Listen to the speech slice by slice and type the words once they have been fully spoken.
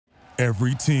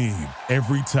Every team,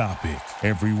 every topic,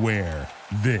 everywhere.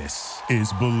 This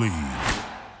is Believe.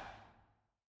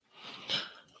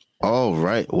 All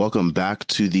right, welcome back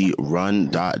to the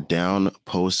Run.down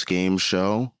post-game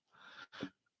show.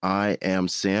 I am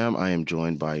Sam. I am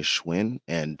joined by Schwinn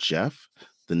and Jeff.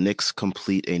 The Knicks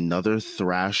complete another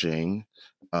thrashing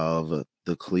of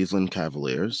the Cleveland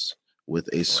Cavaliers with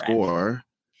a score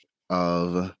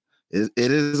of it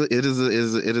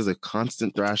is a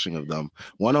constant thrashing of them.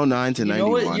 109 to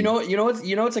 91. You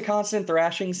know what's a constant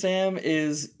thrashing, Sam,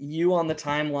 is you on the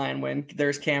timeline when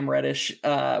there's Cam Reddish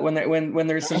when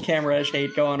there's some Cam Reddish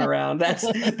hate going around. That's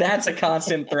a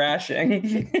constant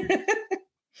thrashing.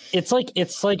 It's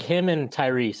like him and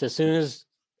Tyrese. As soon as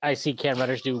I see Cam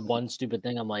Reddish do one stupid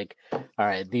thing, I'm like, all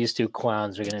right, these two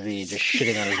clowns are going to be just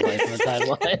shitting on his wife on the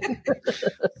timeline.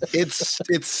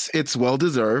 It's well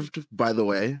deserved, by the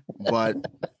way. But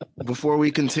before we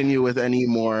continue with any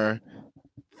more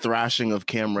thrashing of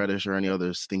Cam Reddish or any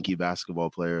other stinky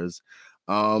basketball players,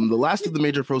 the last of the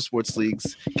major pro sports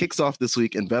leagues kicks off this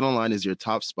week, and BetOnline is your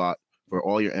top spot for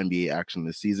all your NBA action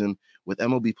this season. With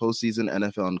MLB postseason,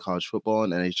 NFL and college football,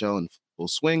 and NHL in full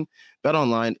swing,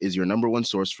 BetOnline is your number one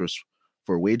source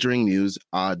for wagering news,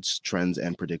 odds, trends,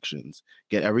 and predictions.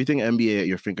 Get everything NBA at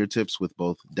your fingertips with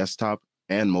both desktop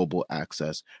and mobile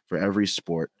access for every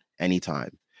sport,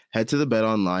 anytime. Head to the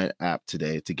BetOnline app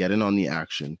today to get in on the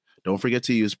action. Don't forget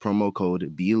to use promo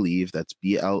code BELIEVE, that's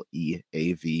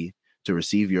BLEAV, to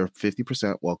receive your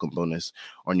 50% welcome bonus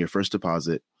on your first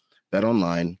deposit.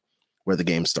 BetOnline, where the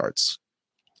game starts.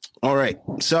 All right,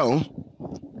 so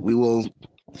we will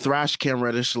thrash Cam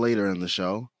Reddish later in the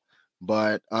show,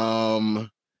 but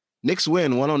Knicks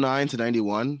win 109 to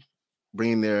 91,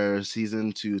 bringing their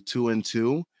season to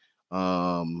 2-2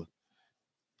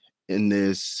 in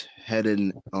this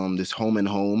this home and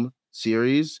home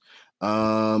series. We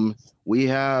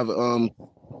have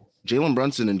Jalen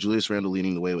Brunson and Julius Randle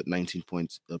leading the way with 19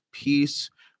 points apiece.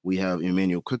 We have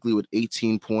Emmanuel Quickley with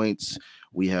 18 points.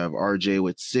 We have RJ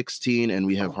with 16, and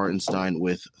we have Hartenstein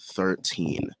with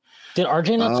 13. Did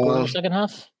RJ not score in the second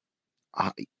half?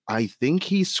 I think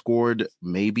he scored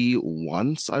maybe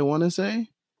once, I want to say.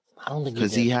 I don't think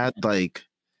because he had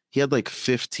like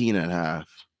 15 at half.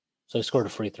 So he scored a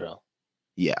free throw.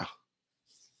 Yeah.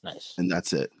 Nice. And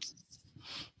that's it.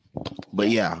 But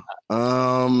yeah.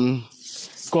 Well,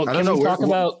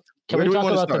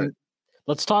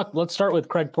 let's start with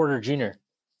Craig Porter Jr.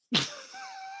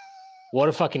 What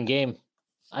a fucking game.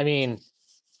 I mean,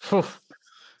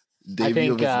 I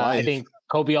think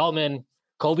Kobe Altman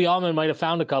might have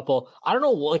found a couple. I don't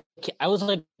know. I was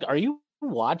like, are you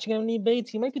watching him, Bates?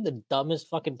 He might be the dumbest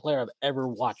fucking player I've ever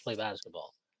watched play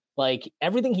basketball. Like,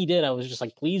 everything he did, I was just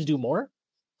like, please do more.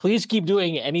 Please keep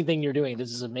doing anything you're doing.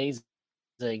 This is amazing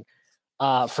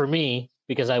for me,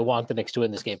 because I want the Knicks to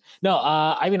win this game. No,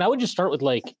 I mean, I would just start with,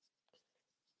 like,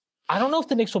 I don't know if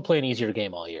the Knicks will play an easier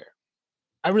game all year.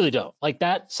 I really don't. Like,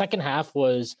 that second half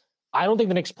I don't think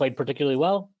the Knicks played particularly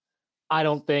well. I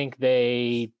don't think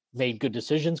they made good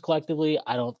decisions collectively.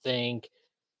 I don't think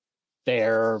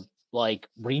their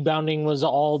rebounding was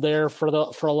all there for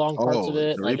a long parts of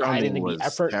it. I didn't think the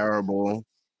effort terrible.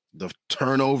 The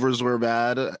turnovers were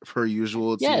bad per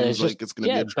usual. It seems like it's going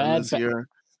to be a trend this year.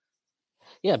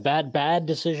 Yeah, bad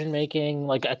decision making.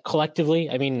 Collectively,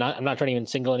 I mean, I'm not trying to even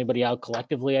single anybody out.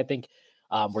 Collectively, I think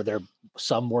were there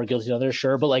some more guilty than others,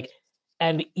 sure, but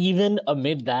and even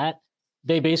amid that,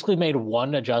 they basically made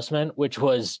one adjustment, which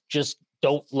was just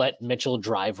don't let Mitchell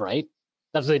drive right.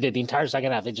 That's what they did the entire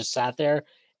second half. They just sat there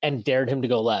and dared him to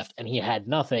go left, and he had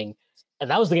nothing, and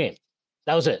that was the game.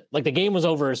 That was it. The game was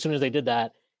over as soon as they did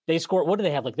that. They scored. What did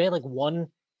they have? They had one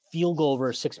field goal over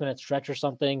a 6-minute stretch or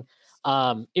something.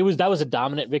 That was a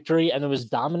dominant victory, and it was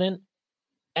dominant.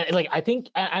 And I think,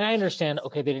 and I understand,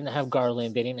 okay, they didn't have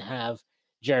Garland, they didn't have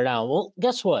Jared Allen. Well,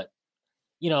 guess what?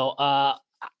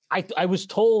 I was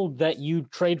told that you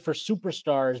trade for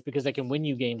superstars because they can win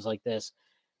you games like this.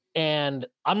 And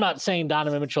I'm not saying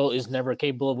Donovan Mitchell is never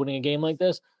capable of winning a game like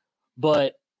this,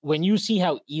 but when you see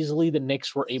how easily the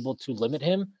Knicks were able to limit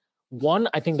him, one,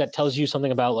 I think that tells you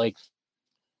something about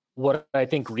what I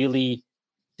think really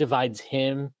divides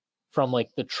him from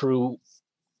the true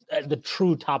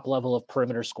top level of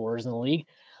perimeter scorers in the league.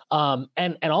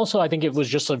 And also I think it was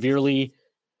just severely,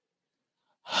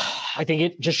 I think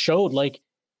it just showed look,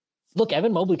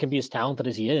 Evan Mobley can be as talented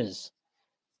as he is,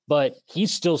 but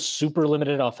he's still super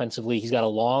limited offensively. He's got a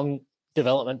long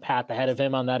development path ahead of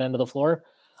him on that end of the floor.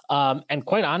 And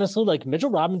quite honestly, Mitchell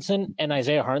Robinson and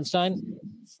Isaiah Hartenstein,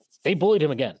 they bullied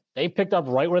him again. They picked up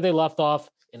right where they left off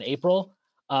in April.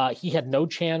 He had no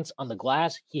chance on the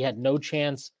glass. He had no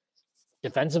chance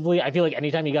defensively, I feel like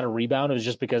anytime he got a rebound, it was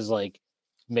just because like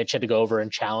Mitch had to go over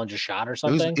and challenge a shot or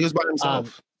something. He was by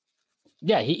himself.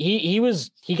 Yeah,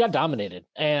 he got dominated.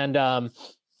 And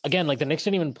again, like the Knicks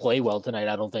didn't even play well tonight,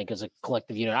 I don't think, as a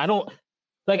collective unit.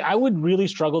 I would really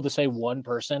struggle to say one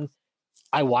person.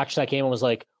 I watched that game and was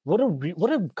like, what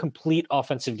a complete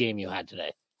offensive game you had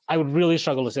today. I would really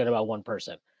struggle to say it about one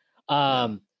person.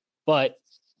 But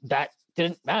that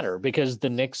didn't matter because the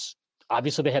Knicks,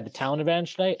 obviously they had the talent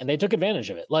advantage today and they took advantage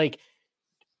of it. Like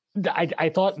I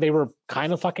thought they were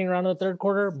kind of fucking around in the third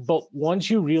quarter, but once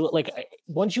you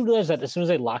realize that as soon as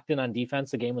they locked in on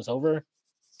defense, the game was over.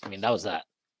 I mean, that was that.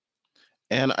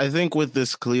 And I think with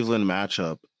this Cleveland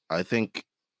matchup,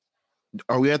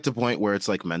 are we at the point where it's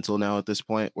like mental now at this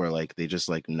point where like they just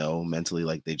like know mentally,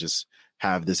 like they just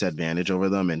have this advantage over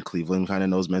them and Cleveland kind of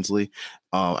knows mentally.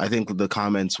 I think the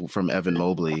comments from Evan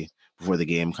Mobley before the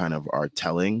game kind of are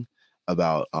telling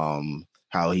about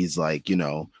how he's like,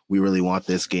 we really want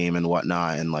this game and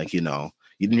whatnot. And like, you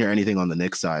didn't hear anything on the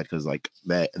Knicks side because like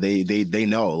that they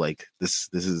know like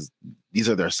these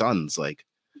are their sons. Like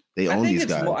they own these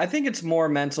guys. I think it's more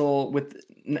mental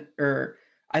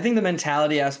I think the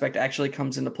mentality aspect actually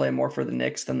comes into play more for the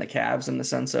Knicks than the Cavs in the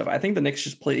sense of I think the Knicks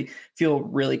just feel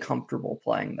really comfortable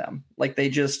playing them. Like they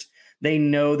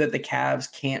know that the Cavs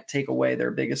can't take away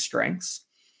their biggest strengths.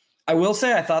 I will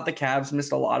say I thought the Cavs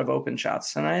missed a lot of open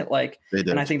shots tonight. Like,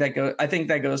 and I think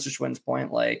that goes to Schwinn's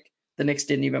point. Like the Knicks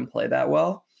didn't even play that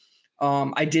well.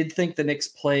 I did think the Knicks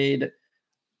played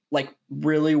like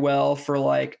really well for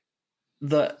like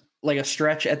a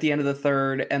stretch at the end of the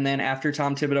third. And then after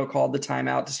Tom Thibodeau called the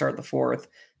timeout to start the fourth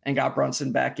and got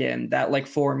Brunson back in, that like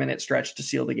 4-minute stretch to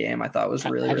seal the game, I thought was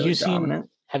really dominant.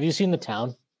 Have you seen The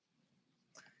Town?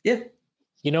 Yeah.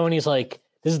 When he's like,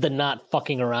 this is the not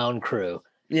fucking around crew.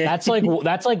 Yeah. That's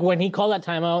like when he called that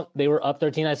timeout, they were up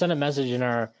 13. I sent a message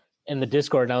in the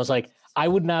Discord and I was like, I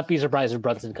would not be surprised if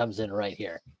Brunson comes in right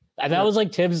here. And that was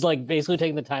like Tibbs like basically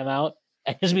taking the timeout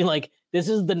and just being like, this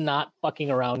is the not fucking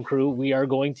around crew. We are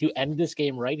going to end this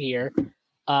game right here.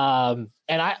 And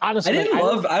I honestly, I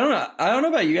don't know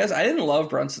about you guys. I didn't love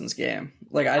Brunson's game.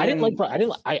 Like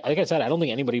like I said, I don't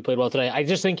think anybody played well today. I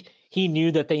just think he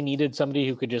knew that they needed somebody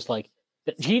who could just like,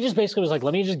 he just basically was like,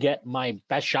 let me just get my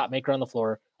best shot maker on the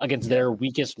floor against their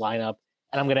weakest lineup.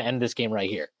 And I'm going to end this game right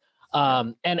here.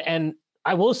 And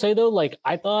I will say though, like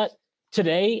I thought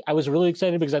today I was really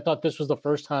excited because I thought this was the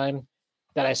first time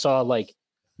that I saw like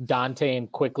Dante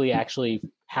and Quickly actually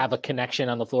have a connection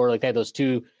on the floor. Like they had those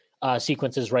two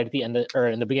sequences right at the end or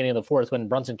in the beginning of the fourth when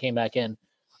Brunson came back in,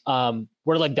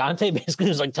 where like Dante basically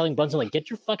was like telling Brunson, like,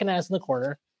 get your fucking ass in the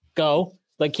corner, go,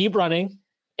 like keep running.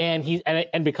 And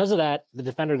and because of that, the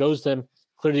defender goes to him,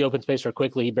 cleared the open space for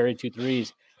Quickly. He buried 2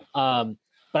 threes. But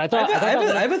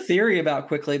I have a theory about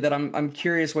Quickly that I'm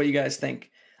curious what you guys think.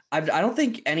 I don't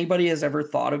think anybody has ever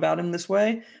thought about him this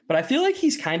way, but I feel like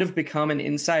he's kind of become an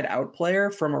inside out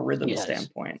player from a rhythm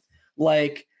standpoint.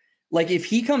 Like if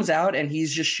he comes out and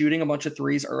he's just shooting a bunch of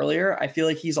threes earlier, I feel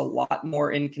like he's a lot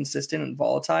more inconsistent and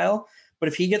volatile. But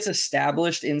if he gets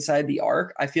established inside the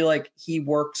arc, I feel like he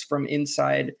works from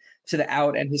inside to the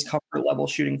out and his comfort level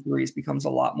shooting threes becomes a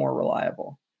lot more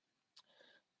reliable.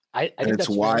 I think it's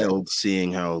wild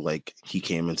seeing how like he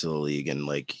came into the league and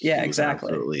like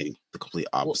exactly the complete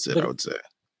opposite. I would say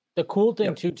the cool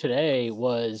thing too today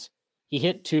was he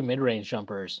hit 2 mid-range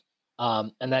jumpers,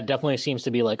 and that definitely seems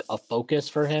to be like a focus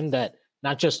for him. That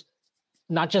not just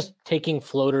taking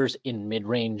floaters in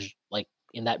mid-range, like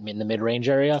in the mid-range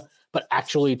area, but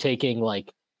actually taking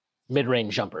like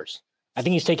mid-range jumpers. I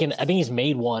think he's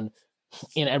made one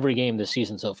in every game this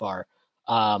season so far,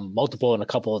 multiple in a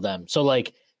couple of them. So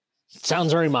like.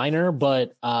 Sounds very minor,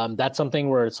 but that's something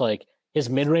where it's like his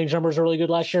mid-range numbers are really good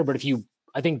last year. But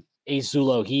I think Ace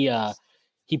Zulo, he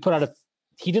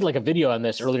did like a video on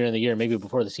this earlier in the year, maybe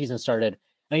before the season started.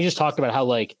 And he just talked about how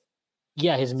like,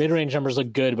 yeah, his mid-range numbers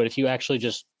look good, but if you actually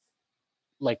just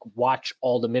like watch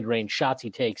all the mid-range shots he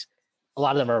takes, a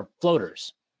lot of them are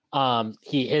floaters.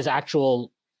 His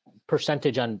actual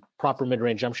percentage on proper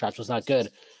mid-range jump shots was not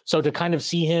good. So to kind of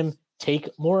see him take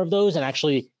more of those and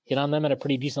actually hit on them at a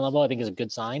pretty decent level, I think is a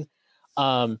good sign.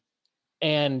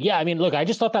 And yeah, I mean, look, I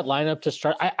just thought that lineup to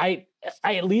start, I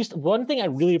at least one thing I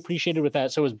really appreciated with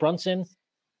that. So it was Brunson,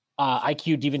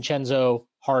 IQ, DiVincenzo,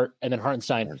 Hart, and then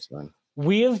Hartenstein.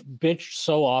 We have bitched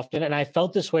so often, and I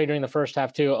felt this way during the first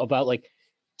half too, about like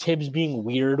Tibbs being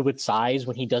weird with size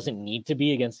when he doesn't need to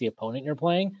be against the opponent you're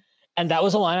playing. And that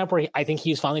was a lineup where I think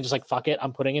he's finally just like, fuck it,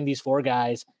 I'm putting in these 4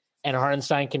 guys, and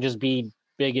Hartenstein can just be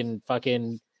big and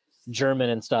fucking German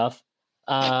and stuff.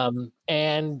 And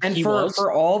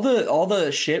for all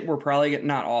the shit, we're probably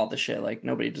not all the shit. Like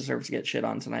nobody deserves to get shit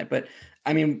on tonight. But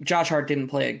I mean, Josh Hart didn't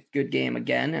play a good game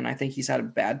again, and I think he's had a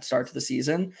bad start to the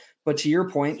season. But to your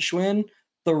point, Schwinn,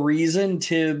 the reason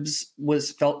Tibbs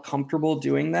felt comfortable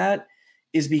doing that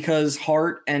is because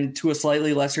Hart and to a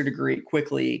slightly lesser degree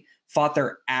quickly fought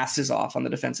their asses off on the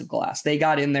defensive glass. They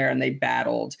got in there and they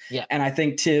battled. Yeah. And I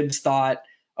think Tibbs thought,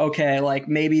 okay, like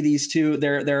maybe these two,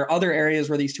 there are other areas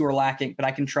where these two are lacking, but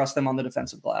I can trust them on the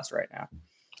defensive glass right now.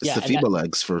 It's the FIBA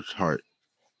legs for Hart.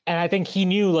 And I think he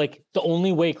knew like the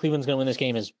only way Cleveland's going to win this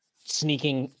game is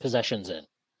sneaking possessions in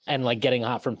and like getting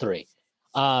hot from three.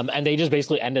 And they just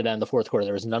basically ended that in the fourth quarter.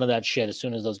 There was none of that shit as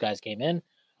soon as those guys came in.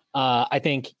 I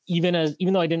think even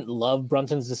though I didn't love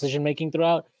Brunson's decision-making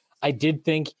throughout, I did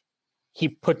think he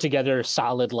put together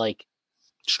solid, like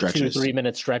stretches. 2-3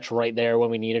 minute stretch right there when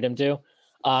we needed him to.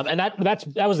 And that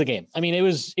was the game. I mean, it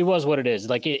was what it is.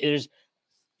 Like this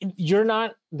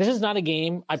is not a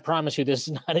game. I promise you, this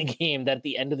is not a game that at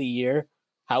the end of the year,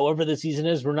 however the season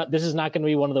is, this is not going to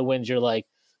be one of the wins. You're like,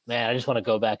 man, I just want to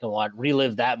go back and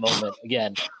relive that moment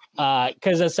again.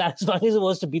 Cause as satisfying as it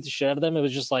was to beat the shit out of them, it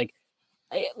was just like,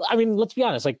 I mean, let's be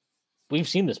honest. Like we've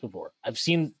seen this before. I've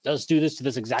seen us do this to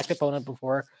this exact opponent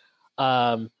before.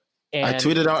 And I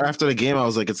tweeted out after the game, I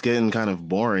was like, it's getting kind of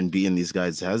boring beating these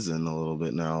guys' heads in a little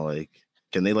bit now. Like,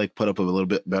 can they like put up a little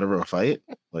bit better of a fight?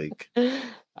 Like,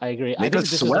 I agree. Make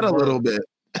us sweat a little bit.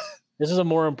 This is a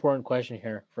more important question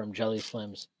here from Jelly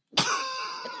Slims.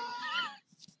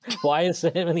 Why is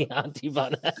Sam in the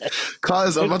Antibon?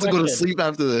 Cause I'm about to go to sleep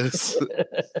after this.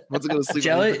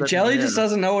 Jelly just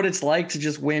doesn't know what it's like to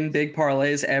just win big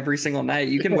parlays every single night.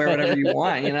 You can wear whatever you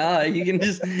want, you know. You can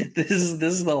just this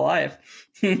is the life.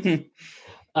 Yeah,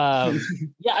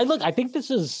 I think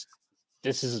this is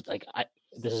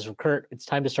from Kurt. It's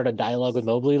time to start a dialogue with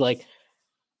Mobley. Like,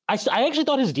 I actually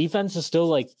thought his defense is still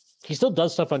like he still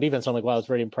does stuff on defense. I'm like, wow, it's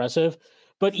very impressive.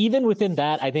 But even within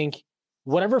that, I think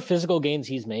whatever physical gains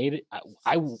he's made,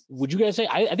 I would you guys say?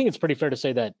 I think it's pretty fair to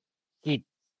say that and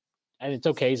it's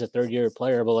okay, he's a third-year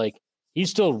player, but like he's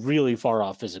still really far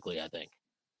off physically, I think.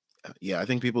 Yeah, I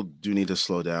think people do need to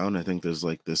slow down. I think there's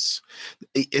like this,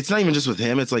 it's not even just with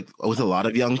him. It's like with a lot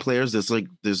of young players, there's like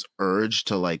this urge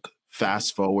to like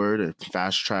fast forward or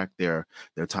fast track their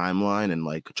timeline and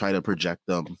like try to project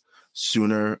them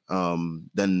sooner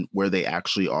than where they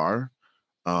actually are.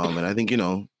 And I think,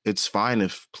 it's fine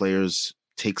if players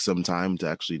take some time to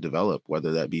actually develop,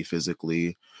 whether that be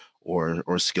physically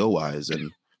or skill wise.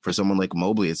 And for someone like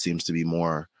Mobley, it seems to be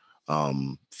more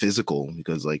physical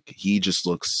because like he just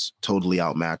looks totally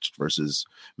outmatched versus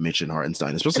Mitch and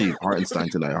Hartenstein, especially Hartenstein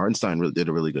tonight. Hartenstein did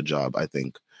a really good job, I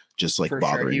think, just like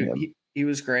bothering him. He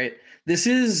was great. This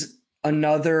is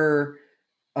another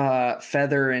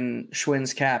feather in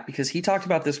Schwinn's cap because he talked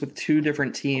about this with two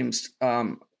different teams.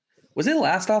 Was it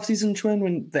last offseason, Schwinn,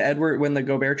 when the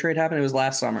Gobert trade happened? It was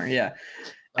last summer, yeah.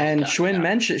 And Schwinn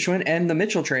mentioned Schwinn and the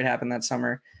Mitchell trade happened that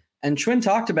summer. And Schwinn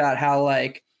talked about how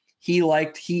like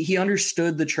he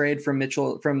understood the trade from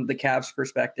Mitchell from the Cavs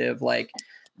perspective. Like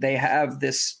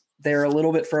they're a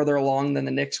little bit further along than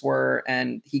the Knicks were,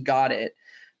 and he got it.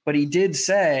 But he did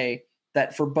say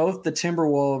that for both the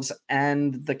Timberwolves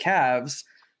and the Cavs,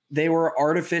 they were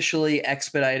artificially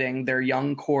expediting their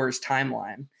young core's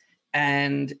timeline.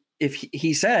 And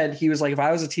he said, he was like, if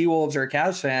I was a T-Wolves or a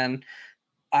Cavs fan,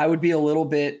 I would be a little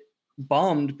bit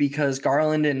bummed because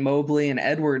Garland and Mobley and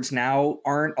Edwards now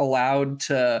aren't allowed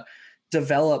to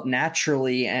develop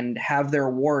naturally and have their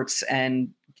warts. And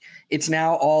it's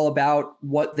now all about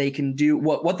what they can do,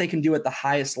 what they can do at the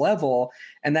highest level.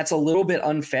 And that's a little bit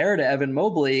unfair to Evan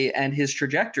Mobley and his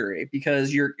trajectory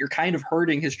because you're kind of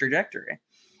hurting his trajectory.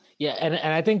 Yeah, and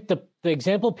I think the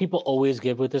example people always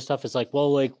give with this stuff is like,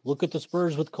 well, like, look at the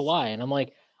Spurs with Kawhi. And I'm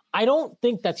like, I don't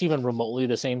think that's even remotely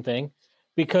the same thing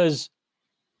because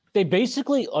they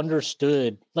basically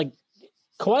understood, like,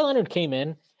 Kawhi Leonard came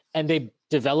in and they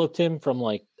developed him from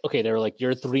like, okay, they were like,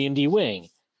 you're a 3-and-D wing.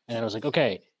 And I was like,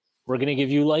 okay, we're going to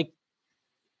give you like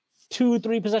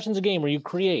 2-3 possessions a game where you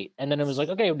create. And then it was like,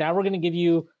 okay, now we're going to give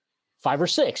you 5 or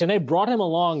 6. And they brought him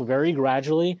along very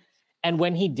gradually. And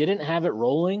when he didn't have it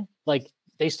rolling, like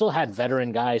they still had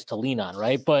veteran guys to lean on,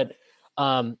 right? But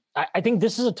I think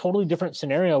this is a totally different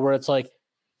scenario where it's like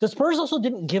the Spurs also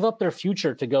didn't give up their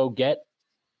future to go get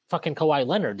fucking Kawhi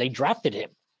Leonard. They drafted him.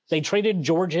 They traded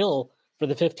George Hill for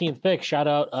the 15th pick. Shout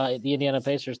out the Indiana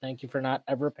Pacers. Thank you for not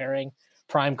ever pairing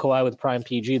prime Kawhi with prime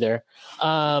PG there.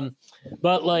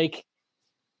 But like,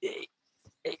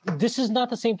 this is not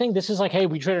the same thing. This is like, hey,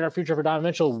 we traded our future for Donovan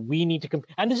Mitchell. We need to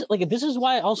and this is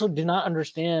why I also do not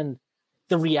understand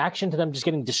the reaction to them just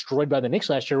getting destroyed by the Knicks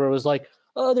last year, where it was like,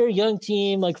 oh, they're a young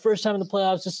team, like first time in the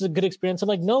playoffs, this is a good experience. I'm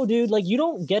like, no, dude, like you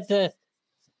don't get to.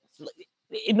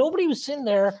 Nobody was sitting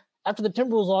there after the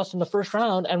Timberwolves lost in the first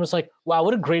round and was like, wow,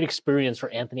 what a great experience for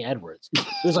Anthony Edwards. It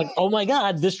was like, oh my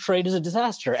God, this trade is a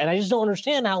disaster. And I just don't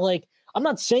understand how, like, I'm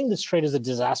not saying this trade is a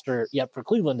disaster yet for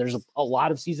Cleveland. There's a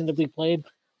lot of season to be played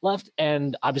left.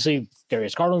 And obviously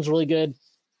Darius Garland's really good.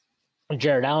 And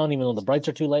Jared Allen, even though the brights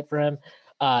are too light for him,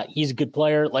 he's a good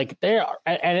player. Like they are,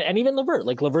 and even LeVert,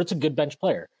 like LeVert's a good bench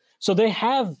player. So they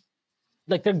have,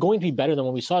 like, they're going to be better than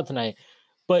what we saw tonight,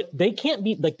 but they can't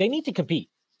be, like, they need to compete.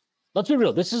 Let's be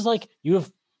real. This is like, you have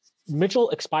Mitchell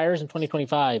expires in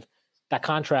 2025, that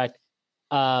contract.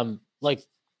 Like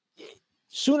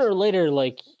sooner or later,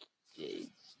 like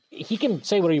he can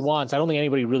say what he wants. I don't think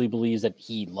anybody really believes that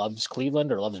he loves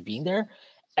Cleveland or loves being there.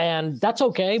 And that's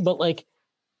okay. But like,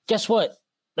 guess what?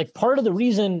 Like part of the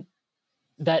reason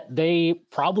that they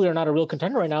probably are not a real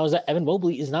contender right now is that Evan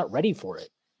Mobley is not ready for it.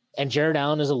 And Jared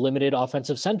Allen is a limited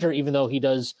offensive center, even though he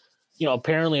does, you know,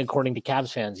 apparently according to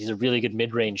Cavs fans, he's a really good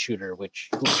mid-range shooter, which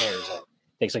who cares?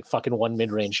 Takes like fucking one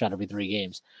mid-range shot every 3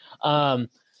 games.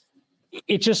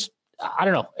 It just, I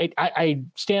don't know. I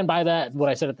stand by that, what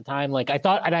I said at the time. Like I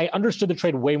thought, and I understood the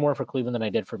trade way more for Cleveland than I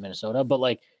did for Minnesota, but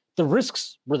like the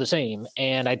risks were the same.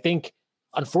 And I think,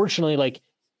 unfortunately, like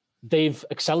they've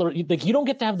accelerated, like you don't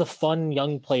get to have the fun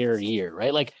young player year,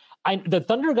 right? Like the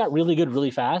Thunder got really good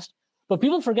really fast, but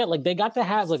people forget, like they got to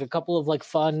have like a couple of like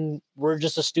fun, we're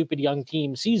just a stupid young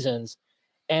team seasons.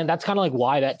 And that's kind of like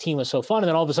why that team was so fun. And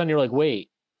then all of a sudden you're like, wait,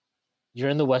 you're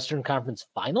in the Western Conference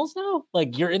Finals now?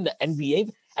 Like you're in the NBA?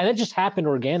 And it just happened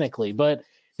organically. But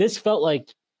this felt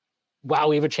like, wow,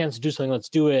 we have a chance to do something. Let's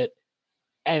do it.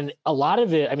 And a lot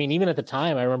of it, I mean, even at the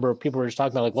time, I remember people were just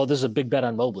talking about like, well, this is a big bet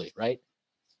on Mobley, right?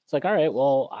 It's like, all right,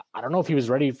 well, I don't know if he was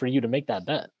ready for you to make that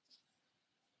bet.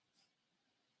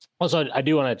 Also, I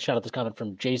do want to shout out this comment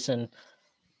from Jason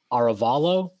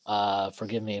Aravalo.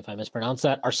 Forgive me if I mispronounce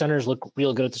that. Our centers look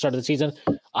real good at the start of the season.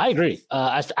 I agree.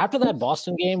 After that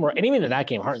Boston game, and even in that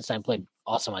game, Hartenstein played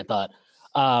awesome, I thought.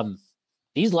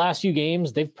 These last few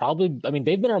games, they've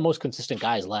been our most consistent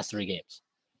guys the last 3 games.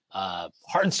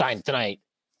 Hartenstein tonight,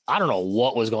 I don't know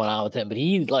what was going on with him, but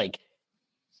he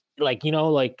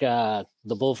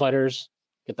the bullfighters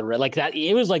get the red, like that.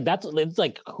 It was like, it's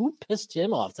like, who pissed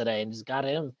him off today and just got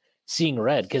him seeing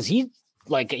red? Because he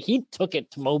took it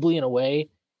to Mobley in a way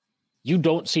you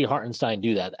don't see Hartenstein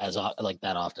do that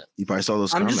that often. You probably saw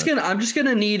those. I'm just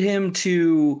gonna need him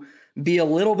to be a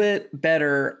little bit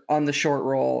better on the short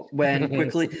roll when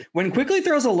quickly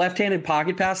throws a left-handed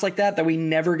pocket pass like that we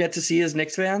never get to see as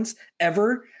Knicks fans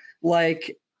ever.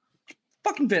 Like,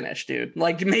 fucking finish, dude.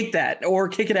 Like, make that or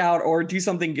kick it out or do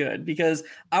something good, because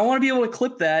I want to be able to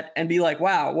clip that and be like,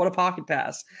 wow, what a pocket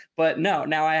pass. But no,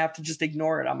 now I have to just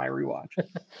ignore it on my rewatch.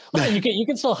 Well, you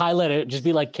can still highlight it. Just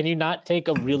be like, can you not take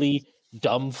a really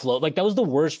dumb float? Like that was the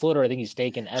worst floater I think he's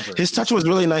taken ever. His touch was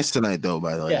really nice tonight, though.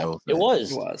 By the way, yeah, it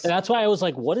was. And that's why I was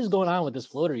like, what is going on with this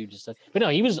floater you just said? But no,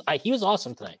 he was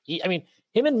awesome tonight.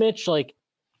 Him and Mitch, like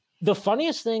the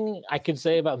funniest thing I could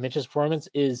say about Mitch's performance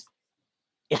is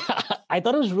I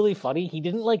thought it was really funny. He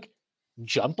didn't like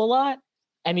jump a lot,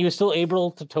 and he was still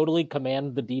able to totally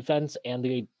command the defense and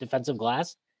the defensive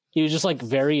glass. He was just like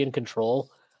very in control.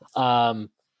 I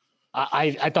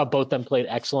thought both them played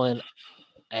excellent.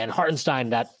 And Hartenstein,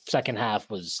 that second half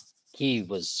was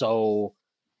so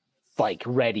like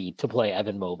ready to play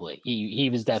Evan Mobley. He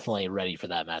was definitely ready for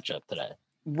that matchup today.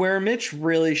 Where Mitch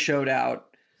really showed out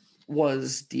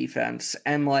was defense,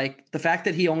 and like the fact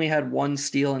that he only had 1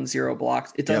 steal and 0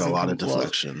 blocks. It doesn't. He had a lot of close.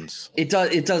 deflections.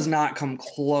 It does not come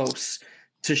close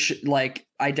to like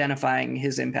identifying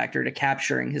his impact or to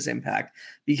capturing his impact,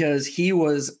 because he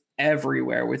was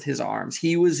everywhere with his arms.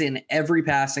 He was in every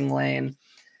passing lane.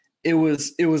 It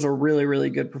was a really, really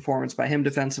good performance by him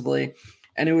defensively.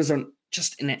 And it was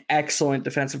just an excellent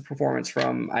defensive performance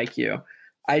from IQ.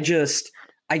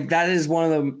 That is one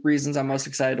of the reasons I'm most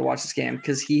excited to watch this game,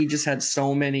 because he just had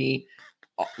so many,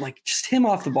 like just him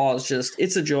off the ball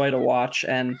it's a joy to watch.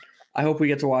 And I hope we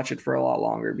get to watch it for a lot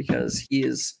longer, because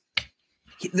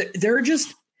they're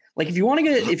just like, if you want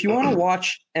to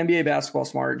watch NBA basketball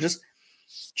smarter,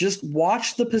 just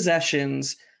watch the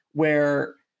possessions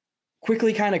where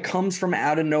Quickly kind of comes from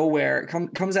out of nowhere,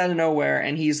 comes out of nowhere,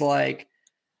 and he's like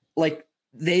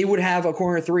they would have a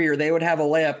corner 3 or they would have a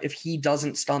layup if he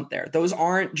doesn't stunt there. Those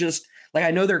aren't just like,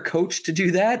 I know they're coached to do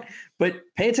that, but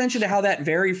pay attention to how that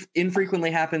very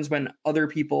infrequently happens when other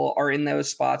people are in those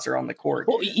spots or on the court.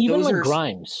 Well, even like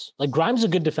Grimes. Like Grimes is a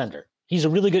good defender. He's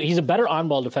a better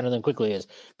on-ball defender than Quickly is.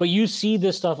 But you see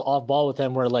this stuff off ball with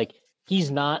him where like he's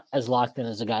not as locked in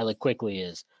as a guy like Quickly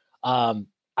is.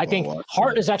 I think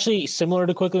Hart is actually similar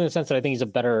to Quickly in the sense that I think he's a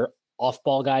better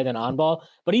off-ball guy than on-ball.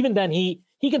 But even then, he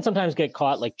can sometimes get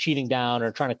caught like cheating down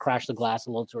or trying to crash the glass a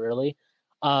little too early.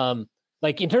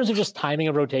 Like in terms of just timing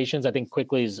of rotations, I think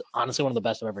Quickly is honestly one of the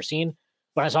best I've ever seen.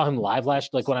 When I saw him live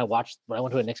when I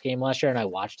went to a Knicks game last year and I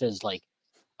watched his I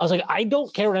was like, I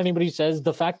don't care what anybody says.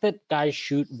 The fact that guys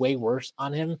shoot way worse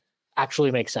on him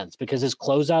actually makes sense because his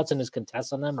closeouts and his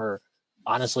contests on them are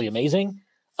honestly amazing.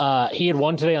 He had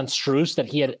one today on Strus that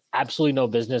he had absolutely no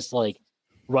business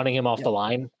running him off the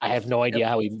line. I have no idea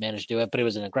how he managed to do it, but it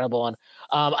was an incredible one.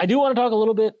 I do want to talk a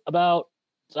little bit about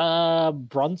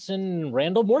Brunson,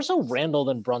 Randall, more so Randall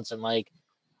than Brunson.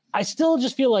 I still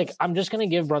just feel like I'm just going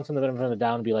to give Brunson the benefit of the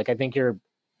doubt and be like, I think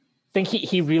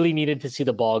he really needed to see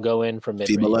the ball go in from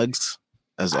mid-range. FIBA legs,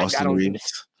 as Austin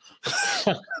Reeves.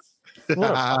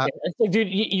 Dude,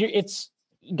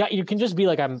 you can just be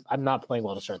like, I'm not playing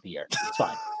well to start the year. It's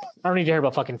fine. I don't need to hear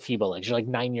about fucking FIBA legs. You're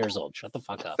 9 years old. Shut the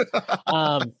fuck up.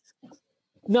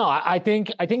 No, I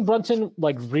think Brunson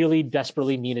really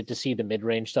desperately needed to see the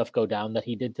mid-range stuff go down that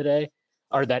he did today,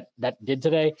 or that did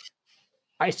today.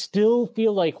 I still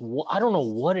feel like I don't know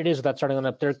what it is with that starting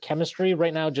lineup. Their chemistry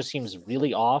right now just seems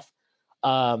really off.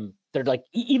 They're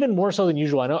even more so than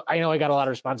usual. I know I got a lot of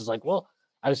responses well,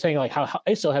 I was saying how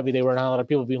ISO heavy they were, and a lot of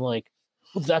people being like,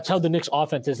 well, that's how the Knicks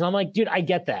offense is. And I'm like, dude, I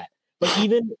get that. But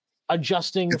even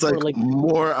adjusting it's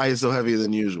more ISO heavy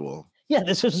than usual. Yeah,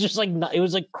 this was just it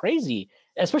was crazy,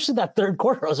 especially that third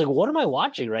quarter. I was like, what am I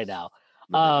watching right now?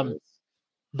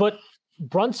 But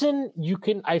Brunson,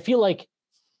 I feel like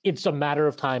it's a matter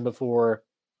of time before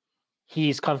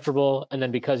he's comfortable. And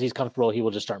then because he's comfortable, he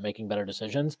will just start making better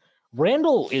decisions.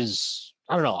 Randall is,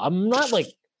 I don't know. I'm not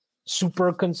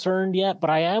super concerned yet,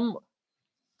 but I am.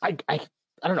 I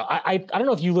don't know. I don't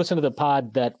know if you listened to the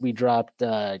pod that we dropped.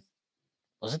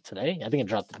 Was it today? I think it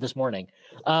dropped this morning.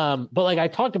 But I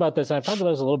talked about this, and I've talked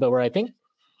about this a little bit, where I think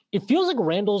it feels like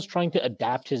Randall's trying to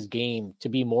adapt his game to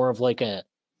be more of a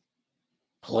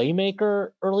playmaker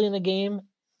early in the game.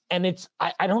 And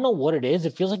I don't know what it is.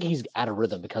 It feels like he's out of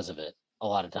rhythm because of it a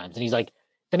lot of times. And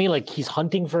he's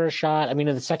hunting for a shot. I mean,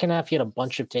 in the second half, he had a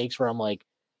bunch of takes where I'm he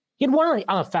had one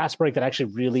on a fast break that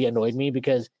actually really annoyed me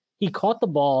because he caught the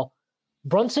ball.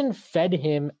 Brunson fed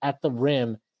him at the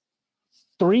rim.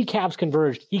 3 Cavs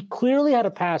converged. He clearly had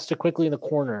a pass to Quickly in the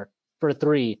corner for a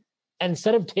 3. And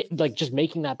instead of just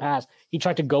making that pass, he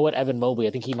tried to go at Evan Mobley.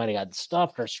 I think he might have gotten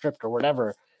stuffed or stripped or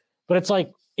whatever. But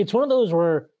it's one of those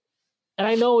where, and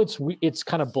I know it's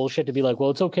kind of bullshit to be well,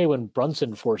 it's okay when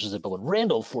Brunson forces it, but when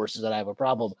Randall forces it, I have a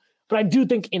problem. But I do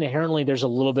think inherently there's a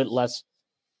little bit less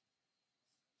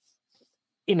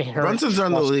inherent. Brunson's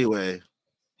on the leeway.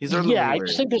 He's on the leeway. I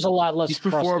just think there's a lot less. He's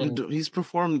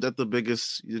performed at the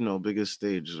biggest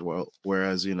stage as well.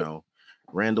 Whereas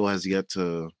Randall has yet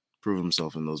to prove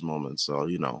himself in those moments. So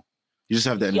you just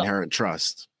have that inherent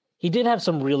trust. He did have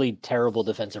some really terrible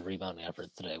defensive rebounding efforts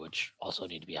today, which also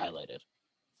need to be highlighted.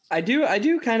 I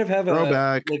do kind of have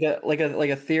Throwback.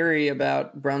 a theory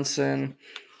about Brunson.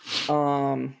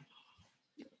 I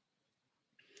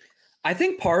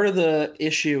think part of the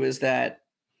issue is that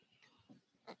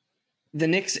the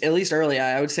Knicks, at least early,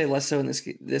 I would say less so in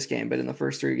this game, but in the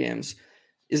first 3 games,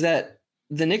 is that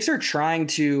the Knicks are trying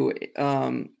to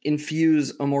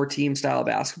infuse a more team style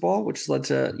basketball, which has led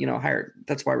to higher.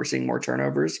 That's why we're seeing more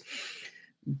turnovers.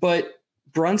 But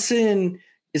Brunson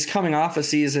is coming off a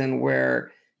season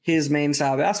where his main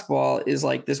style of basketball is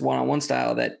this one-on-one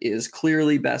style that is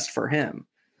clearly best for him.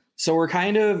 So we're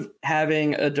kind of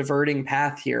having a diverting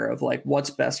path here of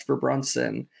what's best for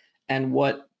Brunson and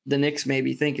what the Knicks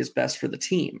maybe think is best for the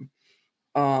team.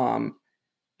 And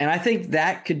I think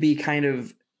that could be kind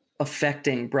of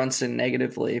affecting Brunson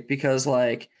negatively because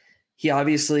he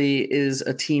obviously is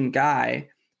a team guy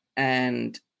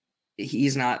and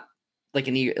he's not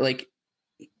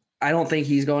I don't think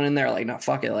he's going in there no,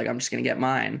 fuck it. I'm just going to get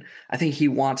mine. I think he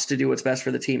wants to do what's best for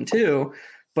the team too,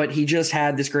 but he just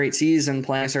had this great season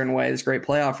playing a certain way, this great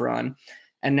playoff run.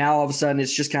 And now all of a sudden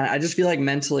it's just I just feel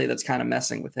mentally that's kind of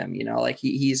messing with him,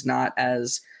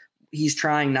 he's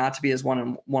trying not to be as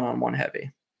one-on-one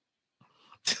heavy.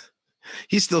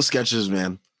 He still sketches,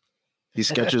 man. He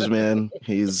sketches, man.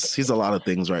 He's a lot of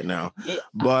things right now.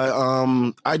 But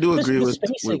I do agree with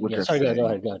Jeff saying. Go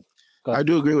ahead. I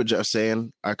do agree with Jeff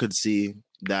saying. I could see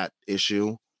that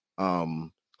issue.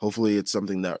 Hopefully it's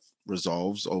something that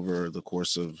resolves over the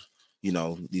course of,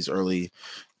 these early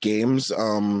games.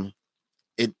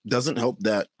 It doesn't help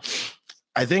that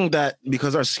I think that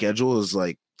because our schedule is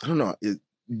I don't know. Do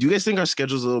you guys think our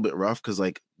schedule is a little bit rough? Because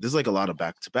there's like a lot of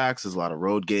back-to-backs. There's a lot of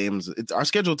road games. It's our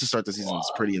schedule to start the season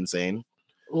is pretty insane.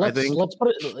 Let's put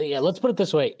it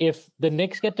this way. If the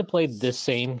Knicks get to play this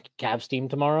same Cavs team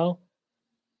tomorrow,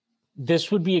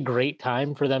 this would be a great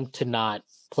time for them to not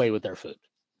play with their food.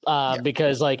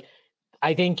 Because like,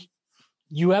 I think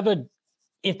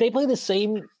if they play the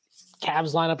same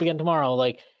Cavs lineup again tomorrow,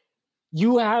 like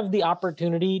you have the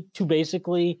opportunity to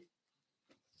basically,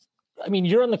 I mean,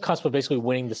 you're on the cusp of basically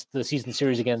winning the season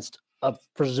series against a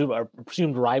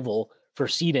presumed rival for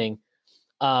seeding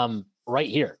right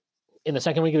here in the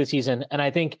second week of the season. And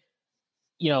I think,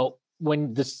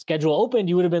 when the schedule opened,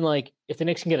 you would have been like, if the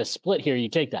Knicks can get a split here, you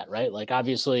take that, right? Like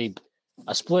obviously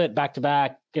a split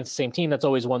back-to-back against the same team, that's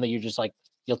always one that you're just like,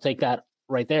 you'll take that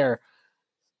right there.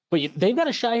 But they've got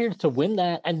a shot here to win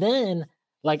that. And then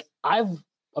like, I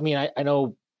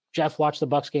know Jeff watched the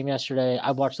Bucks game yesterday.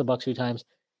 I've watched the Bucks a few times.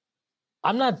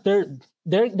 I'm not they're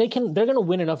going to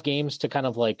win enough games to kind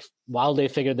of like, while they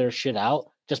figure their shit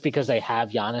out, just because they have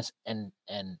Giannis and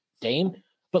Dame.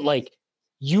 But like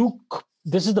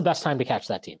this is the best time to catch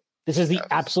that team. This is the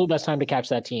absolute best time to catch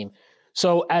that team.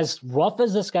 So as rough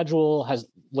as the schedule has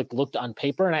looked on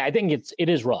paper, and I think it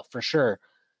is rough for sure.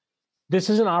 This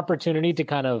is an opportunity to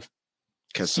kind of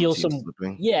steal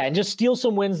and just steal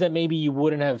some wins that maybe you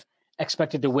wouldn't have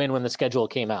expected to win when the schedule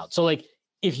came out. So like,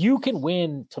 if you can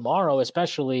win tomorrow,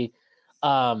 especially,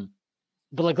 but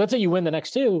like, let's say you win the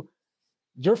next two,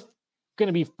 you're going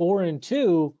to be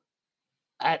 4-2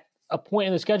 at a point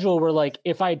in the schedule where like,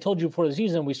 if I had told you before the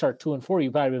season, we start 2-4,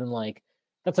 you probably been like,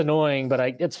 that's annoying, but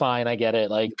it's fine. I get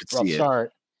it. Like rough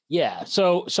start. Yeah.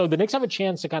 So the Knicks have a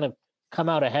chance to kind of come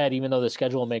out ahead, even though the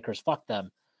schedule makers fuck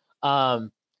them.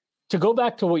 To go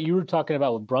back to what you were talking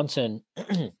about with Brunson,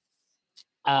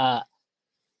 I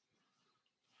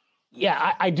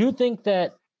do think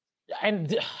that,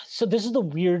 and so this is the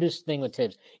weirdest thing with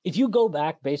Tibbs. If you go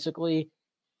back basically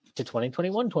to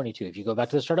 2021-22, if you go back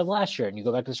to the start of last year and you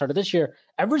go back to the start of this year,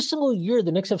 every single year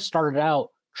the Knicks have started out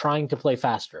trying to play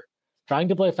faster, trying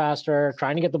to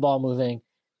get the ball moving.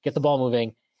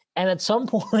 And at some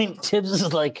point, Tibbs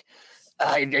is like,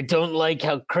 I don't like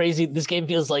how crazy this game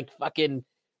feels, like fucking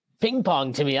ping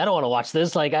pong to me. I don't want to watch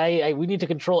this. Like we need to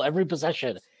control every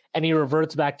possession. And he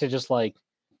reverts back to just like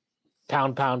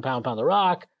pound the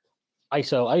rock,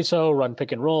 ISO, run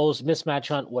pick and rolls, mismatch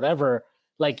hunt, whatever.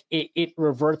 Like it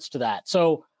reverts to that.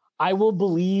 So I will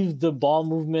believe the ball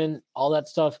movement, all that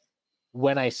stuff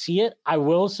when I see it. I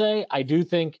will say, I do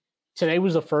think today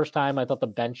was the first time I thought the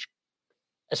bench,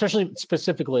 especially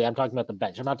specifically, I'm talking about the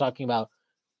bench. I'm not talking about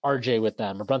RJ with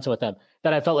them or Brunson with them,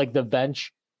 that I felt like the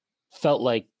bench felt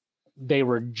like they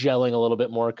were gelling a little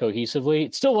bit more cohesively.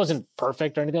 It still wasn't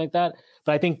perfect or anything like that,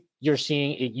 but I think you're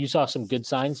seeing it. You saw some good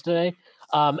signs today.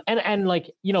 And like,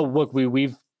 look,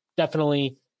 we've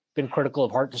definitely been critical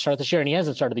of Hart to start this year, and he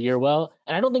hasn't started the year well.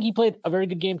 And I don't think he played a very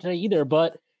good game today either,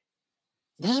 but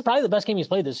this is probably the best game he's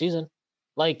played this season.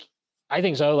 Like, I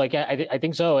think so. Like, I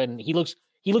think so. And he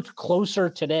looked closer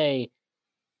today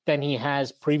than he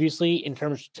has previously in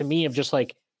terms, to me, of just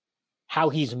like how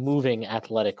he's moving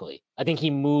athletically. I think he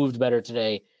moved better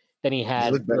today than he had.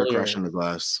 He looked better earlier. crashing the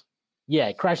glass.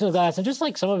 Yeah, crashing the glass. And just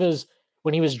like some of his,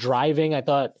 when he was driving, I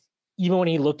thought even when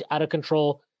he looked out of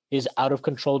control, his out of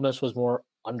controlledness was more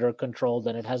under control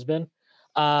than it has been.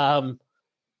 But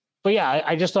yeah,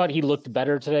 I just thought he looked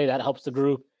better today. That helps the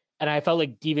group. And I felt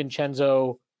like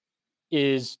DiVincenzo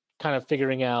is kind of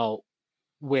figuring out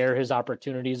where his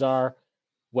opportunities are,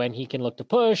 when he can look to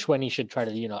push, when he should try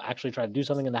to, actually try to do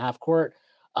something in the half court.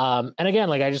 And again,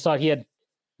 like, I just thought he had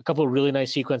a couple of really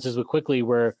nice sequences with Quickly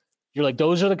where you're like,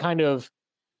 those are the kind of,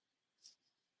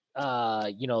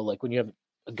 like when you have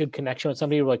a good connection with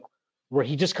somebody, like where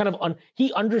he just kind of,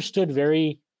 he understood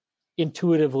very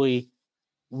intuitively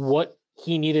what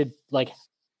he needed, like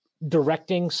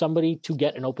directing somebody to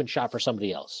get an open shot for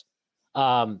somebody else.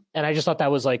 And I just thought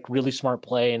that was like really smart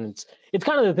play. And it's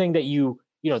kind of the thing that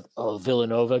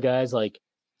Villanova guys, like,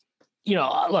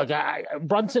 look,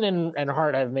 Brunson and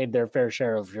Hart have made their fair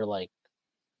share of, you're like,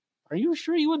 are you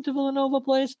sure you went to Villanova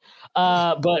plays?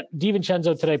 But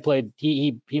DiVincenzo today played,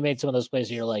 he made some of those plays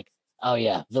and you're like, oh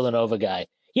yeah, Villanova guy.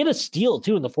 He had a steal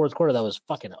too in the fourth quarter that was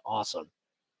fucking awesome.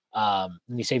 And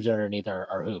he saved it underneath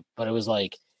our hoop. But it was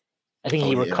like, I think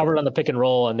he recovered on the pick and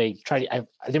roll, and they tried. I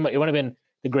think it would have been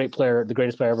the greatest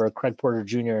player ever, Craig Porter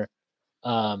Jr.,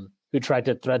 who tried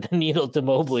to thread the needle to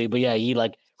Mobley. But yeah, he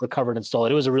like recovered and stole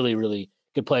it. It was a really, really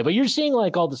good play. But you're seeing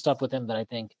like all the stuff with him that I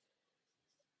think,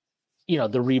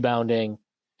 the rebounding,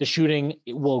 the shooting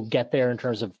will get there in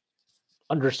terms of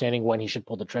understanding when he should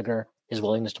pull the trigger, his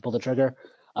willingness to pull the trigger.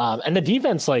 And the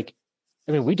defense, like,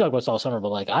 I mean, we talk about this all summer, but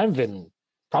like I've been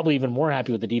probably even more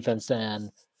happy with the defense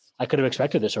than I could have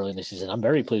expected this early in the season. I'm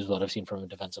very pleased with what I've seen from him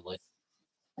defensively.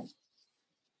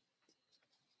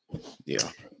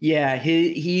 Yeah.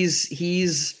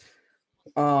 He's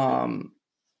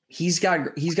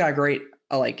got great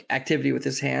like activity with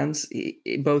his hands,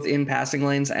 both in passing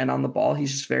lanes and on the ball.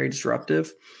 He's just very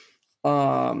disruptive.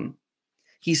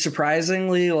 He's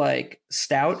surprisingly like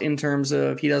stout in terms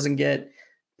of he doesn't get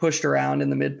pushed around in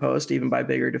the mid post, even by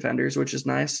bigger defenders, which is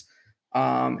nice.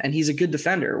 And he's a good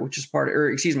defender, which is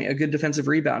a good defensive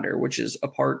rebounder, which is a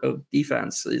part of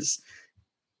defense, is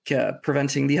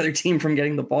preventing the other team from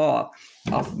getting the ball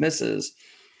off of misses.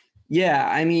 Yeah,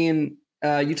 I mean,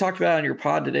 you talked about on your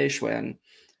pod today, Schwinn.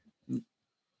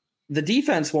 The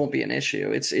defense won't be an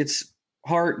issue. It's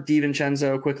Hart,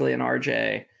 DiVincenzo, Quickly, and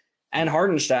RJ. And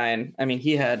Hartenstein, I mean,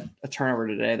 he had a turnover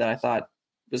today that I thought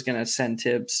was going to send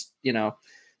Tibbs,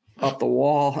 up the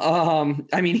wall.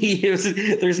 I mean,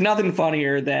 there's nothing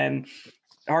funnier than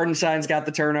Hartenstein's got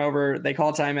the turnover. They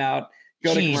call timeout,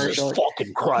 go to commercial.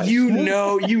 Fucking Christ. You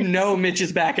know, Mitch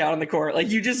is back out on the court. Like,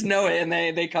 you just know it. And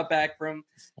they cut back from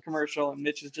commercial and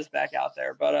Mitch is just back out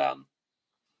there. But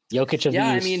Jokic of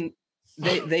yeah, these. I mean,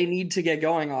 they need to get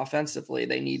going offensively.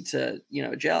 They need to,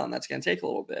 gel, and that's going to take a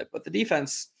little bit. But the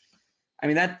defense, I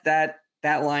mean, that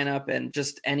lineup, and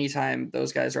just anytime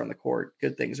those guys are on the court,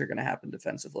 good things are going to happen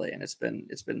defensively, and it's been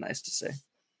nice to see.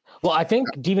 Well, I think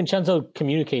DiVincenzo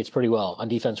communicates pretty well on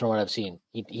defense from what I've seen.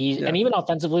 And even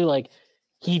offensively, like,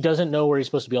 he doesn't know where he's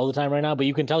supposed to be all the time right now, but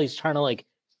you can tell he's trying to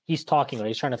he's talking, or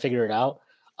he's trying to figure it out.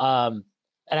 And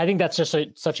I think that's just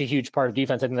such a huge part of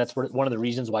defense. I think that's one of the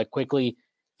reasons why Quickly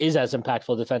is as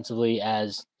impactful defensively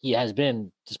as he has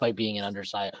been, despite being an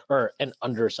undersized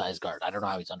guard. I don't know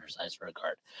how he's undersized for a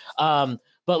guard.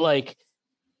 But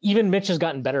even Mitch has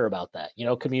gotten better about that,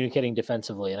 communicating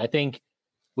defensively. And I think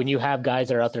when you have guys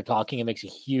that are out there talking, it makes a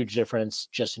huge difference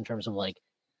just in terms of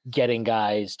getting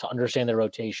guys to understand their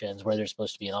rotations, where they're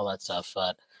supposed to be and all that stuff.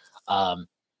 But,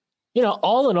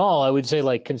 all in all, I would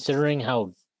say considering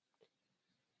how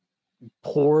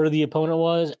poor the opponent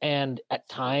was, and at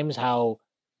times how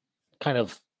kind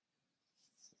of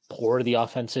poor the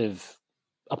offensive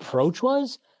approach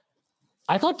was,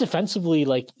 I thought defensively,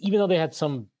 even though they had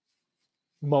some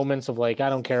moments of I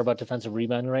don't care about defensive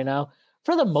rebounding right now,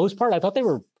 for the most part, I thought they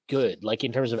were good,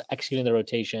 in terms of executing the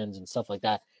rotations and stuff like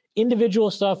that.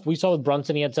 Individual stuff we saw with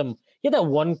Brunson, he had that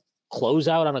one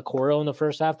closeout on a Coro in the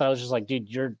first half that I was just like, dude,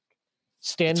 you're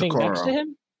standing next to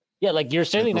him. Yeah, you're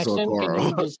standing next to him.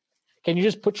 Can you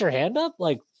just put your hand up,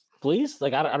 please? I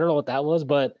don't know what that was,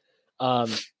 but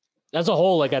as a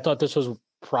whole, I thought this was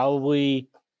probably,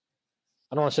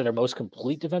 I don't want to say their most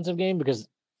complete defensive game, because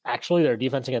actually their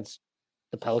defense against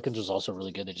the Pelicans was also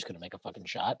really good. They just couldn't make a fucking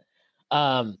shot.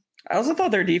 I also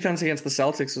thought their defense against the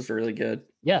Celtics was really good.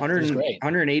 Yeah,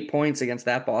 108 points against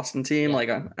that Boston team. Yeah. I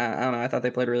don't know. I thought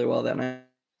they played really well that night.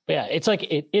 But yeah, it's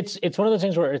it's one of those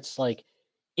things where it's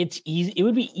it's easy. It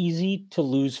would be easy to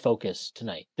lose focus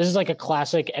tonight. This is a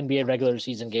classic NBA regular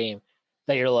season game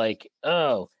that you're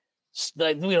oh,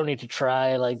 we don't need to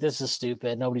try. This is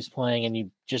stupid. Nobody's playing, and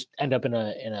you just end up in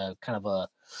a kind of a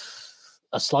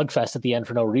slugfest at the end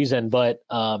for no reason. But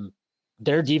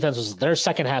their defense was, their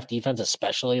second half defense,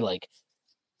 especially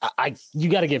you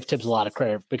got to give Tibbs a lot of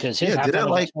credit, because his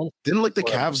didn't the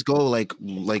Cavs go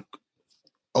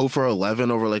 0 for 11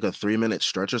 over a 3-minute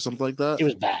stretch or something like that? It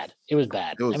was bad.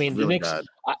 I mean, really the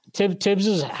Knicks,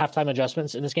 Tibbs' halftime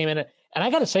adjustments in this game, and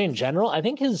I got to say, in general, I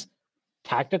think his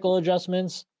tactical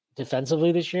adjustments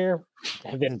defensively this year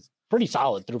have been pretty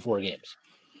solid through 4 games.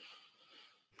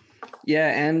 Yeah,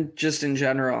 and just in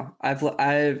general,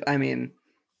 I mean,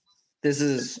 this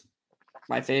is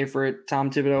my favorite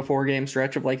Tom Thibodeau 4-game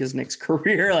stretch of his Knicks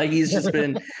career.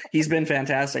 He's been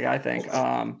fantastic, I think.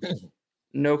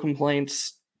 No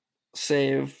complaints,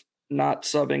 save not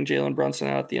subbing Jalen Brunson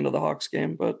out at the end of the Hawks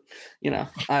game, but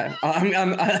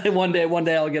I'm one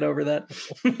day I'll get over that.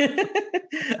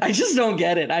 I just don't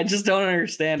get it. I just don't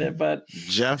understand it. But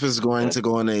Jeff is going to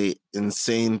go on a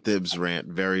insane Thibs rant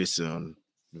very soon,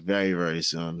 very, very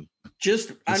soon. I'm just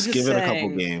give it a couple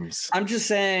games. I'm just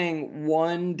saying,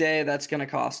 one day that's going to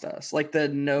cost us. The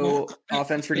no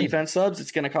offense for defense subs,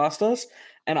 it's going to cost us,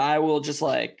 and I will just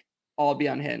all be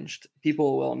unhinged.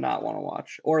 People will not want to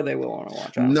watch, or they will want to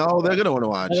watch. No, they're gonna want to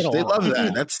watch. They love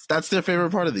that. That's their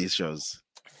favorite part of these shows.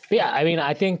 Yeah, I mean,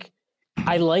 I think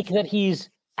I like that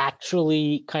he's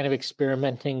actually kind of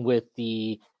experimenting with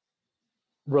the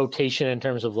rotation in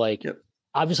terms of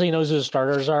obviously he knows who the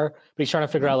starters are, but he's trying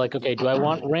to figure out okay, do I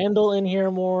want Randall in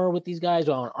here more with these guys?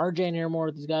 Do I want RJ in here more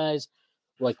with these guys?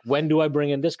 When do I bring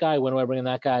in this guy? When do I bring in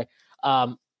that guy?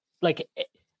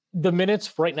 the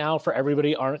minutes right now for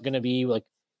everybody aren't going to be like,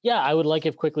 yeah, I would like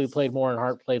if Quickly played more and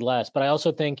Hart played less, but I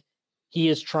also think he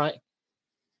is trying.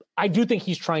 I do think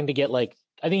he's trying to get like,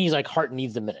 I think he's like Hart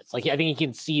needs the minutes. Like, I think he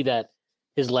can see that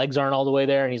his legs aren't all the way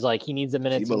there, and he's like, he needs the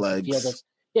minutes. He needs to feel this.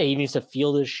 Yeah, he needs to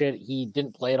feel this shit. He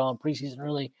didn't play it all in preseason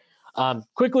really.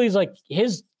 Quickly is like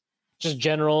his just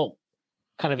general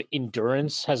kind of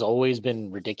endurance has always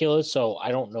been ridiculous. So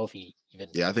I don't know if he even.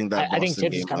 Yeah, I think that I think Boston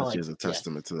Tibbs is game kind of last like, year is a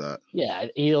testament to that. Yeah,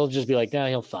 he'll just be like, nah,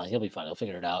 he'll be fine. He'll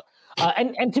figure it out.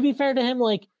 And to be fair to him,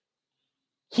 like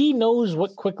he knows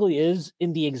what Quickly is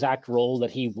in the exact role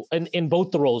that he in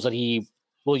both the roles that he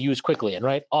will use Quickly in,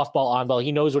 right? Off ball, on ball.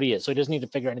 He knows what he is, so he doesn't need to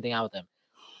figure anything out with him.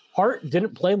 Hart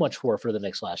didn't play much for the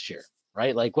Knicks last year,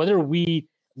 right? Like whether we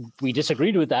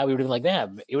disagreed with that, we would have been like,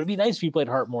 man, it would be nice if he played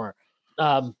Hart more.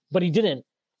 But he didn't.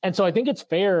 And so I think it's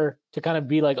fair to kind of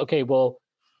be like, okay, well,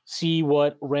 see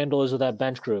what Randall is with that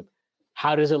bench group.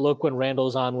 How does it look when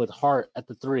Randall's on with Hart at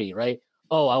the 3, right?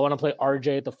 Oh, I want to play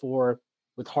RJ at the 4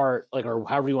 with Hart, like, or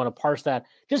however you want to parse that.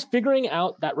 Just figuring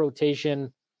out that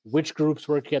rotation, which groups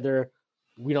work together,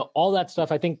 all that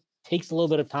stuff, I think takes a little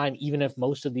bit of time, even if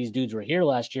most of these dudes were here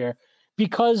last year,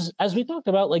 because as we talked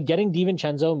about, like getting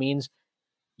DiVincenzo means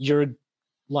your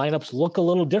lineups look a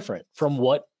little different from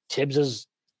what Tibbs has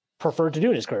preferred to do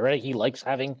in his career, right? He likes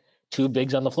having 2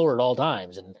 bigs on the floor at all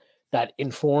times, and that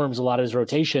informs a lot of his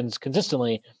rotations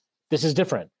consistently. This is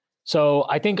different. So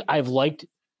I think I've liked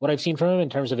what I've seen from him in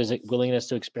terms of his willingness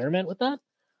to experiment with that.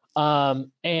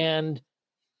 And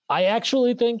I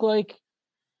actually think look,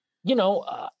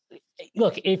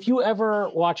 if you ever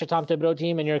watch a Tom Thibodeau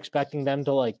team and you're expecting them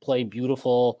to like play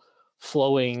beautiful,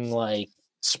 flowing, like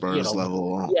Spurs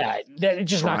level. Yeah,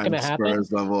 it's just not going to happen.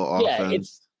 Spurs level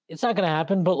offense. It's not going to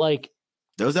happen, but like.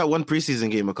 There was that one preseason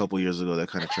game a couple years ago that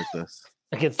kind of tricked us.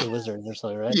 Against the Wizards or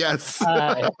something, right? Yes.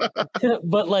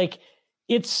 But like,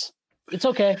 it's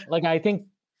okay. Like, I think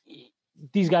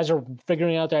these guys are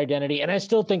figuring out their identity, and I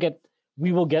still think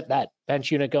we will get that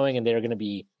bench unit going, and they're going to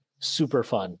be super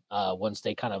fun once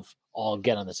they kind of all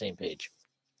get on the same page.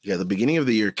 Yeah, the beginning of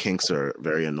the year kinks are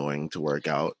very annoying to work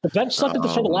out. The bench sucked at the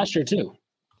start of last year too.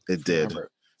 It did.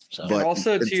 So. But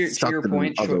also to your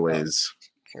point, other ways.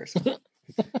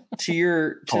 to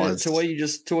what you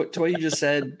just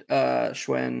said,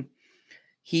 Schwen,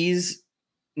 he's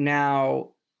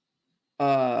now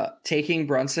taking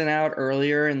Brunson out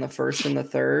earlier in the first and the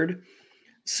third,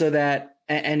 so that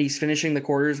and he's finishing the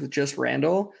quarters with just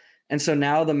Randall, and so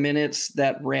now the minutes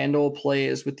that Randall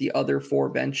plays with the other 4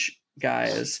 bench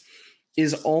guys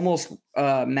is almost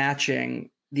matching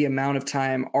the amount of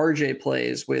time RJ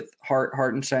plays with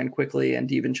Hartenstein, Quickly, and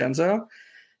DiVincenzo,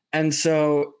 and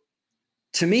so.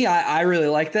 To me, I really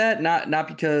like that, not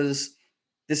because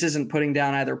this isn't putting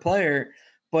down either player,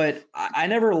 but I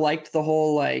never liked the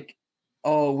whole like,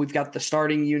 oh, we've got the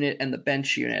starting unit and the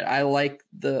bench unit. I like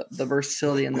the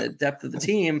versatility and the depth of the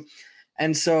team,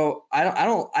 and so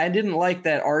I didn't like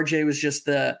that RJ was just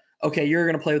okay, you're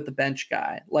going to play with the bench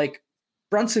guy. Like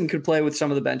Brunson could play with some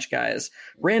of the bench guys,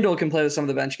 Randall can play with some of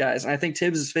the bench guys, and I think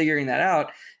Tibbs is figuring that out.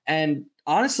 And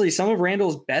honestly, some of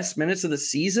Randall's best minutes of the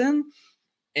season.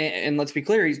 And let's be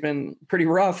clear, he's been pretty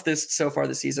rough so far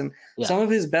this season. Yeah. Some of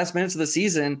his best minutes of the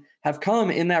season have come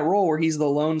in that role where he's the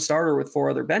lone starter with 4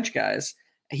 other bench guys.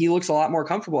 He looks a lot more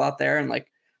comfortable out there. And like,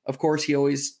 of course, he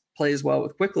always plays well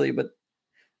with Quickly. But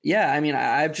yeah, I mean,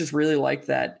 I've just really liked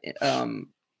that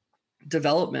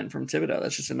development from Thibodeau.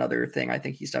 That's just another thing I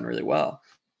think he's done really well.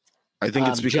 I think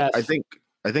it's because I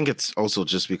think it's also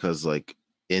just because like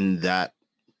in that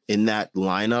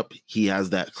lineup, he has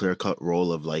that clear-cut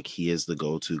role of like he is the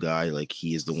go-to guy. Like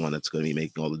he is the one that's going to be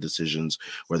making all the decisions,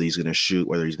 whether he's going to shoot,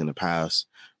 whether he's going to pass.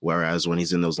 Whereas when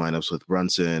he's in those lineups with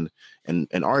Brunson and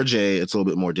RJ, it's a little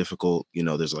bit more difficult.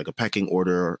 There's like a pecking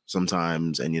order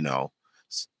sometimes, and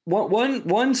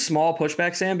one small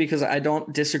pushback, Sam, because I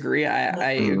don't disagree.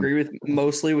 I agree with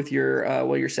mostly with your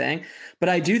what you're saying, but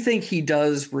I do think he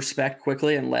does respect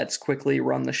Quickly and lets Quickly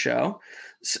run the show.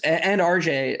 And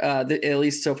RJ, at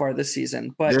least so far this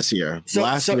season, but this year,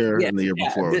 last year, and the year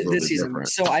before, this season. Different.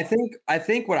 So I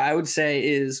think what I would say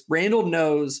is Randall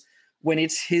knows when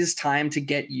it's his time to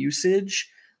get usage.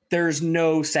 There's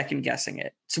no second guessing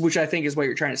it, which I think is what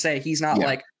you're trying to say. He's not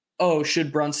like, oh,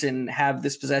 should Brunson have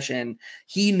this possession?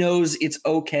 He knows it's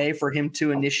okay for him to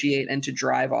initiate and to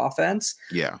drive offense.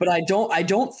 Yeah, but I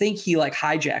don't think he like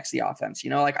hijacks the offense.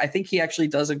 Like I think he actually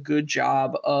does a good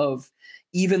job of.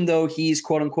 Even though he's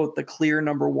quote unquote the clear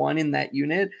number 1 in that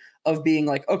unit, of being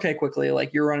like, okay, Quickly,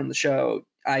 like you're running the show.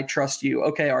 I trust you.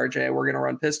 Okay, RJ, we're going to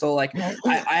run pistol. Like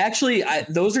I actually,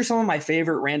 those are some of my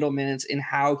favorite Randall minutes in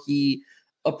how he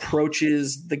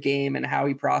approaches the game and how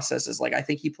he processes. Like, I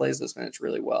think he plays those minutes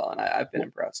really well, and I've been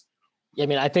impressed. Yeah, I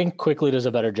mean, I think Quickly does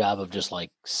a better job of just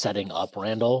like setting up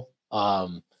Randall.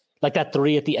 Like that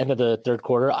 3 at the end of the third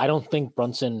quarter, I don't think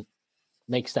Brunson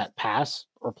makes that pass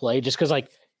or play just because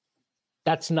like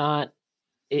that's not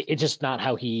it's just not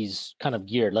how he's kind of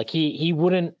geared. Like he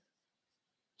would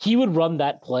run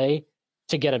that play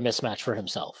to get a mismatch for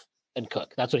himself and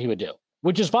cook. That's what he would do,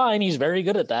 which is fine. He's very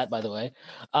good at that, by the way.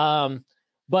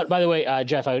 But by the way,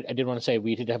 Jeff, I did want to say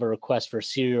we did have a request for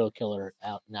serial killer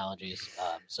analogies.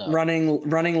 So running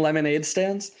lemonade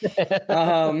stands.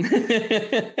 And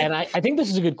I think this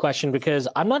is a good question because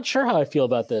I'm not sure how I feel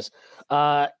about this.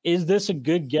 Is this a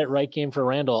good get right game for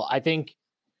Randall? I think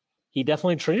he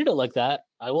definitely treated it like that.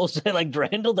 I will say, like,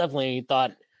 Randall definitely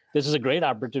thought this is a great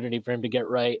opportunity for him to get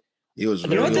right. He was.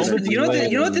 You know what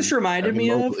this reminded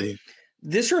me of?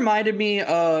 This reminded me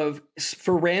of,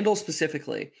 for Randall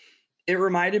specifically, it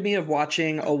reminded me of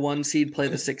watching a 1 seed play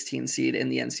the 16 seed in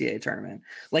the NCAA tournament.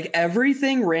 Like,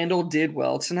 everything Randall did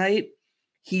well tonight,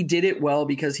 he did it well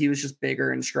because he was just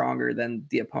bigger and stronger than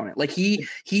the opponent. Like he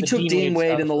took Dean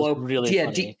Wade in the low.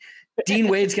 Really Dean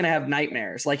Wade's gonna have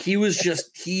nightmares. Like he was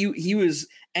just he was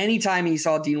anytime he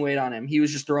saw Dean Wade on him, he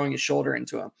was just throwing his shoulder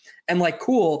into him. And like,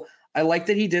 cool. I like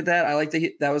that he did that. I like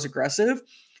that that was aggressive.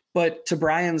 But to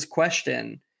Brian's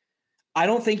question, I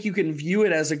don't think you can view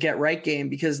it as a get right game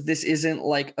because this isn't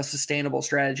like a sustainable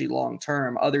strategy long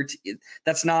term.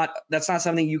 That's not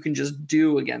something you can just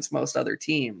do against most other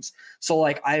teams. So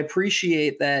like, I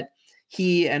appreciate that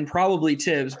he and probably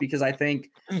Tibbs, because I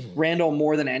think Randall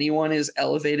more than anyone is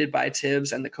elevated by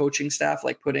Tibbs and the coaching staff,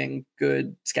 like putting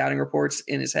good scouting reports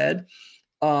in his head.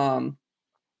 I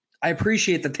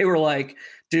appreciate that they were like,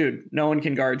 dude, no one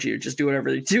can guard you. Just do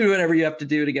whatever you have to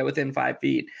do to get within 5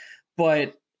 feet.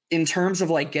 But in terms of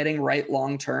like getting right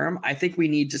long term, I think we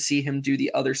need to see him do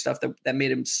the other stuff that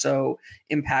made him so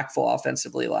impactful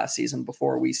offensively last season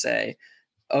before we say,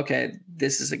 okay,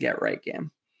 this is a get right game.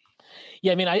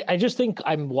 Yeah, I mean, I just think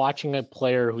I'm watching a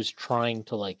player who's trying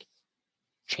to like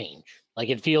change. Like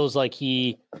it feels like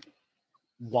he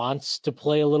wants to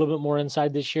play a little bit more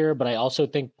inside this year, but I also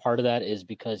think part of that is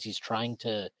because he's trying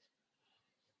to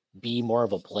be more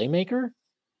of a playmaker.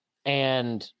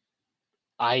 And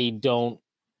I don't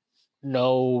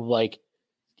know, like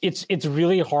it's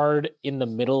really hard in the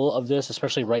middle of this,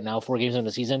 especially right now, 4 games in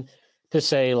the season, to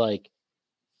say like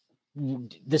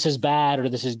this is bad or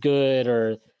this is good,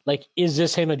 or like, is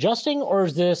this him adjusting, or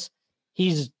is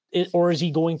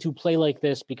he going to play like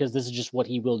this because this is just what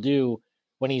he will do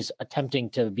when he's attempting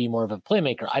to be more of a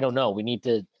playmaker? I don't know. We need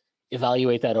to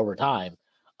evaluate that over time.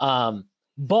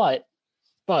 But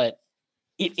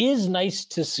it is nice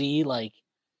to see, like,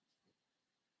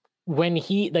 when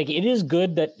he, like, it is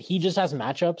good that he just has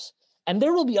matchups, and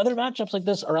there will be other matchups like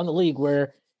this around the league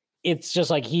where it's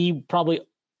just like he probably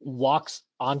walks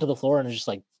onto the floor and is just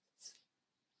like,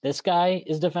 this guy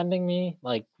is defending me?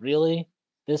 Like, really?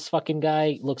 This fucking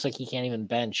guy looks like he can't even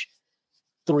bench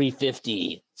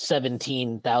 350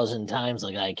 17,000 times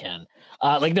like I can.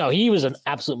 Like, no, he was an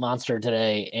absolute monster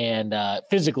today, and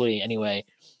physically anyway.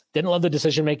 Didn't love the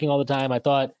decision making all the time. I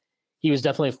thought he was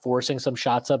definitely forcing some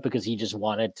shots up because he just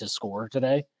wanted to score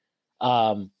today,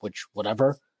 which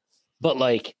whatever. But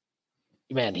like,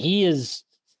 man, he's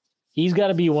got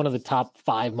to be one of the top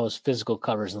 5 most physical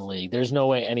covers in the league. There's no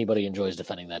way anybody enjoys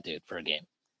defending that dude for a game.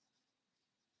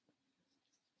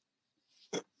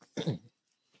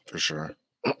 For sure.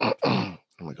 Oh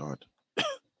my God.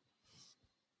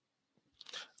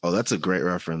 Oh, that's a great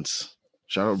reference.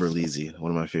 Shout out Berlizzi, one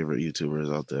of my favorite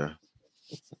YouTubers out there.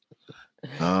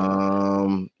 We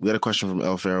got a question from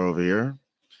El Faro over here.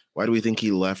 Why do we think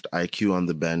he left IQ on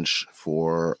the bench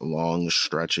for long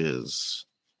stretches?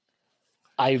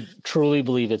 I truly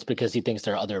believe it's because he thinks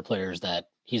there are other players that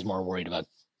he's more worried about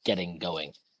getting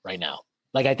going right now.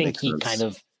 Like, I think Makes he sense. kind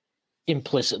of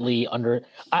implicitly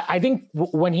I think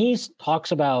when he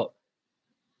talks about,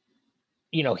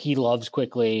 you know, he loves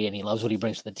Quickly and he loves what he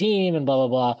brings to the team and blah, blah,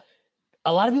 blah.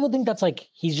 A lot of people think that's like,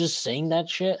 he's just saying that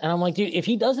shit. And I'm like, dude, if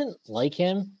he doesn't like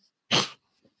him,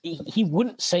 he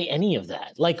wouldn't say any of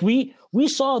that. Like we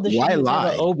saw the shit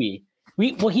about Obi.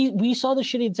 We saw the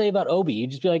shit he'd say about Obi. He'd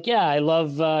just be like, yeah, I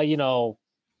love, you know,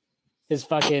 his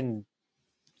fucking,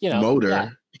 you know,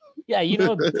 motor. Yeah, you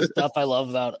know the stuff I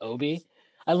love about Obi.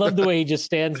 I love the way he just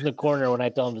stands in the corner when I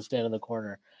tell him to stand in the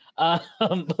corner.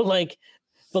 But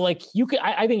like you could,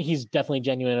 I think he's definitely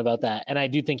genuine about that, and I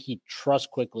do think he trusts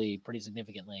Quickly pretty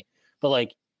significantly. But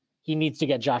like, he needs to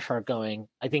get Josh Hart going.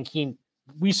 I think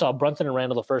we saw Brunson and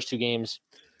Randall the first 2 games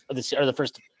of this, or they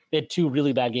had 2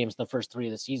 really bad games in the first 3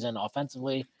 of the season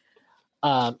offensively.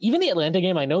 Even the Atlanta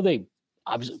game, I know they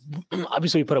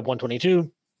obviously put up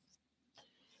 122.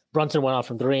 Brunson went off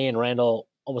from 3, and Randall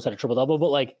almost had a triple-double. But,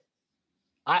 like,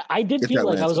 I did feel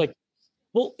like I was like,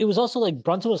 well, it was also like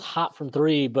Brunson was hot from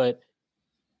 3, but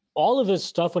all of his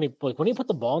stuff when he put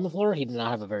the ball on the floor, he did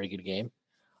not have a very good game.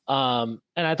 And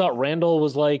I thought Randall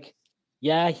was like,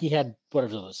 yeah, he had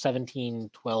whatever it was, 17,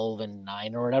 12, and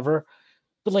 9 or whatever.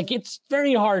 But, like, it's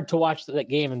very hard to watch that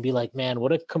game and be like, man,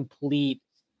 what a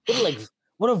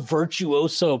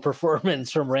virtuoso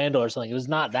performance from Randall or something. It was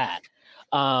not that.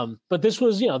 But this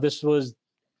was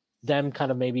them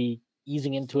kind of maybe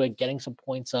easing into it, getting some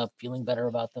points up, feeling better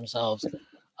about themselves.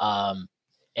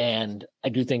 And I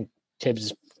do think Tibbs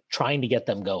is trying to get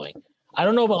them going. I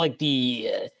don't know about like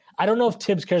I don't know if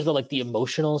Tibbs cares about like the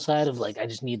emotional side of like, I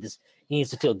just need this. He needs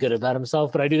to feel good about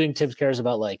himself. But I do think Tibbs cares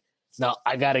about like, no,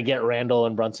 I got to get Randall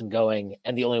and Brunson going.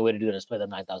 And the only way to do it is play them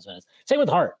 9,000 minutes. Same with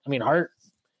Hart. I mean, Hart,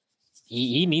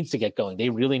 he needs to get going. They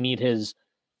really need his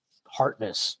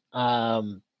heartness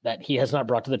that he has not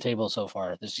brought to the table so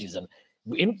far this season.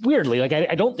 Weirdly, like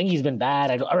I don't think he's been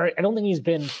bad. I don't think he's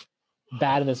been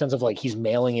bad in the sense of like he's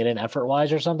mailing it in effort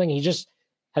wise or something. He just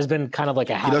has been kind of like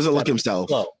a half. He doesn't look himself.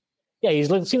 Slow. Yeah,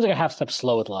 seems like a half step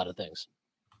slow with a lot of things.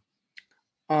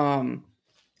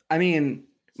 I mean,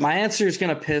 my answer is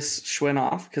gonna piss Schwinn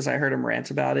off because I heard him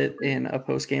rant about it in a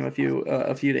post game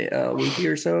a week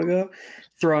or so ago,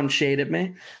 throwing shade at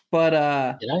me.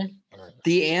 But Did I?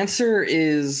 The answer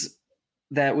is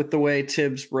that with the way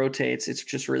Tibbs rotates, it's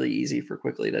just really easy for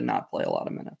Quickly to not play a lot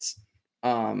of minutes.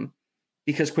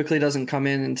 Because Quickly doesn't come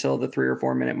in until the 3 or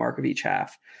 4 minute mark of each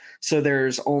half. So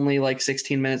there's only like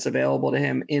 16 minutes available to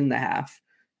him in the half.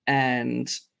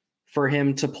 And for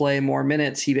him to play more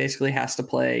minutes, he basically has to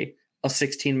play a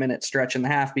 16-minute stretch in the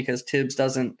half because Tibbs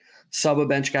doesn't sub a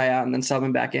bench guy out and then sub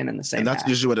him back in the same And that's half.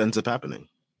 usually what ends up happening.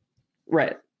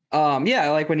 Right.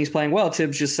 Like when he's playing well,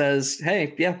 Tibbs just says,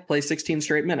 hey, yeah, play 16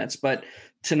 straight minutes. But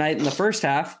tonight in the first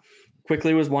half,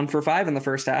 Quickly was 1 for 5 in the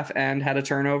first half and had a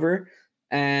turnover.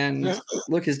 And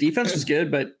look, his defense was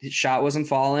good, but his shot wasn't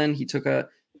falling. He took a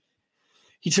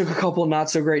couple not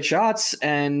so great shots.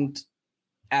 And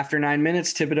after 9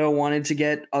 minutes, Thibodeau wanted to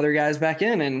get other guys back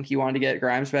in, and he wanted to get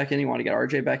Grimes back in. He wanted to get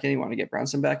RJ back in. He wanted to get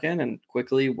Brunson back in, and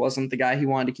Quickly wasn't the guy he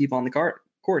wanted to keep on the court.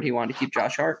 He wanted to keep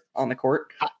Josh Hart on the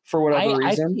court for whatever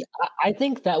reason. I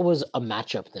think that was a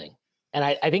matchup thing. And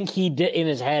I think he did in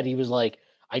his head, he was like,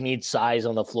 I need size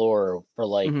on the floor for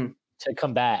like to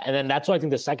combat. And then that's why I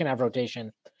think the second half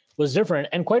rotation was different.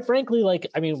 And quite frankly, like,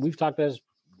 I mean, we've talked about this,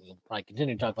 we'll probably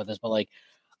continue to talk about this, but like,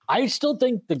 I still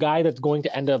think the guy that's going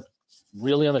to end up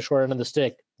really on the short end of the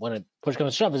stick when a push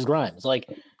comes to shove is Grimes. Like,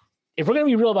 if we're going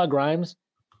to be real about Grimes,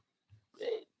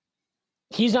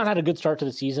 he's not had a good start to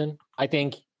the season. I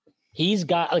think he's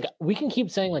got, like, we can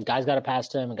keep saying, like, guys got to pass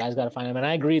to him and guys got to find him. And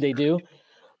I agree they do.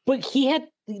 But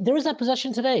there was that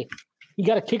possession today. He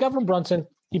got a kick out from Brunson.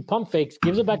 He pump fakes,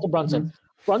 gives it back to Brunson.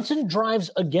 Brunson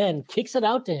drives again, kicks it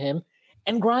out to him.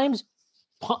 And Grimes,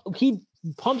 he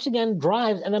pumps again,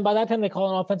 drives. And then by that time, they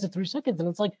call an offensive 3 seconds. And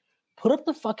it's like, put up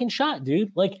the fucking shot,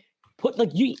 dude. Like,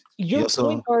 your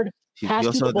point guard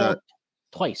passed you the ball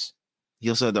twice. He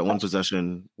also had that one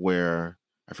possession where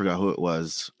I forgot who it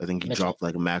was. I think he dropped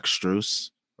like Max Strus,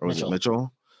 or was it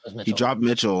Mitchell? He dropped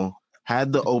Mitchell,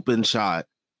 had the open shot,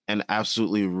 and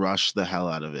absolutely rushed the hell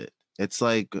out of it. It's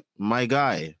like, my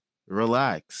guy,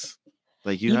 relax.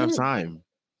 Like, you have time.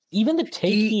 Even the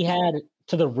take he had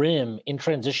to the rim in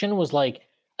transition was like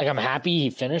I'm happy he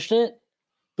finished it,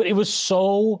 but it was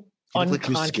so unconfident. Like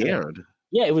he was scared.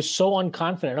 Yeah, it was so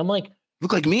unconfident. I'm like,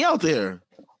 look like me out there.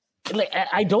 Like,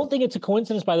 I don't think it's a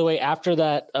coincidence, by the way, after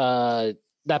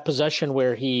that possession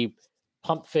where he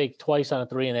pump faked twice on a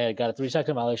 3 and they got a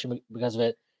 3-second violation because of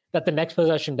it, that the next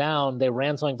possession down, they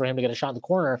ran something for him to get a shot in the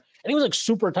corner. And he was like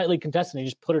super tightly contested. And he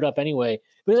just put it up anyway.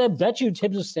 Because I bet you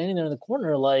Tibbs was standing there in the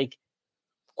corner like,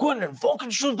 go in and fucking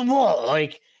shoot the ball.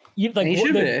 Like,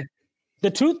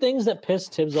 the 2 things that piss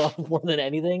Tibbs off more than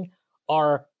anything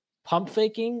are pump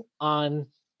faking on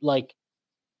like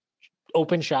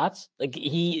open shots. Like,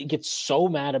 he gets so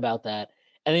mad about that.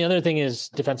 And the other thing is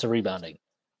defensive rebounding.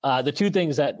 The 2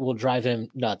 things that will drive him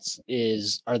nuts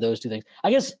are those 2 things.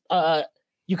 I guess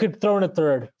you could throw in a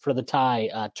third for the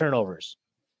tie. Turnovers.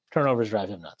 Turnovers drive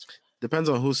him nuts. Depends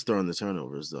on who's throwing the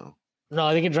turnovers, though. No,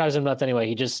 I think it drives him nuts anyway.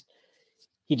 He just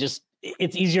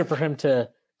it's easier for him to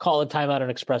call a timeout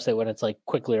and express it when it's like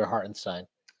Quickly or Hartenstein.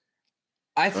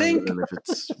 I think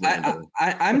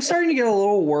I'm starting to get a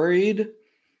little worried,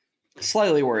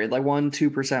 slightly worried, like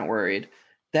 1-2% worried,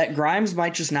 that Grimes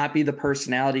might just not be the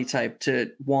personality type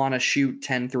to want to shoot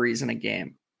 10 threes in a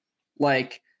game.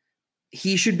 Like,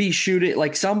 he should be shooting.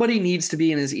 Like somebody needs to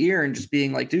be in his ear and just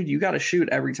being like, dude, you got to shoot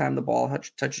every time the ball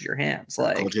touches your hands.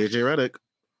 Like JJ Redick.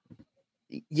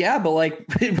 Yeah, but like,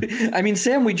 I mean,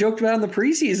 Sam, we joked about in the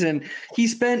preseason. He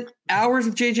spent hours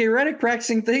with JJ Redick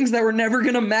practicing things that were never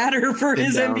going to matter for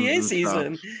his NBA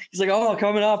season. He's like, oh,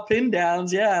 coming off pin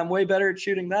downs. Yeah, I'm way better at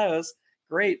shooting those.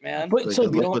 Great, man. But so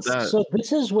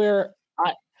this is where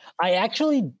I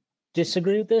actually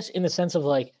disagree with this in the sense of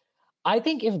like, I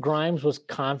think if Grimes was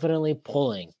confidently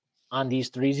pulling on these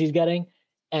threes he's getting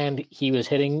and he was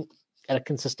hitting at a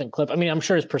consistent clip, I mean, I'm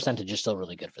sure his percentage is still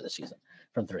really good for the season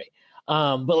from three.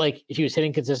 But like if he was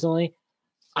hitting consistently,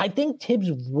 I think Tibbs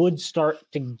would start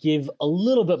to give a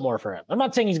little bit more for him. I'm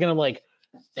not saying he's going to like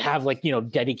have like,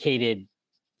 dedicated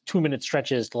 2-minute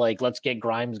stretches to like, let's get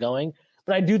Grimes going.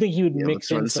 But I do think he would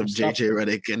mix in some JJ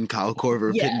Redick and Kyle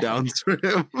Korver pin downs for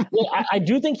him. I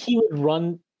do think he would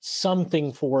run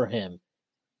something for him.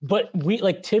 But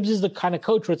Tibbs is the kind of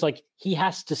coach where it's like he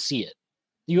has to see it.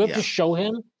 You have to show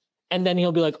him, and then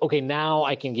he'll be like, okay, now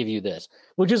I can give you this.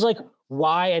 Which is like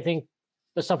why I think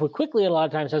the stuff with Quickly a lot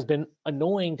of times has been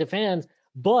annoying to fans,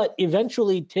 but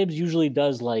eventually Tibbs usually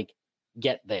does like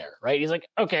get there, right? He's like,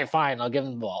 okay, fine, I'll give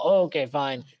him the ball. Oh, okay,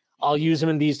 fine. I'll use him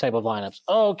in these type of lineups.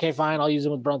 Oh, okay, fine. I'll use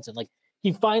him with Brunson. Like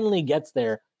he finally gets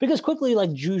there because Quickly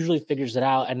like usually figures it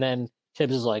out. And then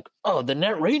Tibbs is like, oh, the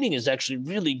net rating is actually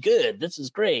really good. This is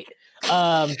great.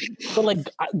 But like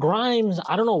Grimes,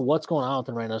 I don't know what's going on with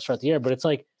him right now to start the year, but it's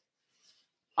like,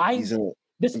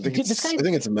 this guy, I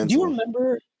think it's mental. Do you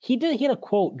remember he had a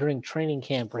quote during training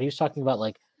camp where he was talking about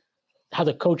like how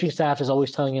the coaching staff is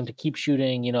always telling him to keep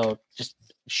shooting, just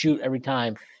shoot every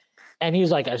time. And he was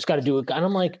like, I just got to do it. And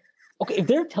I'm like, okay, if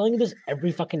they're telling you this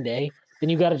every fucking day, then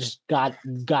you got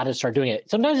to start doing it.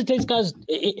 Sometimes it takes guys,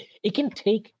 it can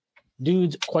take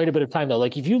dudes quite a bit of time though.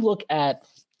 Like if you look at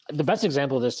the best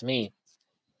example of this to me,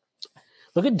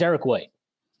 look at Derek White.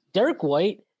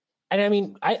 And I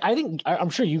mean, I'm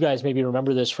sure you guys maybe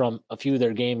remember this from a few of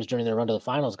their games during their run to the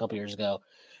finals a couple years ago.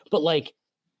 But like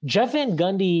Jeff Van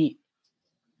Gundy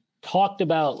talked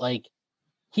about like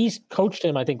he's coached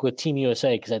him, I think, with Team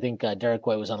USA because I think Derek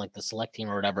White was on like the select team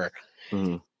or whatever.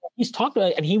 Mm-hmm. He's talked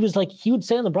about it, and he was like, he would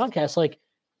say on the broadcast, like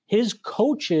his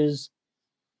coaches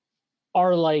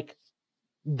are like,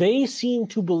 they seem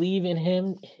to believe in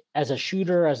him as a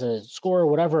shooter, as a scorer,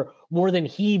 whatever, more than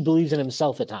he believes in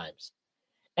himself at times.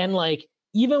 And like,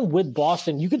 even with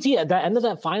Boston, you could see at the end of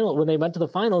that final, when they went to the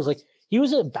finals, like he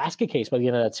was a basket case by the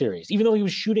end of that series. Even though he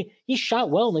was shooting, he shot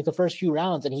well in like the first few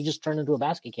rounds and he just turned into a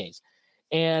basket case.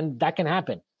 And that can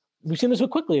happen. We've seen this with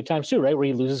Quickly at times too, right? Where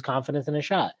he loses confidence in a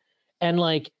shot. And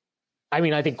like, I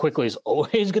mean, I think Quickly is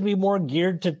always going to be more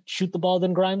geared to shoot the ball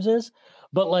than Grimes is.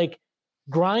 But like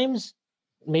Grimes,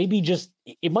 maybe just,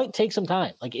 it might take some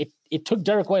time. Like it took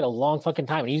Derek White a long fucking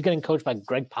time. And he's getting coached by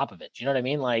Greg Popovich. You know what I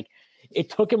mean? Like it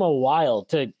took him a while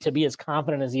to be as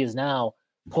confident as he is now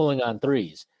pulling on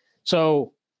threes.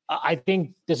 So I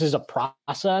think this is a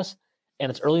process. And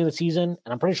it's early in the season,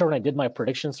 and I'm pretty sure when I did my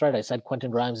predictions thread, I said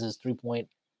Quentin Grimes' 3-point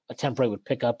attempt rate would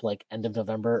pick up like end of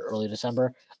November, early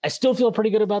December. I still feel pretty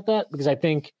good about that because I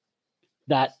think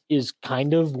that is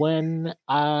kind of when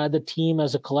the team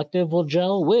as a collective will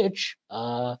gel, which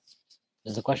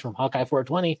is the question from Hawkeye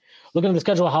 420. Looking at the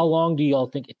schedule, how long do you all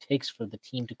think it takes for the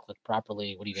team to click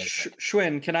properly? What do you guys think?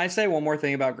 Schwinn, can I say one more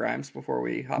thing about Grimes before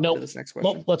we hop into this next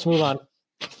question? Nope, let's move on.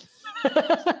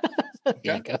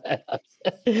 Yeah, go ahead.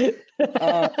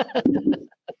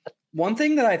 One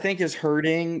thing that I think is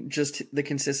hurting just the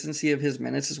consistency of his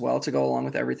minutes as well, to go along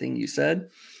with everything you said,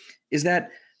 is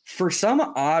that for some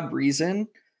odd reason,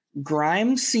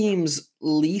 Grimes seems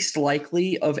least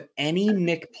likely of any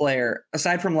Knick player,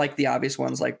 aside from like the obvious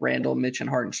ones like Randall, Mitch, and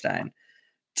Hartenstein,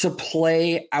 to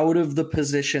play out of the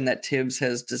position that Tibbs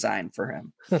has designed for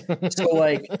him.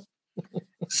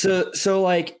 So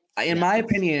in my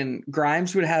opinion,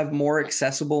 Grimes would have more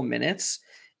accessible minutes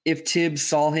if Tibbs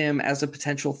saw him as a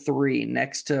potential 3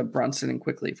 next to Brunson and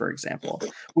Quickly, for example,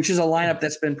 which is a lineup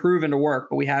that's been proven to work,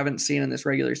 but we haven't seen in this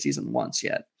regular season once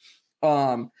yet.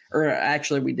 Or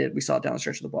actually we saw it down the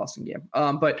stretch of the Boston game.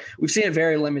 But we've seen it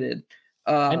very limited.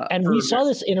 And we saw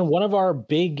this in one of our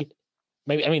big,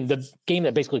 the game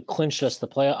that basically clinched us a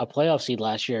playoff seed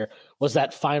last year was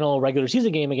that final regular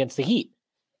season game against the Heat.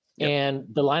 Yep. And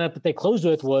the lineup that they closed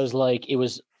with was like it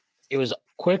was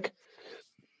quick.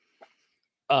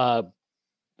 It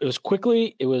was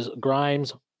Quickly. It was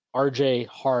Grimes, RJ,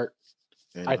 Hart.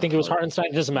 I think it was Hartenstein.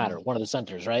 It doesn't matter. One of the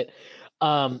centers, right?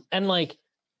 And like,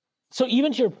 so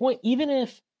even to your point, even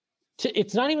if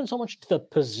it's not even so much to the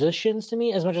positions to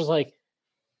me as much as like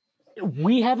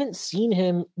we haven't seen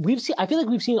him. I feel like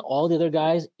we've seen all the other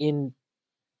guys in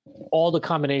all the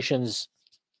combinations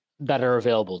that are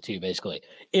available to you, basically.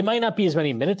 It might not be as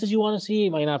many minutes as you want to see.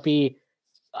 It might not be,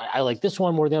 I like this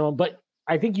one more than one, but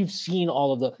I think you've seen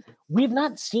all of the, we've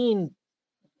not seen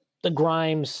the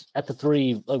Grimes at the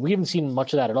three. Like, we haven't seen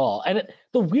much of that at all. And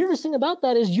the weirdest thing about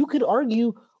that is you could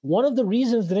argue one of the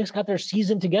reasons the Knicks got their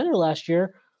season together last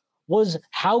year was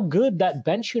how good that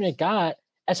bench unit got,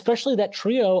 especially that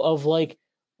trio of like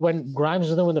when Grimes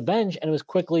was on the bench and it was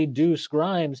quickly Deuce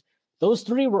Grimes. Those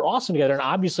three were awesome together. And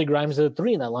obviously Grimes is the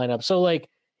three in that lineup. So like,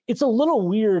 it's a little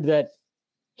weird that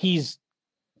he's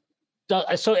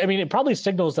so, I mean, it probably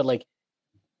signals that like,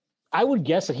 I would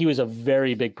guess that he was a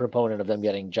very big proponent of them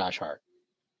getting Josh Hart.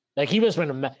 Like he was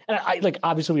and I like,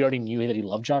 obviously we already knew that he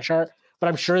loved Josh Hart, but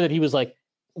I'm sure that he was like,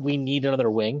 we need another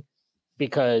wing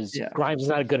because Grimes is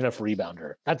not a good enough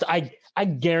rebounder. That's I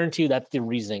guarantee you that's the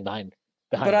reasoning behind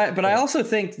but I also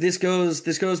think this goes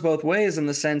both ways in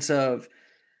the sense of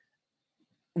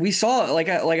we saw, like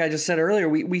I just said earlier,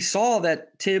 we saw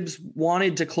that Tibbs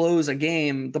wanted to close a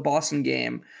game, the Boston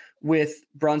game, with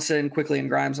Brunson, Quickly, and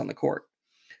Grimes on the court.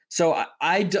 So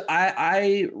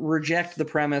I reject the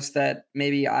premise that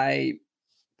maybe I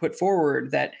put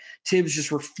forward that Tibbs just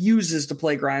refuses to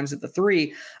play Grimes at the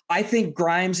three. I think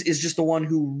Grimes is just the one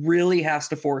who really has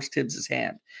to force Tibbs's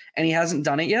hand, and he hasn't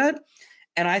done it yet.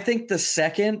 And I think the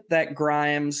second that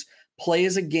Grimes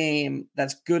plays a game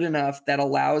that's good enough that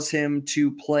allows him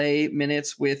to play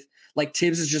minutes with, like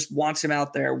Tibbs just wants him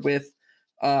out there with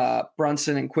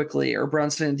Brunson and Quickly, or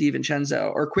Brunson and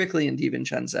DiVincenzo, or Quickly and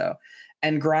DiVincenzo,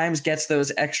 and Grimes gets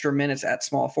those extra minutes at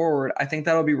small forward, I think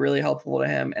that'll be really helpful to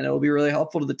him, and it'll be really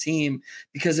helpful to the team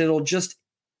because it'll just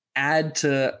add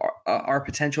to our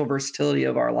potential versatility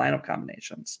of our lineup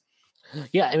combinations.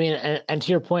 Yeah, I mean, and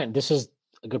to your point, this is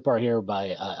a good part here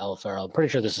by El Farrell. I'm pretty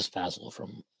sure this is Fazil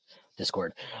from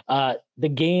Discord. The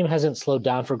game hasn't slowed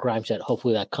down for Grimes yet.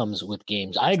 Hopefully that comes with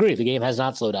games. I agree. The game has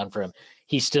not slowed down for him.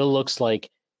 He still looks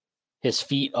like his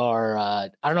feet are, I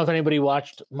don't know if anybody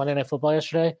watched Monday Night Football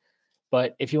yesterday,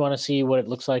 but if you want to see what it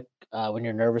looks like when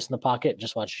you're nervous in the pocket,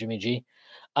 just watch Jimmy G.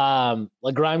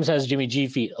 Like Grimes has Jimmy G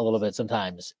feet a little bit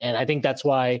sometimes. And I think that's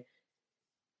why,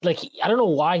 like, I don't know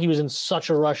why he was in such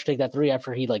a rush to take that three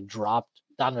after he like dropped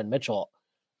Donovan Mitchell.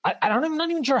 I'm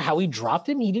not even sure how he dropped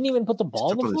him. He didn't even put the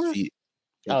ball on the floor.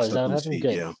 Oh, is that nothing?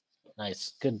 Good. Yeah.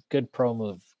 Nice. Good pro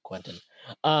move, Quentin.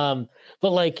 But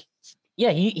like,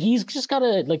 yeah, he's just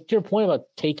gotta, like, to your point about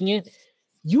taking it,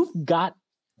 you've got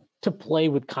to play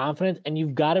with confidence and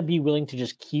you've got to be willing to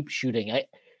just keep shooting.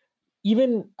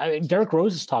 Derrick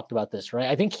Rose has talked about this, right?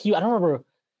 I think I don't remember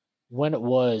when it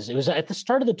was at the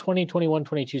start of the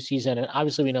 2021-22 season. And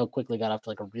obviously we know Quickly got off to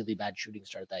like a really bad shooting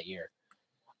start that year.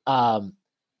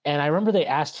 And I remember they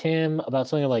asked him about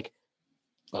something like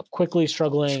Quickly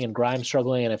struggling and Grimes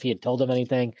struggling, and if he had told them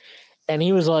anything. And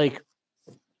he's like,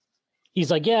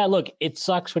 yeah, look, it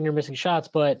sucks when you're missing shots,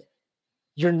 but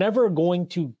you're never going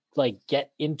to like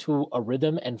get into a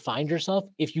rhythm and find yourself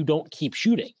if you don't keep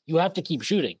shooting. You have to keep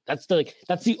shooting. That's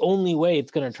the only way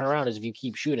it's going to turn around is if you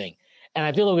keep shooting. And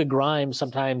I feel like with Grimes,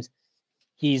 sometimes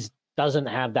he doesn't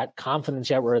have that confidence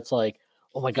yet where it's like,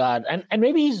 oh my God. And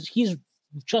maybe he's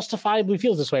justifiably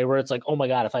feels this way where it's like, oh my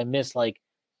God, if I miss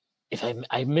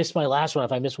my last one,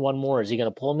 if I miss one more, is he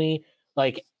going to pull me?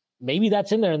 Like maybe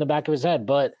that's in there in the back of his head.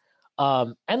 But,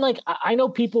 and like, I know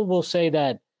people will say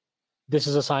that this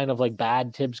is a sign of like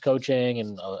bad Tibbs coaching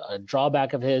and a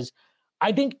drawback of his.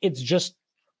 I think at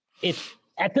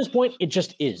this point, it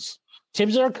just is.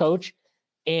 Tibbs is our coach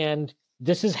and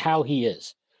this is how he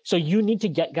is. So you need to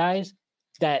get guys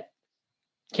that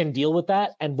can deal with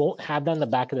that and won't have that in the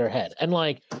back of their head. And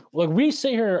like we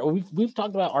sit here, we've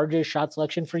talked about RJ's shot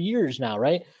selection for years now,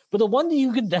 right? But the one that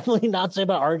you could definitely not say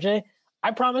about RJ,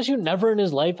 I promise you, never in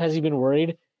his life has he been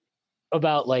worried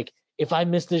about like, if I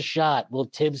miss this shot, will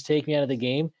Tibbs take me out of the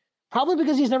game? Probably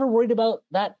because he's never worried about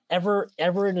that ever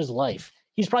in his life.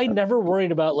 He's probably never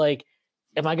worried about like,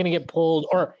 am I going to get pulled?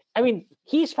 Or, I mean,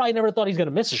 he's probably never thought he's going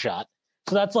to miss a shot.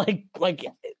 So that's like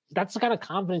that's the kind of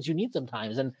confidence you need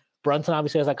sometimes. And Brunson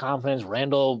obviously has that confidence.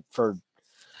 Randall, for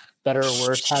better or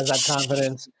worse, has that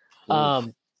confidence.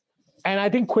 And I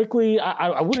think Quickly,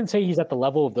 I wouldn't say he's at the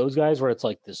level of those guys where it's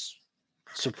like this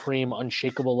supreme,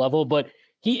 unshakable level, but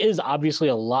he is obviously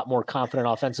a lot more confident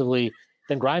offensively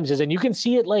than Grimes is. And you can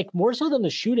see it like more so than the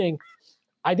shooting.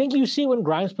 I think you see when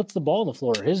Grimes puts the ball on the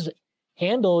floor, his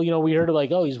handle, we heard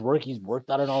like, oh, he's worked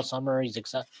on it all summer. He's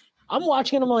excited. I'm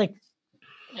watching and I'm like,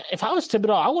 if I was Thibodeau,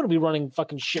 I wouldn't be running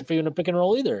fucking shit for you in a pick and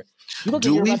roll either.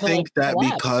 Do we think that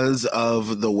because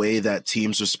of the way that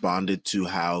teams responded to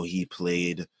how he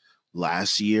played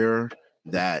last year,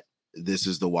 that this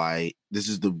is the why. This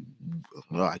is the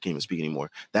I can't even speak anymore.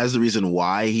 That is the reason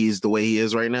why he's the way he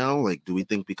is right now. Like, do we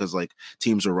think because like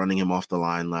teams are running him off the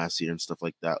line last year and stuff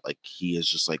like that, like he is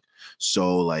just like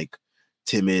so like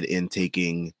timid in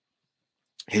taking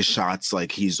his shots,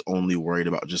 like he's only worried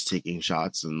about just taking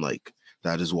shots, and like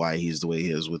that is why he's the way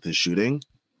he is with his shooting?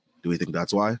 Do we think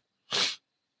that's why?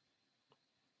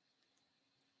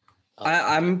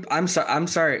 I'm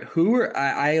sorry. Who are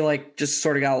I like just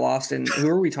sort of got lost in who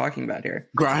are we talking about here?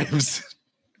 Grimes.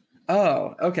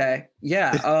 Oh, okay.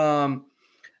 Yeah.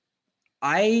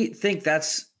 I think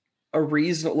that's a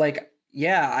reason. Like,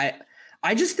 yeah,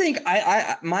 I just think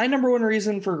I my number one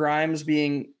reason for Grimes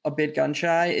being a bit gun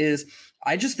shy is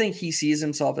I just think he sees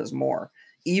himself as more,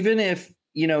 even if,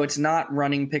 you know, it's not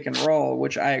running pick and roll,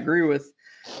 which I agree with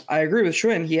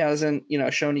Schwinn. He hasn't, you know,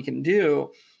 shown he can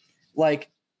do. Like,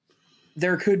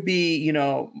 there could be, you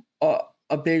know,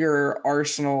 a bigger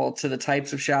arsenal to the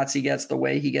types of shots he gets, the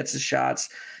way he gets his shots,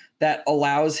 that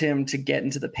allows him to get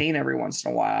into the paint every once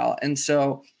in a while. And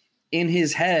so in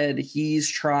his head, he's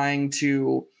trying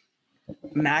to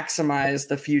maximize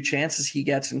the few chances he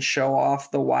gets and show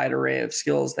off the wide array of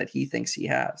skills that he thinks he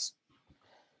has.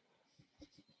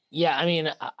 Yeah, I mean,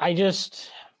 I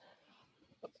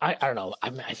don't know.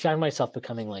 I found myself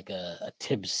becoming like a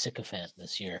Tibbs sycophant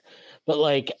this year, but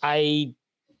like I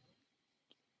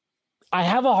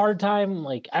have a hard time.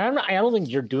 Like I don't think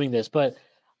you're doing this, but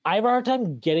I have a hard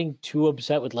time getting too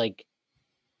upset with like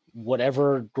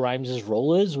whatever Grimes'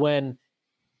 role is when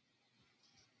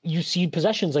you see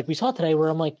possessions like we saw today, where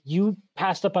I'm like, you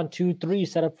passed up on 2-3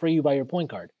 set up for you by your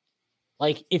point guard.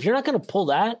 Like if you're not going to pull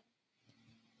that,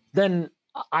 then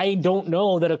I don't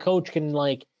know that a coach can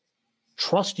like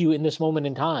trust you in this moment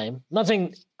in time.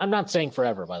 I'm not saying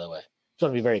forever, by the way. Just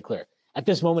want to be very clear. At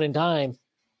this moment in time,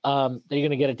 that you're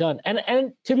going to get it done.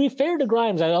 And to be fair to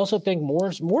Grimes, I also think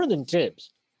more than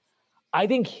Tibbs. I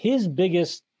think his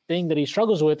biggest thing that he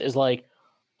struggles with is like,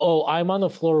 oh, I'm on the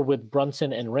floor with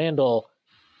Brunson and Randall,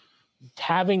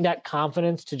 having that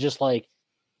confidence to just like,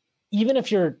 even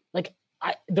if you're like,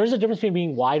 there's a difference between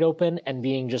being wide open and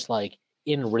being just like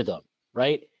in rhythm,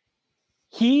 right?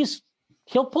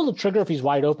 He'll pull the trigger if he's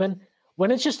wide open.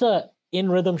 When it's just a in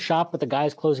rhythm shot, but the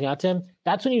guy's closing out to him,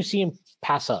 that's when you see him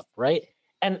pass up, right?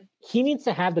 And he needs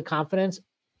to have the confidence,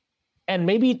 and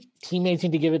maybe teammates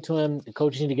need to give it to him. The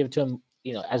coaches need to give it to him,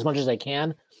 you know, as much as they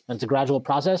can. And it's a gradual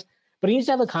process, but he needs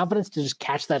to have the confidence to just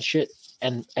catch that shit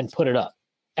and put it up.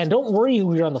 And don't worry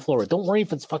who you're on the floor with. Don't worry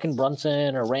if it's fucking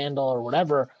Brunson or Randall or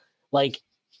whatever. Like,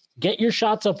 get your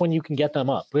shots up when you can get them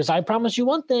up. Because I promise you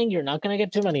one thing, you're not going to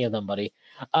get too many of them, buddy.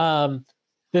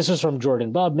 This is from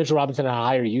Jordan Bubb. Mitchell Robinson had a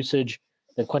higher usage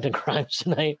than Quentin Grimes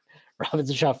tonight.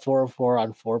 Robinson shot 4 of 4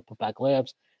 on 4 putback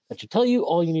layups. That should tell you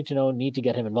all you need to know. Need to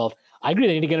get him involved. I agree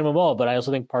they need to get him involved, but I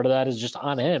also think part of that is just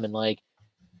on him. And like,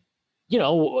 you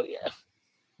know,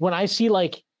 when I see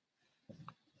like,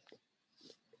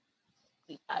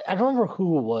 I don't remember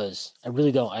who it was. I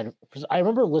really don't. I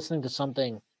remember listening to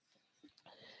something,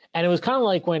 and it was kind of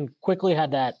like when Quickly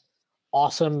had that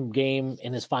awesome game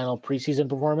in his final preseason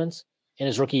performance in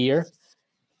his rookie year.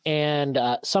 And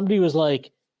somebody was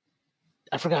like,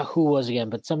 I forgot who it was again,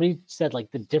 but somebody said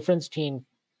like the difference between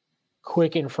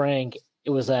Quick and Frank, it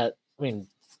was that, I mean,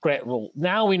 great. Well,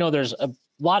 now we know there's a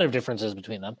lot of differences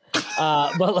between them.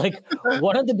 But like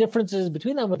one of the differences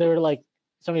between them, they were like,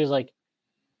 somebody was like,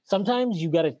 sometimes you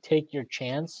got to take your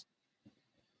chance.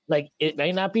 Like it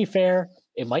may not be fair.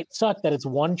 It might suck that it's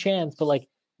one chance, but like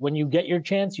when you get your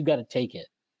chance, you got to take it.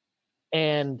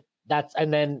 And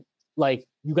then like,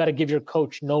 you got to give your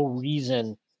coach no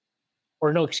reason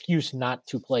or no excuse not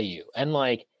to play you. And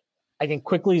like, I think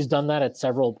Quickly's done that at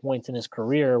several points in his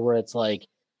career where it's like,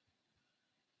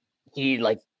 he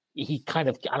kind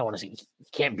of, I don't want to say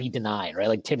can't be denied, right?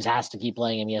 Like Tibbs has to keep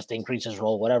playing him. He has to increase his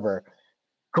role, whatever.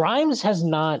 Grimes has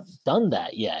not done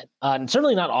that yet. And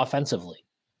certainly not offensively.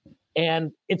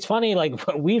 And it's funny, like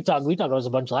we talked about this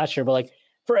a bunch last year, but like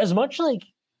for as much like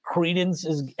credence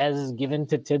as is given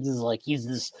to Tibbs is like, he's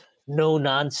this no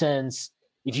nonsense,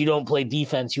 if you don't play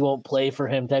defense, you won't play for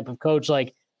him type of coach.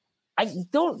 Like, I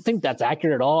don't think that's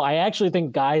accurate at all. I actually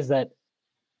think guys that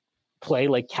play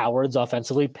like cowards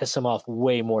offensively piss him off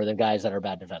way more than guys that are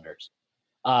bad defenders.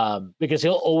 Because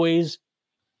he'll always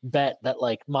bet that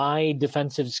like my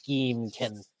defensive scheme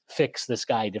can fix this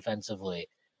guy defensively.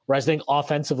 Whereas I think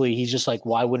offensively, he's just like,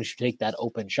 why wouldn't you take that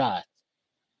open shot?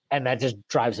 And that just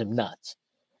drives him nuts.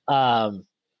 And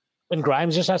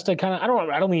Grimes just has to kind of,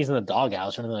 I don't think he's in the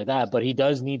doghouse or anything like that, but he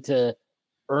does need to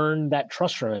earn that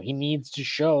trust from him. He needs to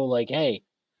show like, hey,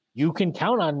 you can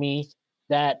count on me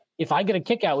that if I get a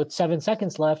kick out with 7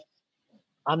 seconds left,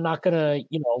 I'm not gonna,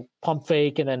 pump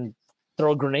fake and then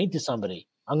throw a grenade to somebody.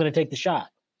 I'm gonna take the shot.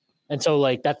 And so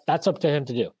like that's up to him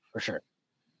to do for sure.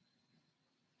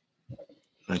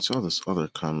 I saw this other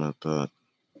comment that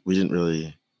we didn't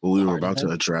really we were about to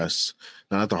address.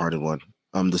 No, not the Harden one.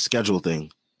 The schedule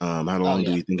thing. How long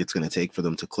do we think it's gonna take for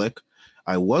them to click?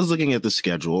 I was looking at the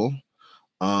schedule.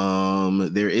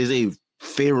 There is a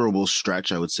favorable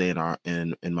stretch, I would say,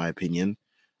 in my opinion.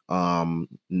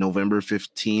 November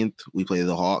 15th, we play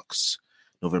the Hawks.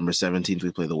 November 17th,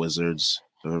 we play the Wizards.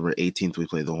 November 18th, we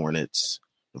play the Hornets.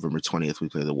 November 20th, we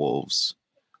play the Wolves.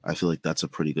 I feel like that's a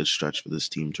pretty good stretch for this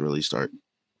team to really start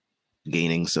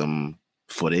gaining some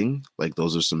footing. Like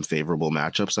those are some favorable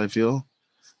matchups, I feel.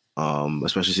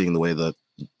 Especially seeing the way that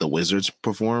the Wizards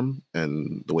perform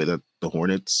and the way that the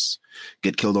Hornets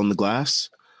get killed on the glass.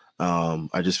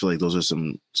 I just feel like those are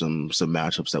some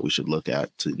matchups that we should look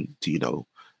at to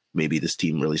maybe this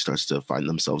team really starts to find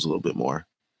themselves a little bit more.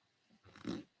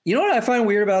 You know what I find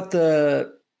weird about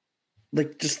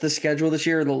just the schedule this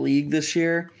year, or the league this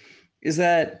year, is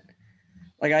that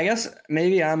like I guess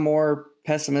maybe I'm more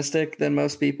pessimistic than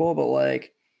most people, but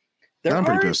like there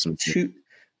aren't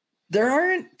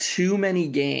too many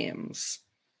games,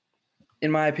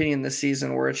 in my opinion, this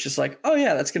season where it's just like, oh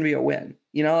yeah, that's gonna be a win.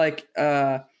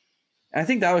 I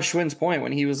think that was Schwinn's point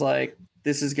when he was like,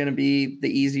 this is gonna be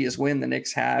the easiest win the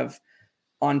Knicks have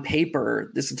on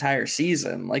paper this entire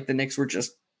season. Like the Knicks were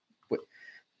just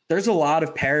there's a lot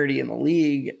of parity in the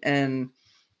league, and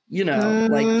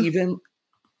like even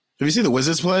have you seen the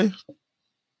Wizards play?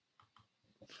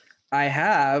 I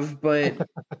have, but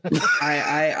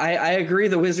I agree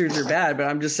the Wizards are bad, but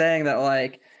I'm just saying that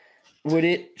like, would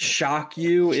it shock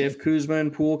you if Kuzma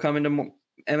and Poole come into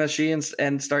MSG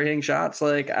and start hitting shots?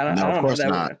 Like I don't know. Of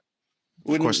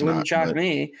course Wouldn't shock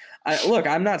me.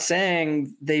 I'm not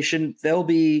saying they shouldn't. They'll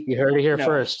be. You heard it here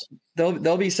first.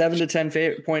 They'll be 7 to 10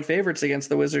 point favorites against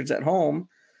the Wizards at home,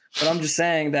 but I'm just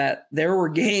saying that there were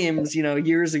games,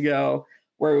 years ago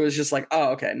where it was just like, oh,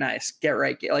 okay, nice, get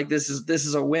right, like this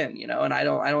is a win, and I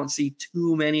don't see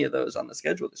too many of those on the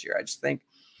schedule this year. I just think,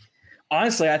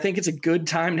 honestly, I think it's a good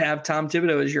time to have Tom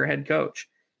Thibodeau as your head coach,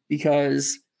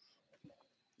 because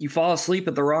you fall asleep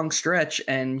at the wrong stretch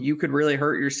and you could really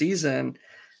hurt your season.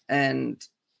 And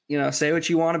say what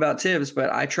you want about Tibbs,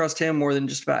 but I trust him more than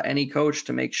just about any coach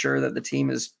to make sure that the team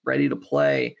is ready to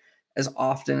play as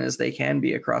often as they can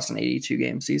be across an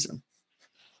 82-game season.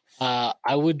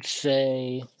 I would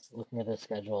say, looking at the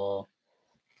schedule,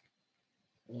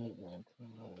 17,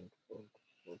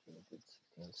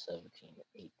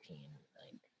 18,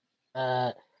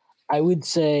 19. I would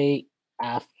say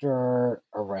after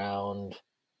around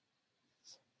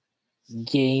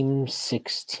game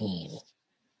 16, you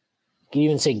can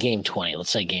even say game 20. Let's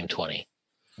say game 20.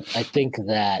 I think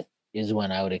that is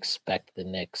when I would expect the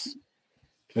Knicks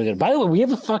to be good. By the way, we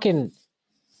have a fucking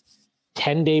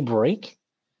 10-day break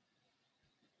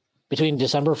between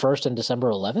December 1st and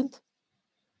December 11th.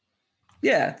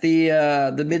 Yeah, the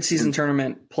midseason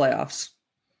tournament playoffs.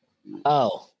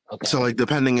 Oh, okay. So like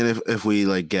depending on if we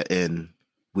like get in,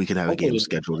 we can have a game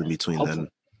scheduled in between then.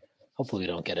 Hopefully we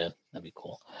don't get in. That'd be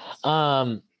cool.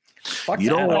 You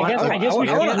don't want. I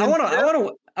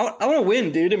want to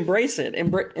win, dude. Embrace it.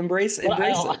 Embrace it.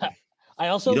 I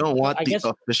also. You don't want the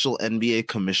official NBA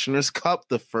Commissioers Cup,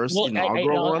 the first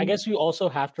inaugural one. I guess you also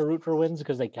have to root for wins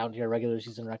because they count to your regular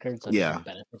season record. So it doesn't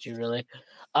benefit you really.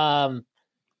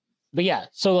 But yeah,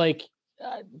 so like,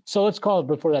 so let's call it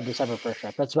before that December 1st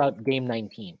draft. That's about game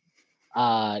 19.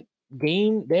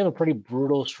 They have a pretty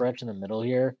brutal stretch in the middle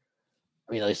here.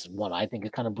 I mean, at least one I think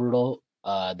is kind of brutal.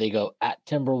 They go at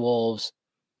Timberwolves,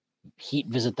 Heat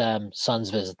visit them, Suns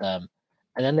visit them,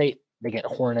 and then they get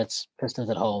Hornets, Pistons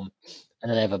at home, and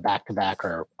then they have a back-to-back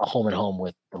or a home and home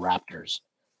with the Raptors,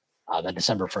 that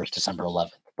December 1st, December 11th.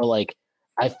 But like,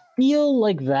 I feel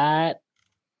like that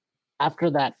after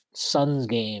that Suns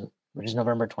game, which is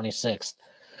November 26th,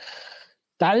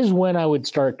 that is when I would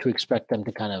start to expect them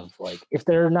to kind of like, if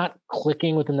they're not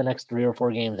clicking within the next 3 or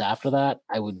 4 games after that,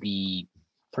 I would be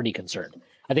pretty concerned.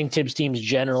 I think Tibbs teams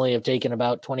generally have taken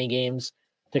about 20 games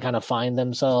to kind of find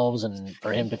themselves and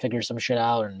for him to figure some shit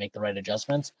out and make the right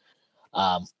adjustments.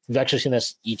 We've actually seen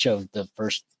this each of the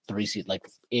first 3 seasons. Like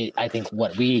I think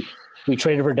we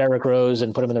traded for Derrick Rose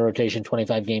and put him in the rotation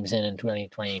 25 games in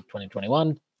 2020,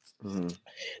 2021. Mm-hmm.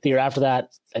 The year after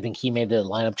that, I think he made the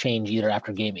lineup change either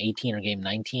after game 18 or game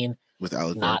 19. With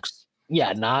Alec Burks.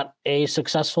 Yeah, not a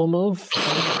successful move.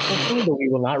 But we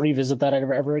will not revisit that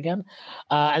ever again.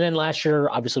 And then last year,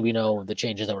 obviously, we know the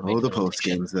changes that were made. The post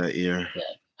games that year. Yeah,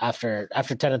 after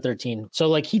 10 and 13. So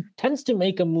like he tends to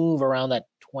make a move around that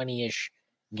 20-ish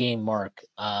game mark.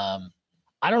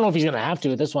 I don't know if he's going to have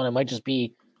to at this one. It might just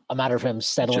be a matter of him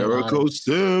settling Jericho on.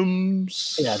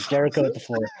 Sims. Yeah, Jericho at the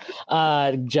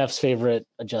 4. Jeff's favorite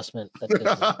adjustment.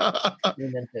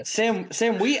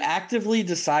 Sam, we actively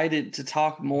decided to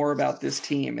talk more about this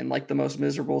team in like the most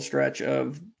miserable stretch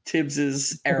of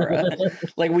Tibbs's era.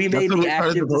 Like we made the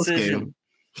active decision.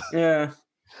 Yeah.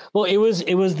 Well, it was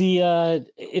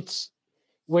it's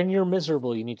when you're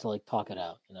miserable, you need to like talk it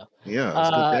out, you know? Yeah, it's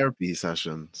good therapy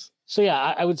sessions. So yeah,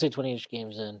 I would say 28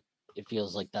 games in. It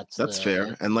feels like that's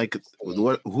fair. And like,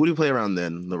 who do you play around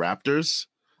then? The Raptors?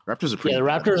 Raptors are pretty the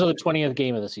bad. Raptors are the 20th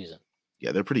game of the season.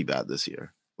 Yeah, they're pretty bad this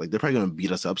year. Like, they're probably going to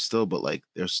beat us up still, but like,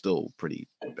 they're still pretty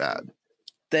bad.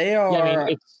 They are. Yeah, I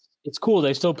mean, it's cool.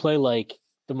 They still play like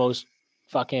the most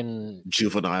fucking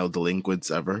juvenile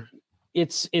delinquents ever.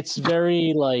 It's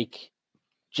very like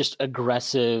just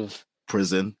aggressive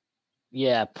prison.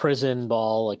 Yeah, prison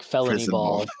ball, like felony prison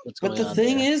ball. But the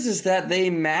thing is that they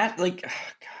match like, oh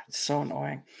God, it's so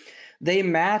annoying. They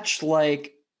match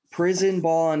like prison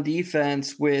ball on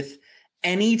defense with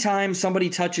anytime somebody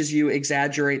touches you,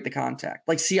 exaggerate the contact.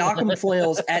 Like Siakam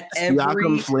flails at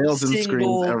Siakam flails and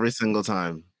screams every single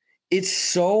time. It's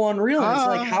so unreal. It's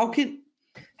like,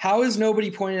 how has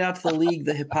nobody pointed out to the league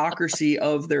the hypocrisy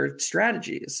of their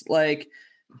strategies? Like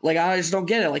I just don't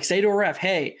get it. Like say to a ref,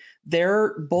 hey,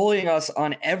 they're bullying us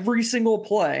on every single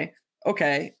play.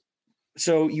 Okay.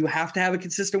 So you have to have a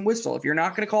consistent whistle. If you're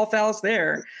not going to call fouls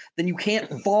there, then you can't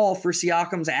fall for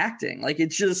Siakam's acting. Like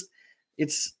it's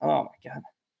oh my God.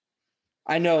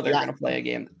 I know they're going to play a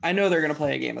game. I know they're going to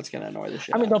play a game that's going to annoy the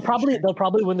shit. I mean, they'll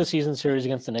probably win the season series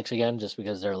against the Knicks again, just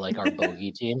because they're like our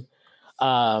bogey team.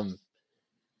 But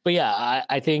yeah,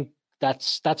 I think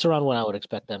that's around when I would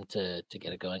expect them to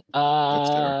get it going.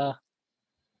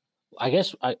 I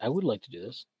guess I would like to do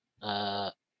this.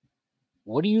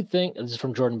 What do you think? This is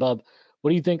from Jordan Bubb. What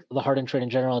do you think of the Harden trade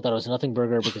in general? I thought it was nothing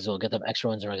burger because it'll get them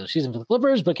extra wins in regular season for the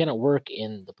Clippers, but can it work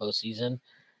in the postseason?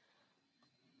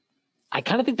 I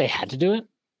kind of think they had to do it.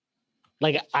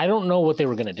 Like, I don't know what they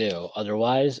were going to do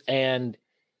otherwise. And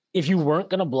if you weren't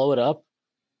going to blow it up,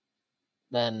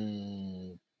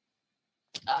 then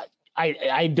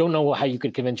I don't know how you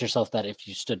could convince yourself that if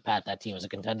you stood pat, that team was a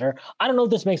contender. I don't know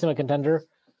if this makes them a contender,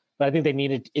 but I think they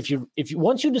needed, if you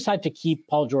once you decide to keep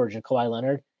Paul George and Kawhi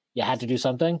Leonard, you had to do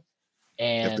something.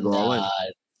 And look,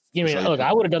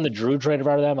 I would have done the Drew trade if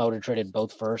I were them. I would have traded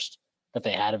both first that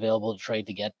they had available to trade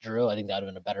to get Drew. I think that would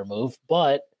have been a better move,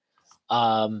 but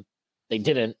they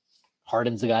didn't.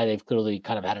 Harden's the guy they've clearly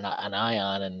kind of had an eye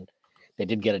on, and they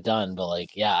did get it done. But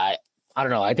like, yeah, I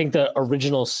don't know. I think the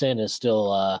original sin is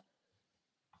still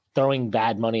throwing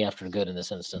bad money after good in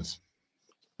this instance.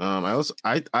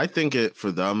 I think it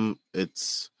for them,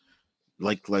 it's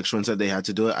like Sean said, they had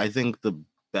to do it. I think the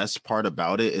best part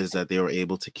about it is that they were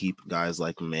able to keep guys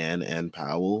like Mann and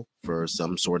Powell for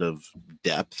some sort of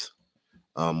depth,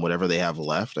 whatever they have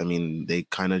left. I mean, they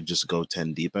kind of just go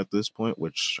 10 deep at this point,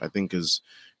 which I think is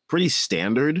pretty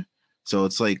standard. So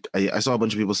it's like I saw a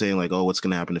bunch of people saying like, oh, what's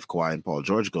going to happen if Kawhi and Paul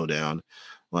George go down?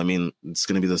 Well, I mean, it's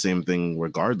going to be the same thing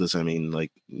regardless. I mean,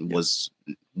 like, was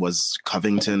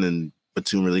Covington and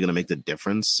Batum really going to make the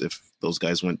difference if those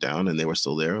guys went down and they were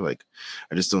still there? Like,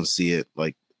 I just don't see it.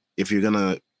 Like, if you're going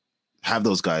to have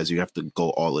those guys, you have to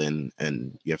go all in,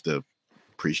 and you have to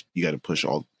push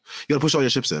all your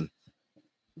chips in.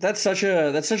 That's such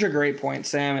a great point,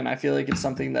 Sam. And I feel like it's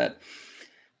something that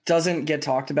doesn't get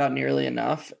talked about nearly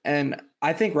enough. And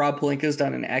I think Rob Pelinka's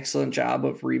done an excellent job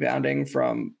of rebounding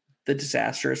from the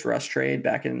disastrous Russ trade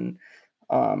back in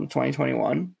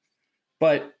 2021.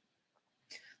 But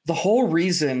the whole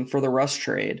reason for the Russ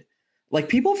trade, like,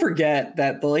 people forget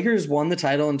that the Lakers won the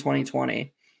title in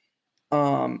 2020.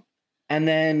 And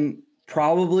then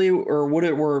probably,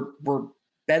 were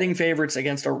betting favorites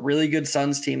against a really good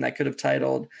Suns team that could have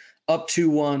titled up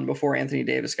 2-1 before Anthony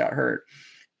Davis got hurt.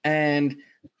 And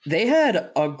they had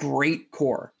a great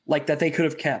core, like, that they could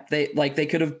have kept. They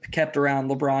could have kept around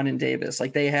LeBron and Davis.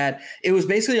 Like, it was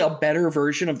basically a better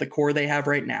version of the core they have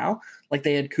right now. Like,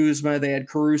 they had Kuzma, they had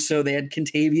Caruso, they had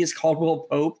Kentavious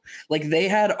Caldwell-Pope. Like, they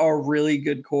had a really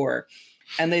good core.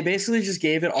 And they basically just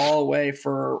gave it all away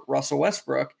for Russell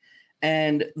Westbrook.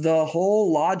 And the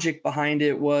whole logic behind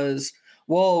it was,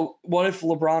 well, what if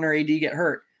LeBron or AD get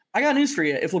hurt? I got news for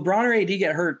you. If LeBron or AD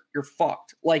get hurt, you're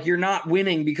fucked. Like, you're not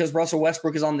winning because Russell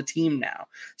Westbrook is on the team now.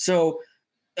 So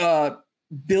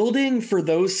building for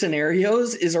those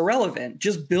scenarios is irrelevant.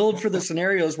 Just build for the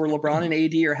scenarios where LeBron and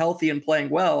AD are healthy and playing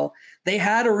well. They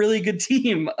had a really good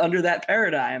team under that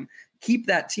paradigm. Keep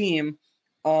that team.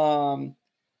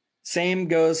 Same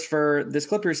goes for this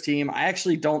Clippers team. I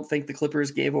actually don't think the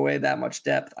Clippers gave away that much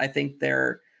depth. I think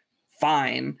they're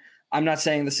fine. I'm not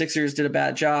saying the Sixers did a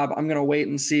bad job. I'm going to wait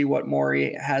and see what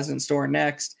Morey has in store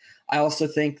next. I also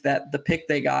think that the pick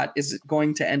they got is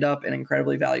going to end up an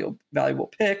incredibly valuable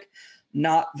pick.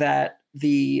 Not that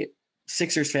the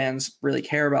Sixers fans really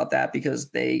care about that because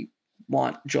they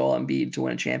want Joel Embiid to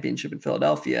win a championship in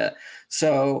Philadelphia.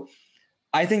 So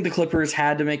I think the Clippers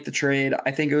had to make the trade.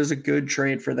 I think it was a good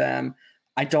trade for them.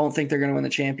 I don't think they're going to win the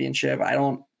championship. I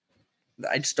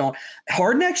just don't.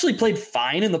 Harden actually played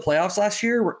fine in the playoffs last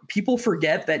year. People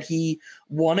forget that he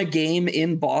won a game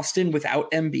in Boston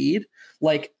without Embiid.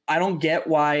 Like, I don't get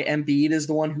why Embiid is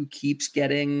the one who keeps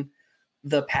getting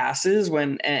the passes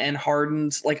and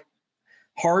Harden's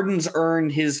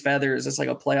earned his feathers as like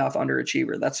a playoff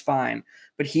underachiever. That's fine.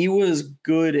 But he was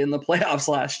good in the playoffs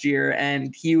last year,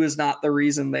 and he was not the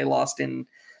reason they lost in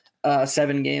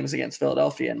 7 games against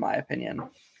Philadelphia, in my opinion.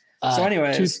 So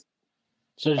anyways.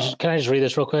 Can I just read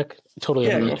this real quick?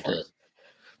 Totally unrelated to this.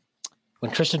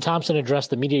 When Tristan Thompson addressed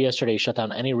the media yesterday, he shut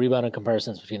down any rebounding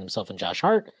comparisons between himself and Josh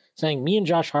Hart, saying, me and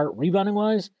Josh Hart,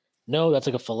 rebounding-wise, no, that's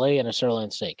like a filet and a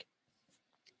sirloin steak.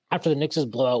 After the Knicks'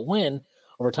 blowout win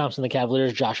over Thompson and the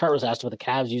Cavaliers, Josh Hart was asked about the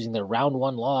Cavs using their round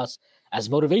 1 loss as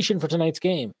motivation for tonight's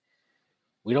game.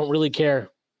 We don't really care.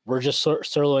 We're just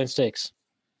sirloin steaks.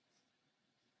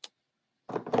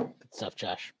 Good stuff,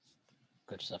 Josh.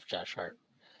 Good stuff, Josh Hart.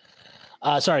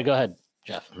 Sorry, go ahead,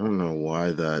 Jeff. I don't know why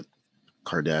that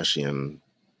Kardashian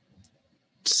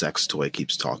sex toy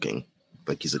keeps talking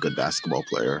like he's a good basketball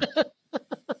player.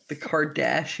 The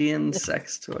Kardashian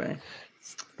sex toy.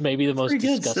 Maybe the most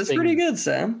disgusting. That's pretty good,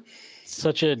 Sam.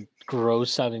 Such a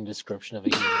gross sounding description of a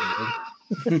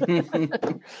human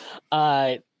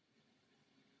being.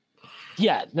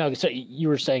 Yeah, no, so you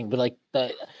were saying, but like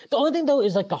the only thing though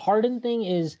is like the Harden thing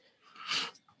is,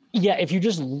 yeah, if you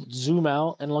just zoom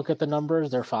out and look at the numbers,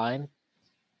 they're fine.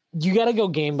 You got to go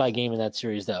game by game in that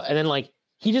series though. And then like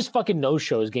he just fucking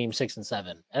no-shows game 6 and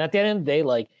 7. And at the end of the day,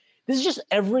 like this is just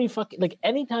every fucking, like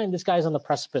anytime this guy's on the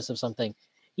precipice of something,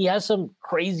 he has some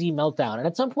crazy meltdown. And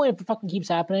at some point, if it fucking keeps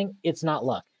happening, it's not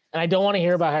luck. And I don't want to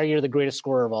hear about how you're the greatest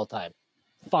scorer of all time.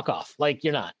 Fuck off. Like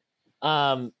you're not.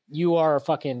 You are a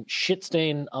fucking shit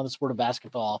stain on the sport of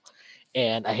basketball.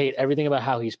 And I hate everything about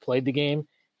how he's played the game.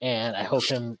 And I hope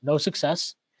him no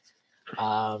success.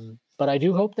 But I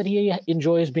do hope that he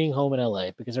enjoys being home in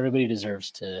LA because everybody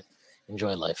deserves to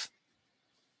enjoy life.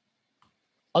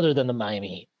 Other than the Miami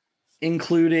Heat.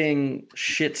 Including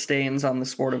shit stains on the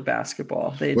sport of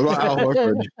basketball. What about Al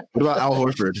Horford? What about Al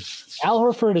Horford? Al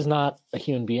Horford is not a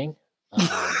human being.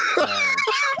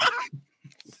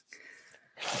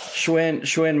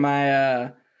 Schwinn,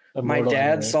 my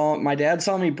dad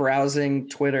saw me browsing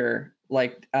Twitter.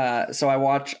 Like, so I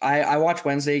watch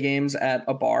Wednesday games at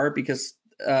a bar because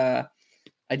I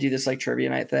do this like trivia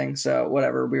night thing. So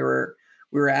whatever, we were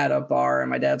at a bar and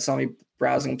my dad saw me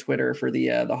browsing Twitter for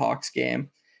the Hawks game.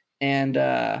 And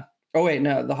the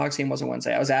Hawks game wasn't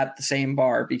Wednesday. I was at the same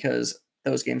bar because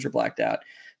those games were blacked out.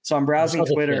 So I'm browsing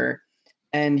Twitter,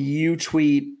 and you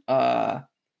tweeted,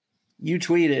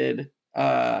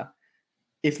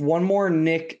 if one more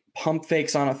Nick pump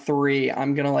fakes on a 3,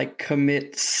 I'm gonna like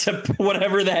commit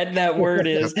whatever that word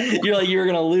is. You're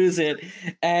gonna lose it.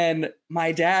 And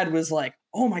my dad was like,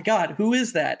 "Oh my God, who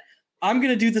is that? I'm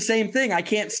going to do the same thing. I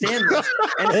can't stand this."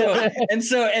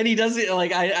 And he does it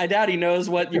like, I doubt he knows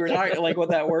what you were talking, like what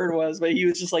that word was, but he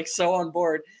was just like so on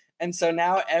board. And so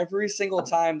now every single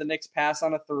time the Knicks pass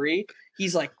on a 3,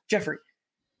 he's like, "Jeffrey,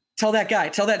 tell that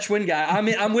Schwinn guy,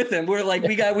 I'm with him. We're like,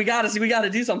 we got to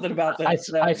do something about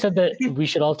this." I said that we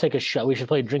should all take a shot. We should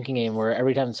play a drinking game where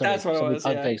every time somebody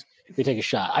fakes, we take a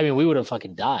shot. I mean, we would have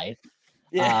fucking died.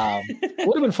 Yeah. It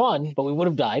would have been fun, but we would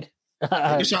have died. Take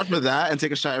a shot for that, and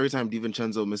take a shot every time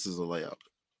DiVincenzo misses a layup.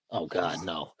 Oh God,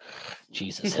 no,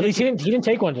 Jesus! At least he didn't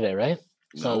take one today, right?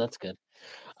 So that's good.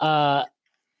 Yeah,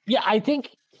 I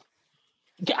think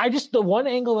the one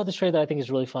angle about this trade that I think is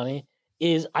really funny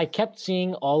is I kept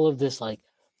seeing all of this like,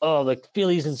 oh, like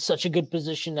Philly's in such a good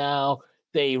position now.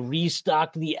 They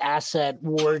restocked the asset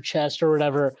war chest or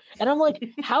whatever, and I'm like,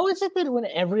 how is it that when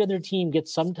every other team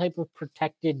gets some type of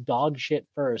protected dog shit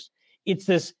first, it's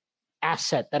this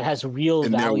asset that has real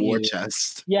in value. Their war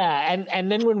chest. Yeah,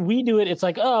 and then when we do it, it's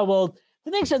like, oh well,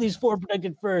 the Knicks have these 4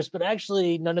 protected first, but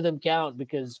actually none of them count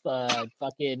because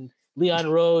fucking Leon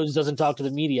Rose doesn't talk to the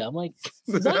media. I'm like,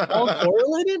 is that all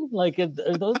correlated? Like, are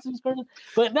those things correlated?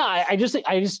 But no, I just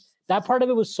that part of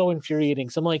it was so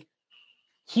infuriating. So I'm like,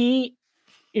 he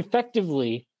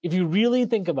effectively, if you really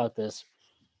think about this,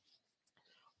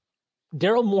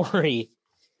 Daryl Morey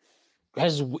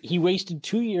he wasted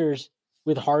 2 years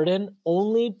with Harden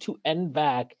only to end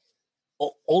back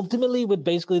ultimately with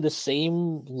basically the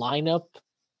same lineup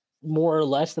more or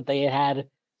less that they had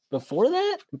before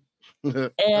that,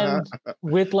 and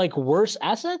with like worse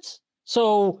assets.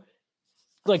 So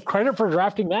like credit for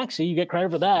drafting Maxey, you get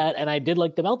credit for that. And I did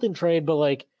like the Melton trade, but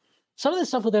like some of the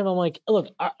stuff with him, I'm like, look,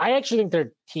 I actually think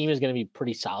their team is going to be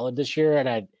pretty solid this year.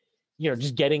 And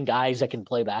just getting guys that can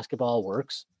play basketball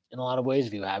works in a lot of ways.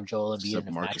 If you have Joel Embiid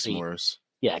and Marcus Maxey, Morris.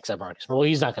 Yeah, except Marcus. Well,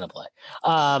 he's not going to play.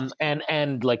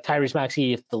 And like Tyrese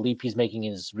Maxey, if the leap he's making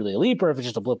is really a leap or if it's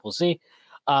just a blip, we'll see.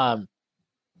 But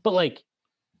like,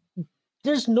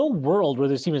 there's no world where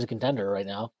this team is a contender right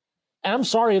now. And I'm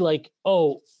sorry, like,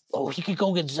 oh, he could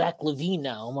go get Zach LaVine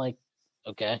now. I'm like,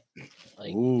 okay,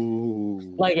 like, ooh,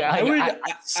 like I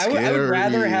would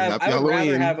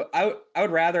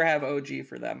rather have OG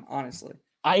for them, honestly.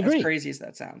 I agree. As crazy as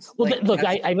that sounds. Well, like, look,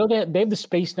 I know that they have the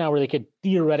space now where they could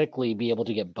theoretically be able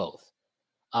to get both.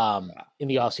 In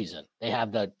the offseason, they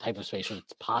have the type of space where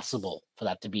it's possible for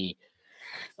that to be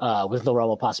with no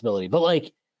realm of possibility. But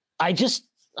like, I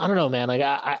don't know, man. Like,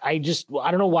 I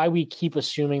don't know why we keep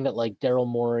assuming that like Daryl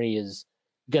Morey is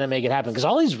gonna make it happen, because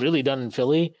all he's really done in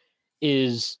Philly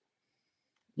is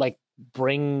like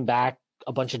bring back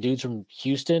a bunch of dudes from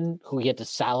Houston who he had to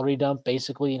salary dump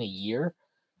basically in a year.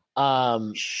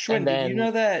 Schwinn,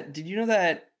 did you know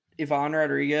that Ivan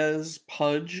Rodriguez,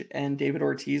 Pudge, and David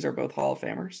Ortiz are both Hall of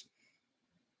Famers?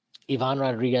 Ivan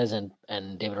Rodriguez and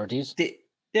David Ortiz?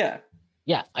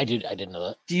 Yeah, I didn't know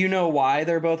that. Do you know why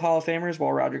they're both Hall of Famers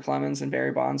while Roger Clemens and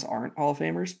Barry Bonds aren't Hall of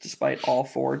Famers, despite all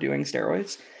four doing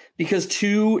steroids? Because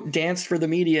two danced for the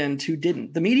media and two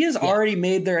didn't. The media's already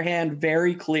made their hand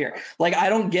very clear. Like, I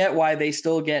don't get why they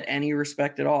still get any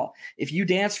respect at all. If you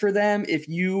dance for them, if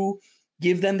you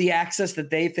give them the access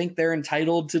that they think they're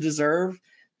entitled to deserve,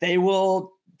 they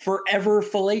will forever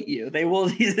fillet you. They will.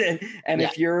 And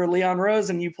if you're Leon Rose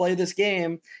and you play this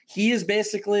game, he is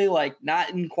basically like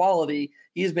not in quality.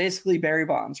 He is basically Barry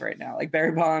Bonds right now. Like,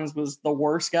 Barry Bonds was the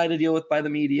worst guy to deal with by the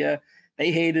media. They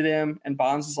hated him, and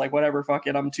Bonds was like, whatever, fuck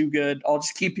it, I'm too good. I'll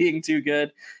just keep being too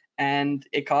good. And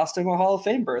it cost him a Hall of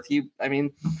Fame berth.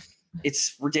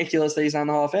 It's ridiculous that he's not in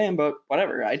the Hall of Fame, but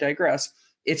whatever, I digress.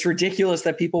 It's ridiculous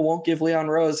that people won't give Leon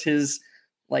Rose his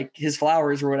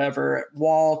flowers or whatever,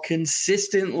 while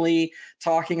consistently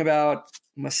talking about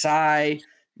Masai,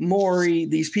 Morey,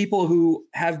 these people who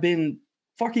have been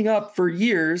fucking up for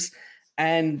years.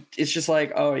 And it's just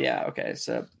like, oh yeah, okay.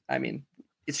 So,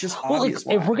 it's just obvious.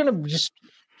 Like, if we're going to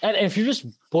and if you're just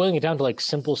boiling it down to like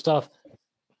simple stuff,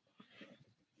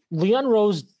 Leon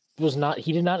Rose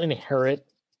he did not inherit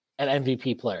an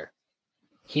MVP player.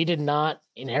 He did not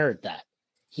inherit that.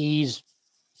 He's,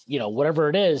 whatever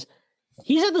it is,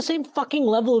 he's at the same fucking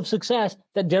level of success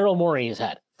that Daryl Morey has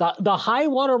had. The high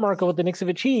watermark of what the Knicks have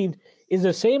achieved is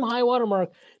the same high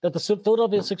watermark that the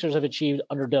Philadelphia Sixers have achieved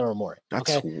under Daryl Morey.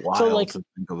 That's wild to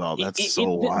think about. That's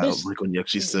wild. Like, when you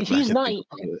actually sit back and think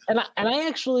about it. And I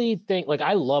actually think, like,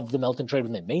 I loved the Melton trade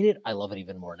when they made it. I love it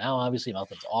even more now. Obviously,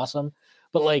 Melton's awesome.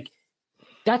 But, like,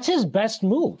 that's his best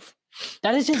move.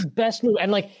 That is his best move.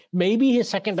 And, like, maybe his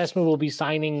second best move will be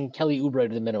signing Kelly Oubre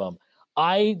to the minimum.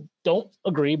 I don't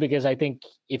agree, because I think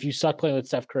if you suck playing with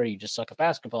Steph Curry, you just suck at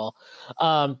basketball.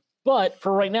 But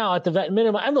for right now, at the vet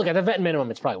minimum, and look, at the vet minimum,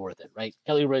 it's probably worth it, right?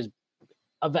 Kelly Oubre is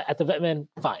at the vet min,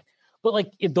 fine. But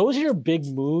like, if those are your big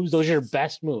moves, those are your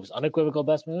best moves, unequivocal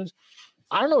best moves,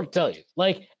 I don't know what to tell you.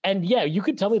 Like, and yeah, you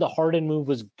could tell me the Harden move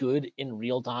was good in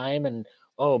real time, and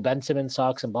Ben Simmons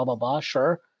sucks and blah blah blah,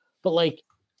 sure. But like,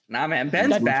 nah, man,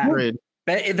 Ben's back.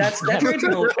 That trade's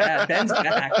no bad. Ben's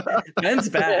back. Ben's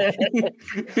back.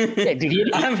 Yeah, dude, he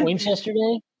had 8 points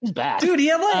yesterday. He's back. Dude, he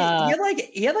had like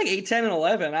 8, 10, and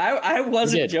 11. I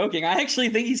wasn't joking. I actually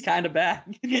think he's kind of back.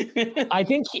 I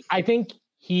think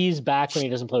he's back when he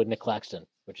doesn't play with Nick Claxton,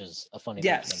 which is a funny thing.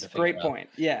 Yes, great point.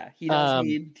 Yeah, he does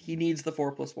he needs the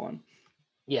 4+1.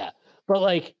 Yeah, but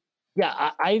like,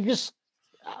 yeah, I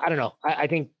don't know. I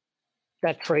think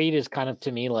that trade is kind of,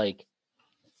 to me, like,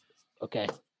 okay,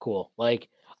 cool. Like,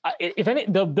 if any,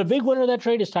 the big winner of that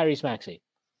trade is Tyrese Maxey,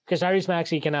 because Tyrese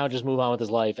Maxey can now just move on with his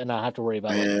life and not have to worry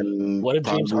about what if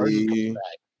James Harden comes back.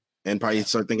 And probably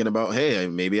start thinking about, hey,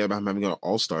 maybe I'm having an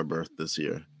all-star berth this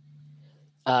year.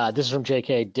 This is from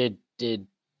JK. Did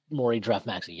Morey draft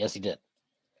Maxey? Yes, he did.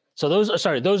 So those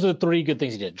are the 3 good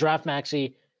things he did: draft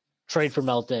Maxey, trade for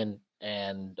Melton,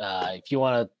 and if you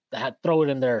want to throw it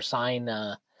in there, sign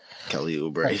Kelly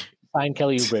Oubre. Sign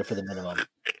Kelly Oubre for the minimum.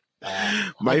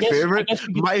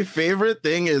 My favorite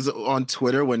thing is on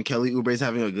Twitter when Kelly Oubre's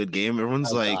having a good game.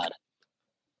 Everyone's like, God,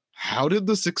 how did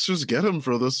the Sixers get him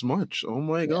for this much? Oh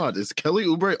my God, is Kelly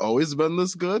Oubre always been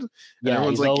this good? And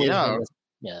everyone's like,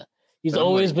 yeah. He's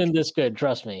always been this good.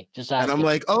 Trust me. Just ask and I'm him.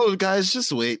 like, oh, guys,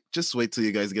 just wait till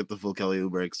you guys get the full Kelly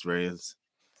Oubre experience.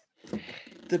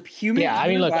 The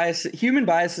human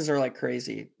biases are like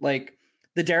crazy. Like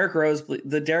the Derrick Rose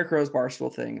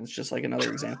Barstool thing is just like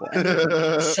another example.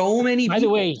 And so many. By the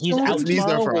way, he's out his knees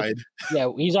are tomorrow.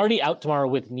 fried. He's already out tomorrow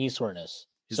with knee soreness.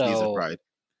 His knees are fried.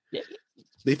 Yeah,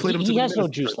 they played him. He has no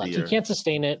juice left. He can't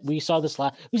sustain it. We saw this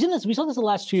We saw this the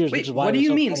last 2 years. Wait, which is why what do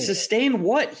you mean funny. sustain?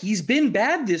 What? He's been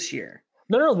bad this year.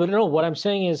 No. What I'm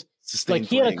saying is, Sustain like,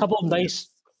 he had a couple of nice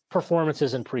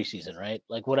performances in preseason, right?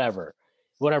 Like whatever.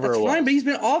 That's it was. Fine, but he's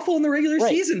been awful in the regular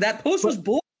season. That post was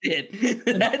bullshit.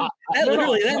 That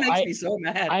makes me so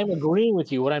mad. I'm agreeing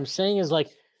with you. What I'm saying is, like,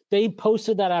 they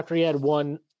posted that after he had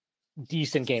one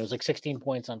decent game. It was like 16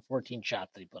 points on 14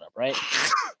 shots that he put up, right?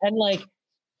 And like,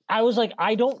 I was like,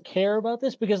 I don't care about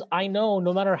this because I know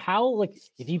no matter how, like,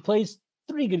 if he plays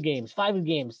 3 good games, 5 good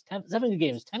games, 7 good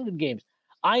games, 10 good games,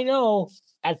 I know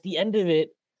at the end of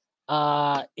it,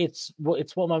 it's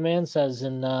what my man says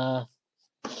in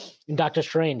Doctor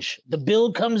Strange. The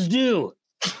bill comes due.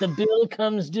 The bill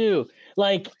comes due.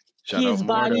 Like, his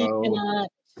body cannot,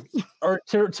 or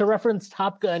to reference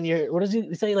Top Gun, what does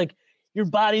he say? Like, your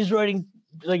body's writing,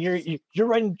 like you're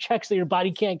writing checks that your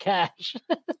body can't cash.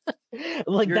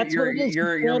 Like, that's what it is.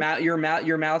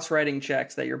 Your mouth's writing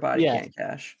checks that your body can't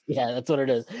cash. Yeah, that's what it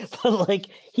is. But like,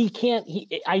 he can't.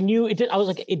 I knew it. I was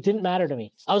like, it didn't matter to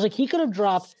me. I was like, he could have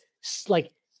dropped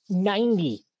like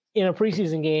 90 in a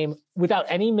preseason game without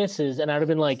any misses, and I'd have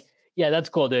been like, yeah, that's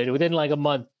cool, dude. Within like a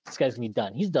month, this guy's gonna be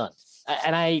done. He's done.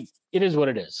 And it is what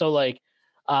it is. So like,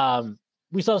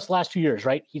 we saw this the last 2 years,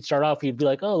 right? He'd start off, he'd be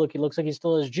like, oh, look, he looks like he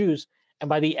still has juice. And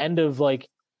by the end of like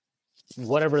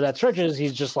whatever that stretch is,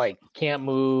 he's just like, can't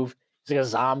move. He's like a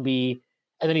zombie.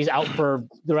 And then he's out for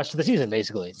the rest of the season,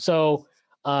 basically. So,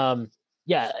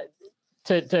 yeah,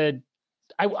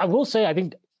 I will say, I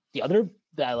think the other,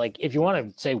 that like, if you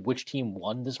want to say which team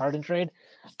won this Harden trade,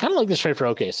 kind of like this trade for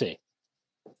OKC.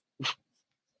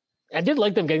 I did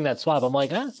like them getting that swap. I'm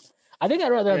like, I think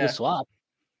I'd rather have the swap.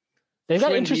 They've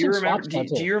got interesting swaps.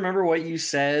 Do you remember what you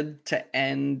said to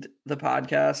end the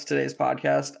podcast, today's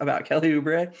podcast, about Kelly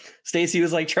Oubre? Stacey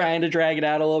was like trying to drag it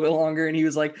out a little bit longer, and he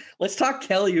was like, let's talk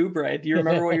Kelly Oubre. Do you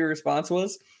remember what your response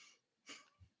was?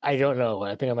 I don't know.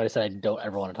 I think I might have said I don't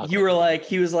ever want to talk about him.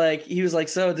 He was like,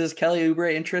 so does Kelly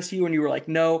Oubre interest you? And you were like,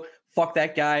 no. Fuck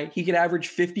that guy. He could average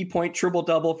 50-point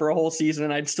triple-double for a whole season,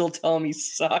 and I'd still tell him he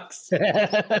sucks.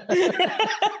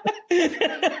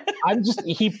 I'm just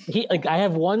he like, I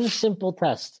have one simple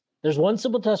test. There's one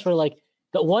simple test where, like,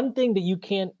 the one thing that you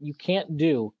can't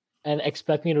do and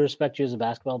expect me to respect you as a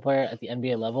basketball player at the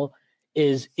NBA level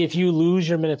is if you lose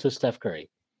your minutes with Steph Curry.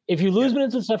 If you lose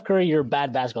minutes with Steph Curry, you're a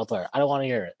bad basketball player. I don't want to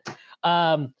hear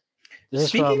it.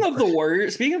 Speaking of the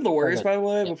Warriors, by the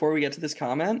way, before we get to this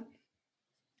comment,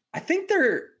 I think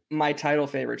they're my title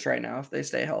favorites right now if they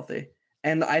stay healthy.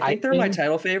 And I think they're my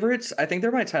title favorites. I think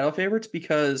they're my title favorites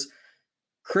because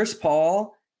Chris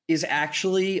Paul is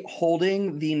actually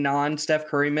holding the non-Steph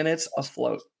Curry minutes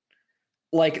afloat.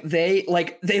 Like they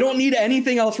don't need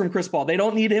anything else from Chris Paul. They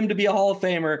don't need him to be a Hall of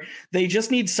Famer. They just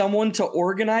need someone to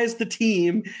organize the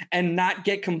team and not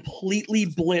get completely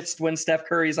blitzed when Steph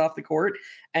Curry is off the court.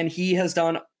 And he has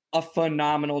done a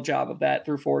phenomenal job of that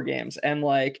through 4 games. And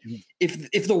like,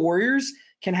 if the Warriors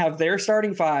can have their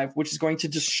starting 5, which is going to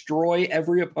destroy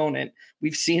every opponent,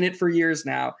 we've seen it for years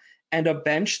now, and a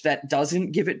bench that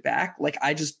doesn't give it back, like,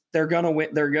 they're gonna win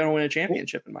a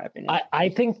championship, in my opinion. I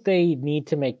think they need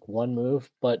to make one move,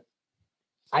 but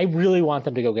I really want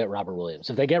them to go get Robert Williams.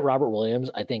 If they get Robert Williams,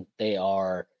 I think they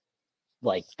are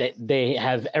like, they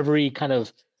have every kind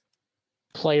of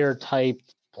player type,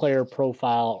 player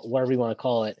profile, whatever you want to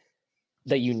call it,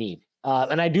 that you need.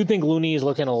 And I do think Looney is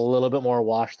looking a little bit more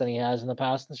washed than he has in the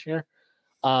past this year.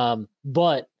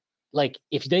 But like,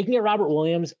 if they can get Robert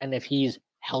Williams, and if he's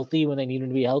healthy when they need him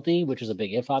to be healthy, which is a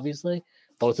big if, obviously,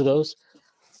 both of those,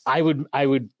 I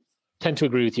would tend to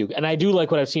agree with you. And I do like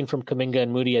what I've seen from Kuminga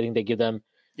and Moody. I think they give them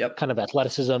kind of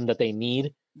athleticism that they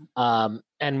need. And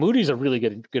Moody's a really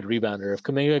good rebounder. If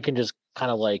Kuminga can just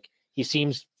kind of like, he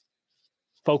seems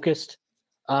focused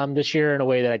this year in a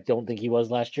way that I don't think he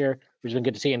was last year, which has been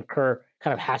good to see. And Kerr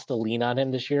kind of has to lean on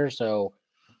him this year. So,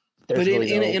 but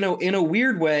in a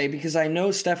weird way, because I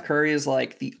know Steph Curry is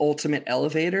like the ultimate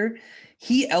elevator.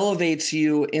 He elevates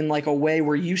you in like a way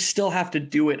where you still have to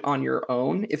do it on your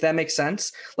own, if that makes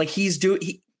sense. Like he's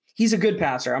a good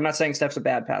passer. I'm not saying Steph's a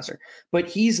bad passer, but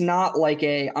he's not like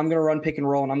I'm going to run pick and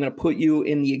roll and I'm going to put you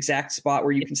in the exact spot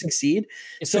where you can succeed.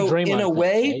 So in a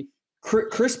way, right?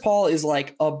 Chris Paul is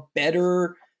like a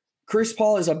better Chris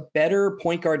Paul is a better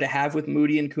point guard to have with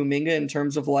Moody and Kuminga in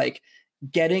terms of like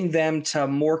getting them to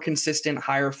more consistent,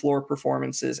 higher floor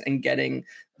performances and getting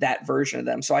that version of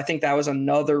them. So I think that was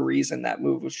another reason that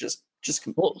move was just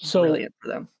brilliant for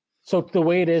them. So the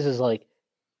way it is like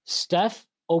Steph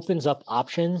opens up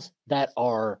options that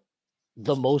are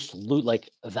the most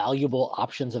valuable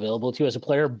options available to you as a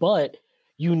player, but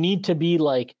you need to be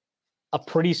like a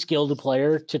pretty skilled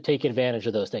player to take advantage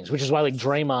of those things, which is why like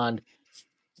Draymond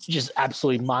just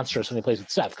absolutely monstrous when he plays with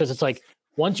Steph. Because it's like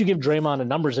once you give Draymond a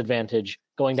numbers advantage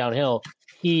going downhill,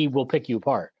 he will pick you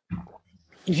apart.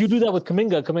 If you do that with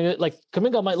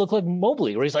Kuminga might look like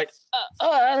Mobley, where he's like,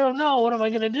 I don't know, what am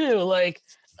I gonna do? Like,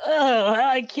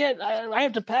 I can't. I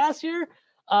have to pass here.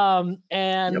 And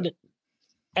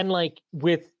like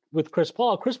with Chris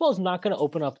Paul is not going to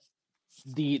open up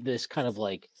this kind of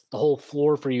like the whole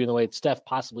floor for you in the way that Steph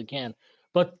possibly can.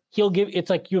 But it's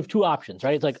like you have two options,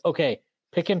 right? It's like, okay,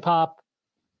 pick and pop,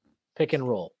 pick and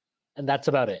roll. And that's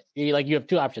about it. You have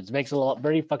two options. It makes it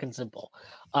very fucking simple.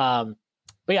 But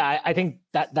yeah, I think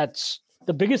that's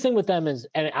the biggest thing with them is,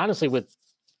 and honestly with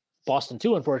Boston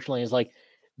too, unfortunately, is like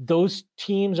those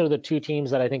teams are the two teams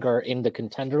that I think are in the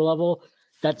contender level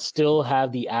that still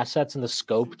have the assets and the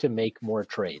scope to make more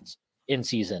trades in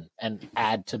season and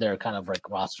add to their kind of like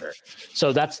roster.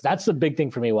 So that's the big thing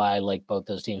for me why I like both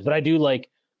those teams. But I do like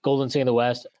Golden State in the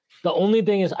West. The only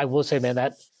thing is I will say, man,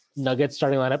 that Nuggets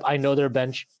starting lineup, I know their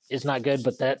bench is not good,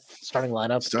 but that starting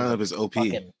lineup is OP.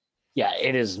 Yeah,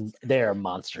 it is. They're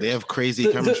monsters. They have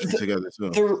crazy chemistry together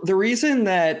too. The reason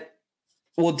that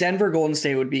Denver Golden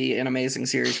State would be an amazing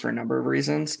series for a number of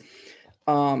reasons.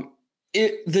 The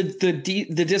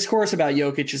discourse about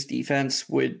Jokic's defense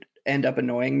would end up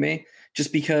annoying me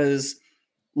just because,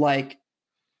 like,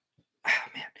 oh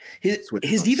man,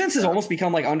 his defense has almost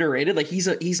become like underrated. Like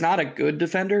he's not a good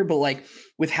defender, but like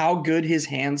with how good his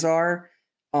hands are,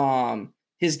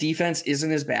 his defense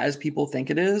isn't as bad as people think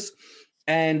it is.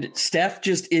 And Steph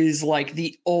just is like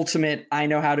the ultimate. I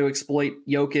know how to exploit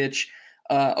Jokic.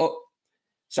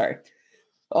 Sorry.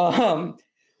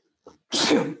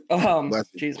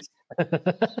 Jesus.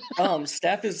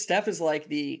 Steph is like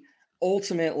the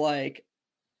ultimate, like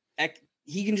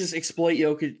he can just exploit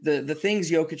Jokic, the things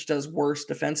Jokic does worse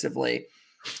defensively.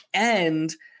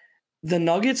 And the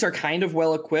Nuggets are kind of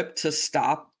well equipped to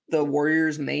stop the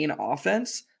Warriors' main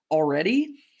offense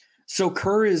already. So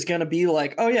Kerr is going to be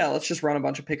like, oh yeah, let's just run a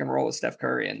bunch of pick and roll with Steph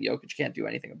Curry, and Jokic can't do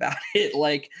anything about it.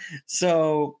 Like,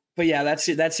 so, but yeah,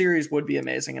 that series would be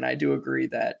amazing. And I do agree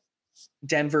that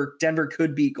Denver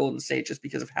could beat Golden State just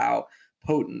because of how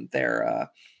potent their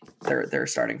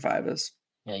starting five is.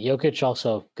 Yeah, Jokic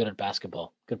also good at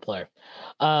basketball, good player.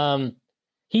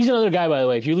 He's another guy, by the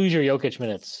way. If you lose your Jokic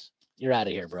minutes, you're out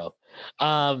of here, bro.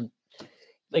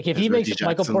 Like if he makes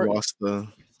Michael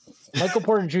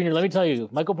Porter Jr. Let me tell you,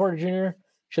 Michael Porter Jr.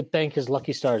 should thank his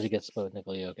lucky stars he gets to play with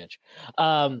Nikola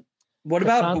Jokic. What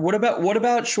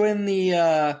about Schwinn,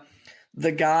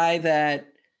 the guy that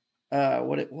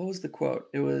what was the quote?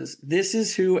 It was, this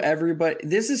is who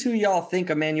y'all think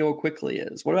Emmanuel Quickley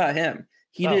is. What about him?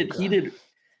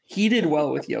 He did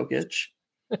well with Jokic.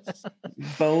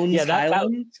 Bones. Yeah,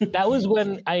 that was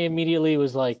when I immediately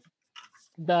was like,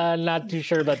 not too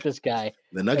sure about this guy.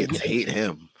 The Nuggets hate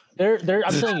him. I'm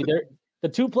telling you, they're the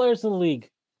two players in the league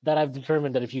that I've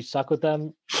determined that if you suck with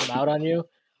them, I'm out on you,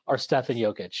 are Steph and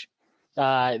Jokic.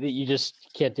 You just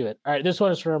can't do it. All right, this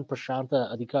one is from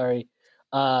Prashanta Adhikari.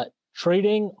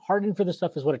 Trading Harden for this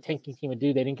stuff is what a tanking team would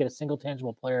do. They didn't get a single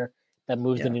tangible player that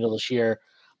moves the needle this year.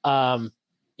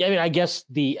 Yeah, I mean, I guess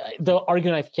the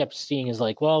argument I kept seeing is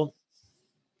like, well,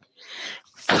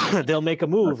 they'll make a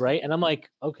move, right? And I'm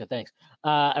like, okay, thanks.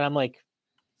 And I'm like,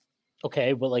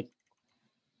 okay, but like,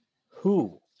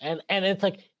 who? And it's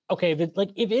like, okay, if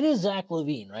it is Zach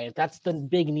LaVine, right? If that's the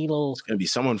big needle, it's gonna be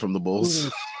someone from the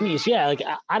Bulls. Yeah, like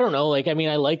I don't know. Like, I mean,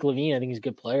 I like LaVine. I think he's a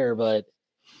good player, but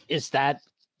is that?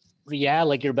 Yeah,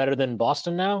 like you're better than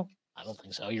Boston now? I don't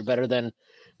think so. You're better than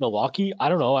Milwaukee? I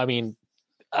don't know. I mean,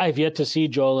 I've yet to see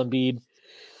Joel Embiid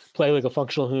play like a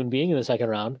functional human being in the second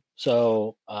round.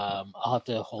 So I'll have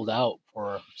to hold out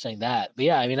for saying that. But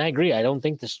yeah, I mean, I agree. I don't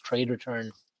think this trade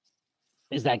return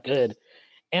is that good.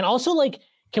 And also, like,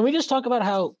 can we just talk about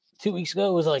how 2 weeks ago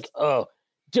it was like, oh,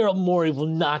 Daryl Morey will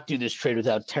not do this trade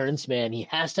without Terrence Mann. He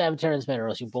has to have Terrence Mann or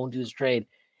else he won't do this trade.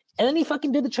 And then he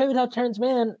fucking did the trade without Terrence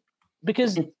Mann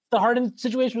because the Harden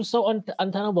situation was so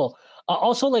untenable.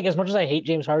 Also, like, as much as I hate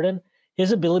James Harden,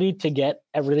 his ability to get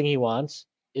everything he wants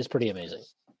is pretty amazing.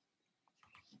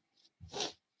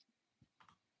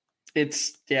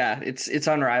 It's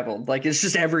unrivaled. Like, it's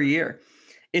just every year.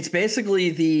 It's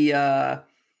basically the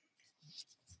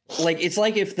Like it's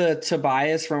like if the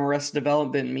Tobias from Arrested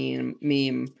Development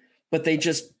meme, but they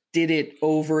just did it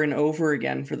over and over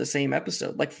again for the same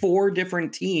episode. Like 4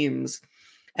 different teams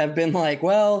have been like,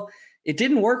 well, it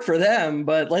didn't work for them,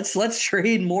 but let's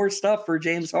trade more stuff for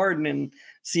James Harden and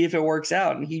see if it works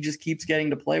out. And he just keeps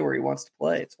getting to play where he wants to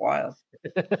play. It's wild.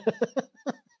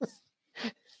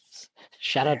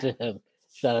 Shout out to him.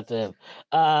 Jalen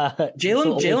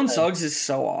Suggs is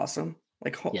so awesome.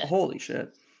 Like holy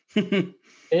shit.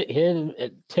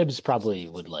 Tibbs probably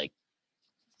would like.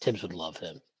 Tibbs would love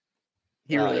him.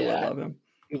 He really would love him.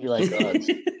 He'd be like,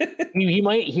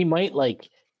 he might like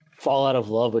fall out of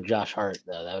love with Josh Hart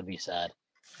though. That would be sad.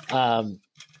 What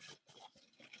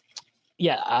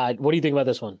do you think about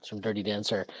this one? It's from Dirty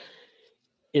Dancer.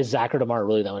 Is Zach or DeMar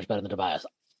really that much better than Tobias?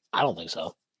 I don't think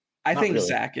so. I think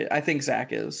Zach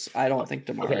is. I don't think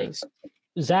DeMar is.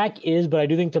 Zach is, but I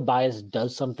do think Tobias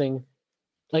does something.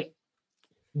 Like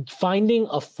finding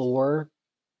a 4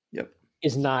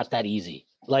 is not that easy.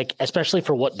 Like, especially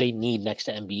for what they need next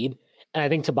to Embiid. And I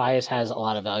think Tobias has a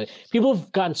lot of value. People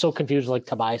have gotten so confused with like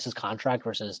Tobias's contract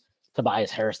versus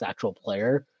Tobias Harris, the actual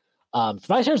player.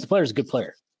 Tobias Harris, the player, is a good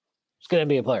player. He's a good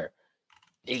NBA player.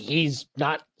 He's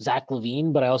not Zach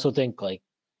LaVine, but I also think like,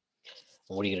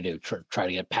 what are you going to do? Try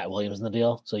to get Pat Williams in the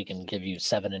deal so he can give you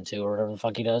 7 and 2 or whatever the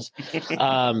fuck he does.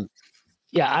 I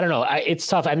don't know. It's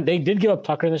tough. And they did give up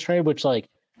Tucker in this trade, which like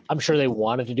I'm sure they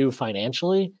wanted to do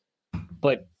financially,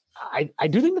 but I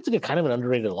do think that's a kind of an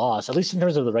underrated loss, at least in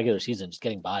terms of the regular season, just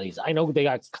getting bodies. I know they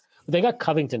got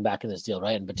Covington back in this deal,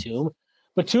 right? And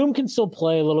Batum can still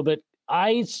play a little bit.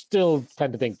 I still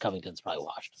tend to think Covington's probably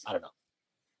washed. I don't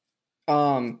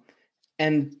know.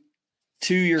 And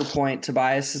to your point,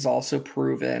 Tobias has also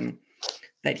proven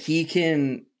that he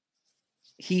can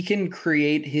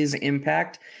create his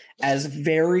impact as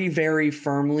very, very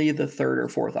firmly the 3rd or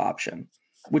 4th option,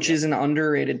 which is an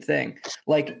underrated thing.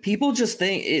 Like people just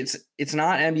think it's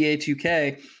not NBA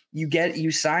 2K.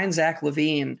 You sign Zach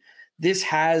LaVine. This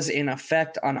has an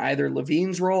effect on either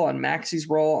LaVine's role, on Maxi's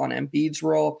role, on Embiid's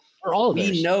role. For all of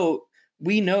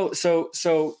we know. So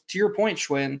to your point,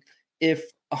 Schwinn, if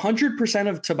 100%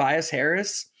 of Tobias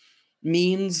Harris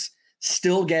means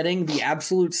still getting the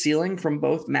absolute ceiling from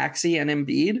both Maxi and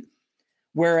Embiid,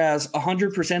 whereas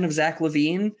 100% of Zach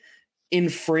LaVine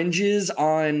infringes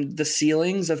on the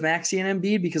ceilings of Maxi and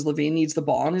Embiid because LaVine needs the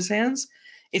ball in his hands,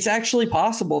 it's actually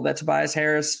possible that Tobias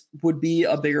Harris would be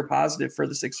a bigger positive for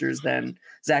the Sixers than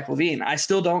Zach LaVine. I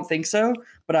still don't think so,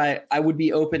 but I would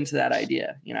be open to that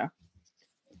idea, you know?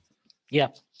 Yeah.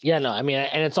 Yeah, no, I mean,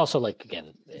 and it's also like,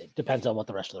 again, it depends on what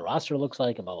the rest of the roster looks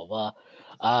like and blah, blah,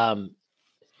 blah.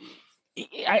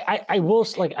 I will,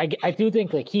 like, I do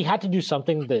think like he had to do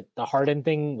something that the Harden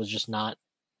thing was just not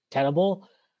tenable.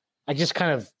 I just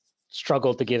kind of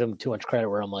struggled to give him too much credit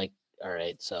where I'm like, all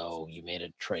right, so you made a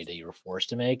trade that you were forced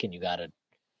to make and you got a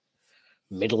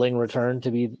middling return to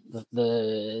be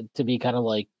to be kind of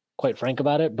like quite frank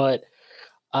about it. But,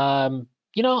 I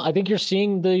think you're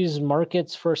seeing these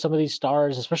markets for some of these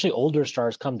stars, especially older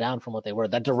stars, come down from what they were.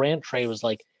 That Durant trade was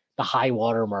like the high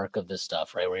water mark of this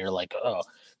stuff, right? Where you're like, oh,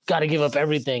 got to give up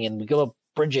everything and give up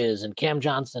Bridges and Cam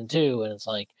Johnson too. And it's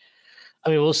like, I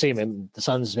mean, we'll see. Maybe the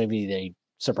Suns, maybe they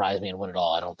surprise me and win it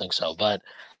all. I don't think so, but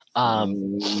not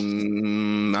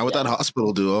with that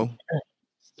hospital duo.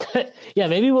 Yeah,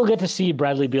 maybe we'll get to see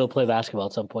Bradley Beal play basketball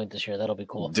at some point this year. That'll be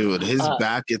cool. Dude, his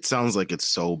back, it sounds like it's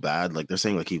so bad. Like they're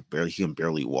saying like he can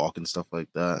barely walk and stuff like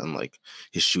that. And like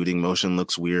his shooting motion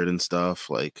looks weird and stuff.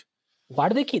 Like, why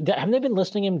do they haven't they been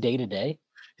listing him day to day?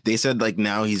 They said like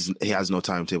now he has no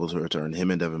timetable to return. Him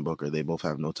and Devin Booker, they both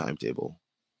have no timetable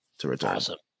to return.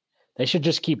 Awesome. They should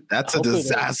just keep. That's a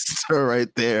disaster right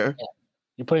there. Yeah.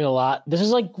 You're putting a lot. This is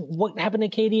like what happened to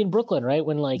KD in Brooklyn, right?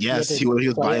 When like he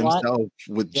was by himself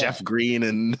with Jeff Green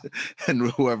and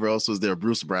whoever else was there,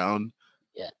 Bruce Brown.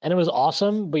 Yeah, and it was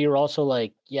awesome. But you're also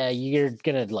like, yeah, you're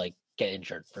gonna like get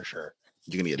injured for sure.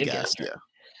 You're gonna get gassed, yeah.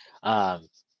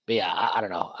 But yeah, I don't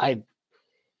know. I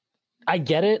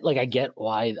get it. Like I get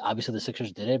why obviously the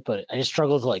Sixers did it, but I just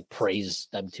struggle to like praise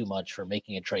them too much for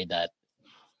making a trade that.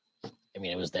 I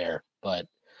mean, it was there, but.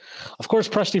 Of course,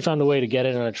 Presti found a way to get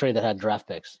in on a trade that had draft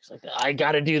picks. He's like, I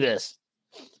got to do this.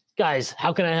 Guys,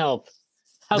 how can I help?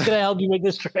 How can I help you make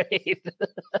this trade?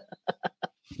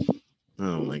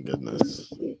 Oh, my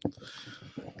goodness.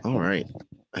 All right.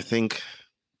 I think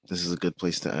this is a good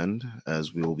place to end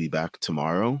as we will be back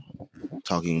tomorrow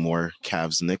talking more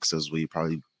Cavs Knicks as we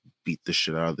probably beat the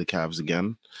shit out of the Cavs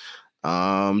again.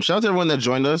 Shout out to everyone that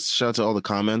joined us. Shout out to all the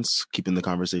comments, keeping the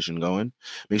conversation going.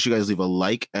 Make sure you guys leave a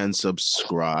like and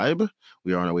subscribe.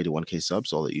 We are on our way to 1K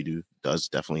subs. All that you do does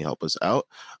definitely help us out.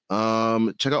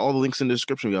 Check out all the links in the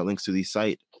description. We got links to the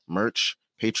site, merch,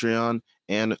 Patreon,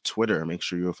 and Twitter. Make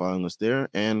sure you're following us there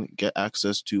and get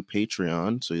access to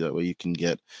Patreon, so that way you can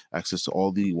get access to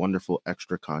all the wonderful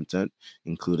extra content,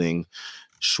 including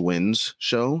Schwinn's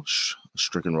show,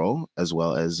 Strick and Roll, as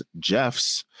well as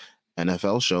Jeff's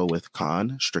NFL show with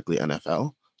Khan, Strictly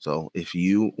NFL. So if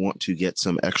you want to get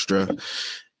some extra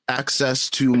access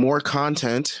to more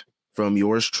content from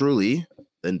yours truly,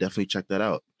 then definitely check that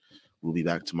out. We'll be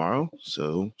back tomorrow.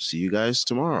 So see you guys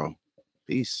tomorrow.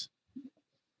 Peace.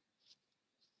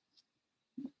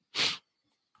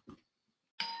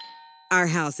 Our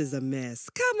house is a mess.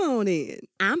 Come on in.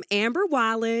 I'm Amber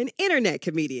Wallen, internet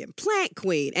comedian, plant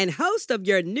queen, and host of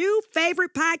your new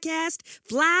favorite podcast,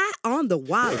 Fly on the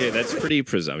Wallen. Okay, that's pretty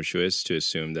presumptuous to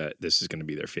assume that this is going to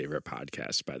be their favorite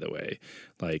podcast, by the way.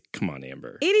 Like, come on,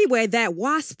 Amber. Anyway, that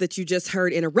wasp that you just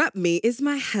heard interrupt me is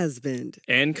my husband.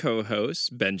 And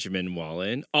co-host, Benjamin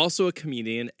Wallen, also a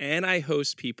comedian, and I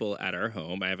host people at our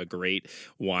home. I have a great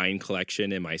wine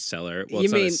collection in my cellar. Well, You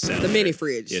it's not mean a cellar. the mini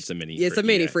fridge? It's a mini It's a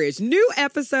mini fridge. New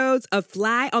episodes of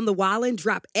Fly on the Wallen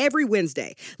drop every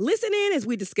Wednesday. Listen in as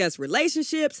we discuss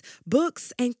relationships,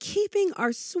 books, and keeping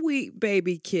our sweet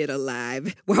baby kid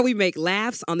alive while we make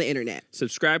laughs on the internet.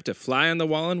 Subscribe to Fly on the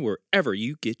Wallen wherever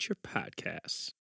you get your podcasts.